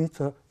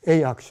admits a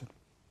action,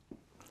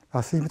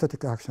 a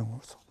symptotic action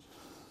also.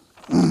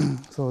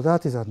 So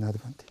that is an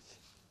advantage.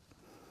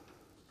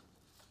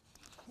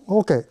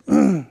 Okay.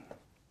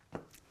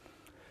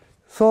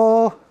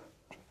 So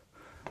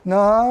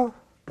now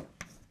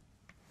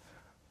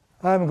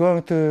I'm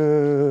going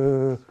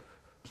to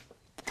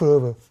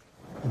prove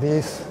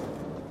this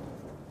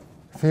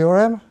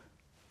theorem,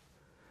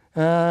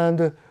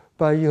 and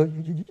by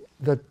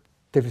the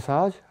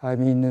devisage, I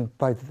mean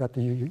by that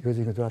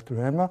using that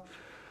lemma,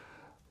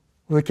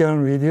 we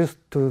can reduce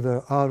to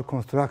the R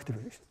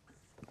constructive.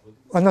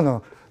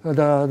 No,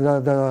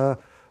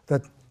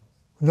 the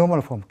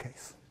normal form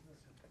case.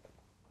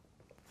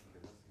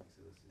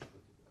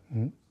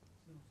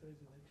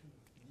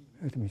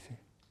 Let me see.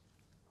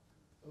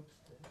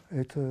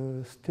 It's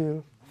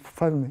still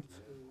 5 minutes.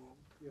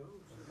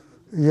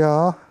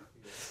 Yeah.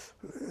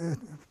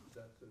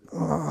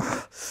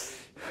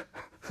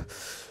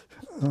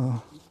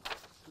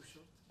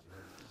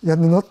 Yeah,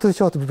 not too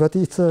short, but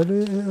it's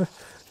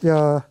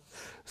yeah.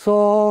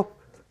 So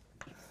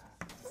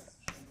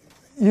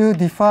you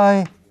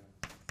define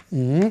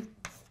E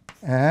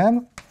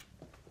M.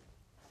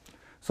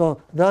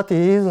 So that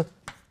is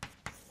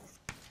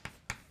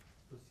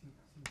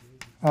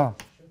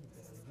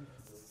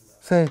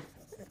say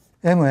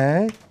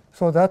MA.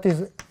 So that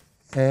is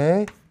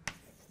A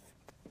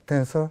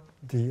tensor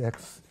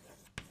dx.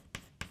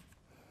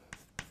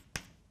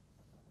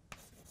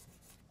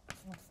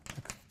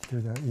 To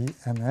the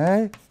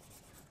EMA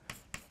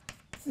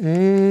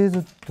is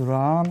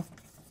drum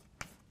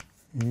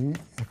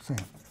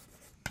EXM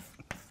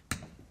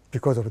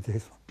because of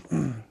this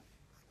one.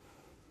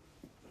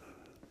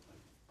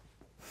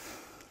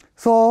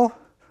 So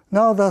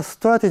now the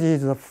strategy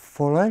is the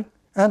following,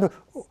 and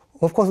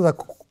of course the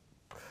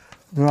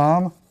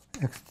drum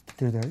x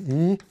to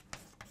the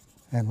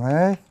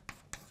EMA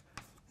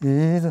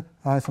is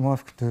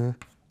isomorphic to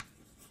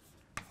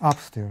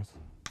upstairs.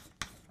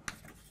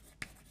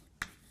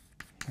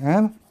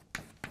 And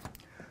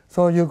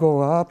so you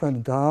go up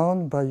and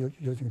down by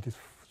using these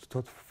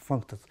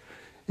functors.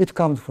 It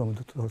comes from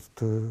those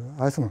two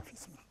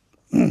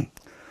isomorphism.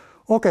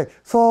 Okay,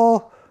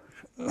 so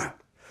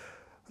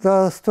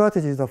the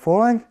strategy is the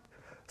following.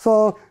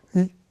 So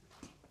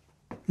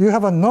you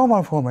have a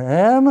normal form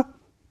M.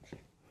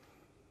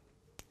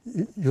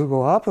 You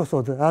go up,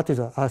 so that is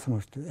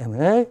isomorphic to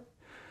MA.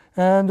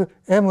 And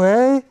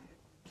MA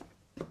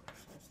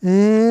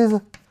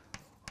is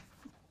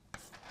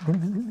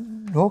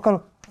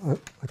local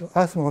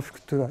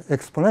isomorphic to the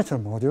exponential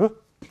module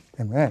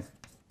MA.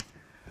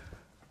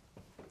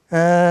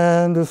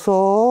 And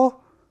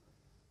so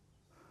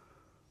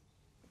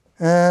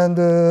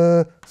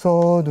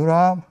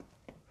drum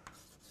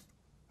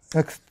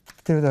x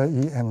tilde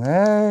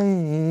EMA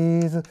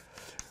is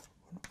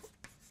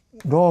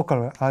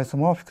local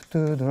isomorphic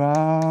to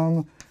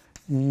drum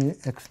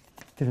EX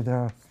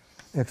tilde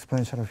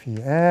exponential phi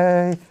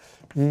A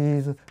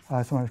is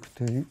isomorphic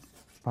to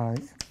by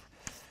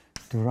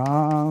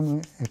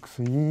drum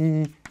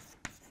xe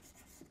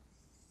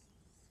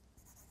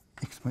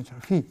exponential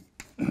phi.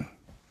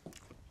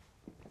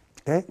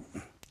 Okay,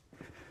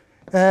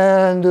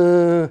 and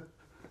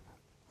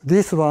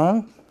this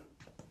one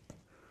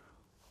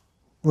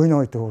we know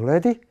it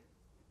already,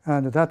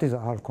 and that is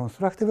R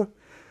constructible,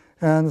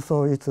 and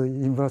so it's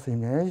an inverse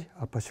image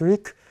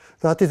apathuric.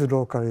 That is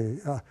locally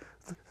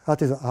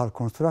that is R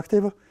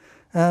constructible,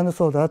 and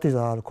so that is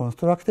R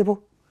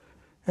constructible.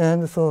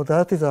 And so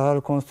that is R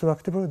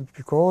constructible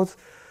because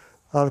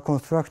R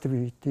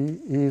constructibility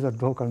is a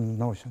local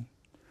notion.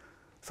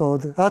 So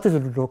that is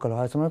local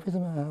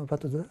isomorphism,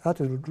 but that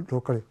is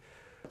locally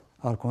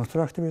R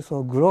constructible,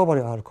 so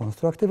globally R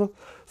constructible.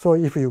 So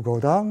if you go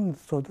down,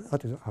 so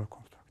that is R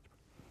constructible.